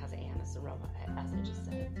say it has anise aroma, as I just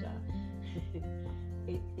said.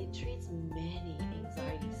 It treats many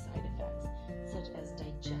anxiety side effects, such as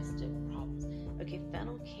digestive problems. Okay,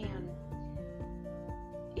 fennel can,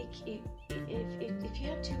 if you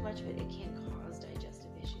have too much of it, it can cause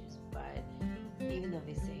digestive issues. But even though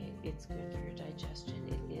they say it's good for your digestion,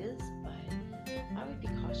 it is. But I would be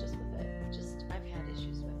cautious with it. I've had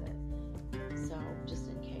issues with it, so just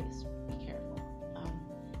in case, be careful.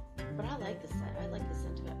 But I like the scent. I like the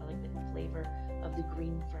scent of it. I like the flavor of the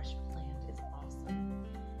green, fresh plant. It's awesome.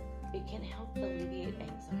 It can help alleviate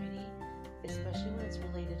anxiety, especially when it's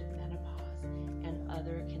related to menopause and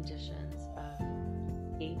other conditions of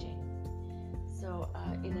aging. So,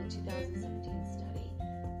 in a 2017 study,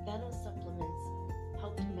 fennel supplements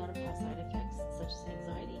helped menopause side effects such as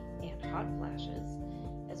anxiety and hot flashes,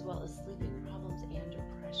 as well as sleeping problems and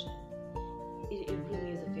depression. It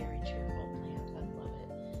really is a very cheerful plant. I love it.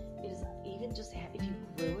 It is even just if you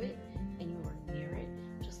grew it and you were near it,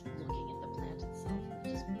 just looking at the plant itself will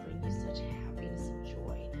just bring you such happiness and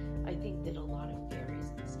joy. I think that a lot of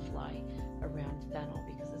fairies fly around fennel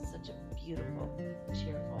because it's such a beautiful,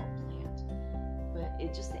 cheerful plant. But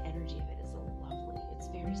the energy of it is lovely. It's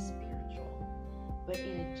very spiritual, but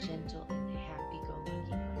in a gentle and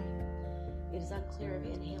happy-go-lucky way. It is unclear if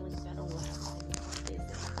inhaling fennel will have any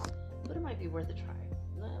effect, but it might be worth a try.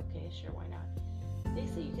 Okay, sure, why not? They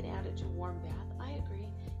say you can add it to a warm bath. I agree.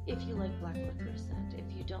 If you like black licorice scent.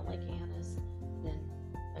 If you don't like anise, then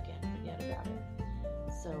again, forget about it.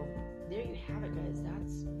 So there you have it, guys.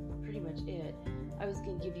 That's pretty much it. I was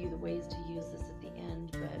going to give you the ways to use this at the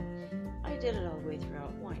end, but I did it all the way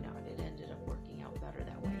throughout. Why not? It ended up working out better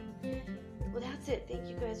that way. Well, that's it. Thank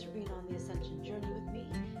you guys for being on the Ascension journey with me,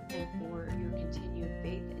 and for your continued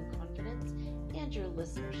faith and confidence and your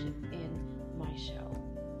listenership in my show.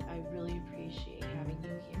 I really appreciate having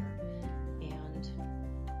you here, and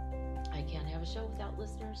I can't have a show without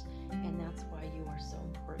listeners, and that's why you are so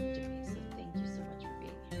important to me. So thank you so much for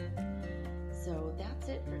being here. So that's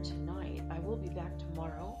it for tonight. I will be back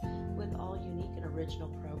tomorrow with all unique and original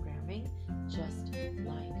programming, just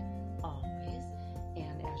like always.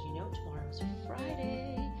 And as you know, tomorrow's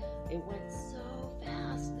Friday. It went so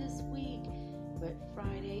fast this week, but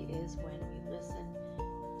Friday is when we listen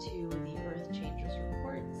to the Earth Changers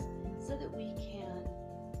reports so that we can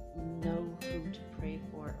know who to pray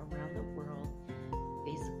for around the world.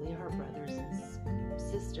 Basically, our brothers and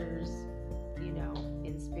sisters,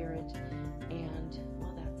 in spirit. And,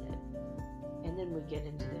 well, that's it. And then we get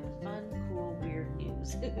into the fun, cool, weird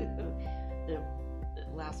news.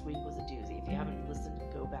 Last week was a doozy. If you haven't listened,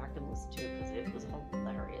 go back and listen to it because it was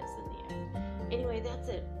hilarious in the end. Anyway, that's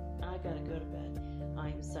it. I gotta go to bed.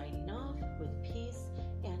 I'm signing off with peace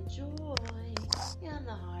and joy and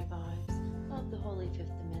the high vibes of the Holy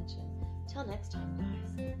Fifth Dimension. Till next time,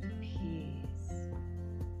 guys. Peace.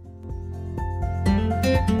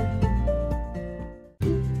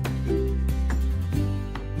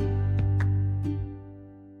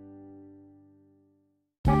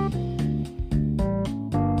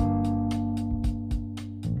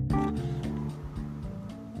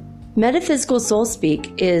 Metaphysical Soul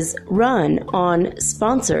Speak is run on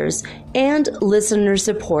sponsors and listener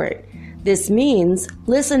support. This means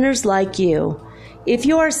listeners like you. If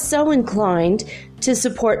you are so inclined to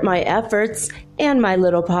support my efforts and my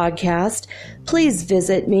little podcast, please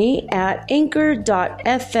visit me at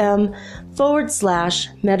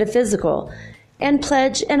anchor.fm/metaphysical and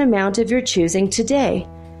pledge an amount of your choosing today.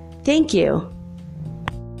 Thank you.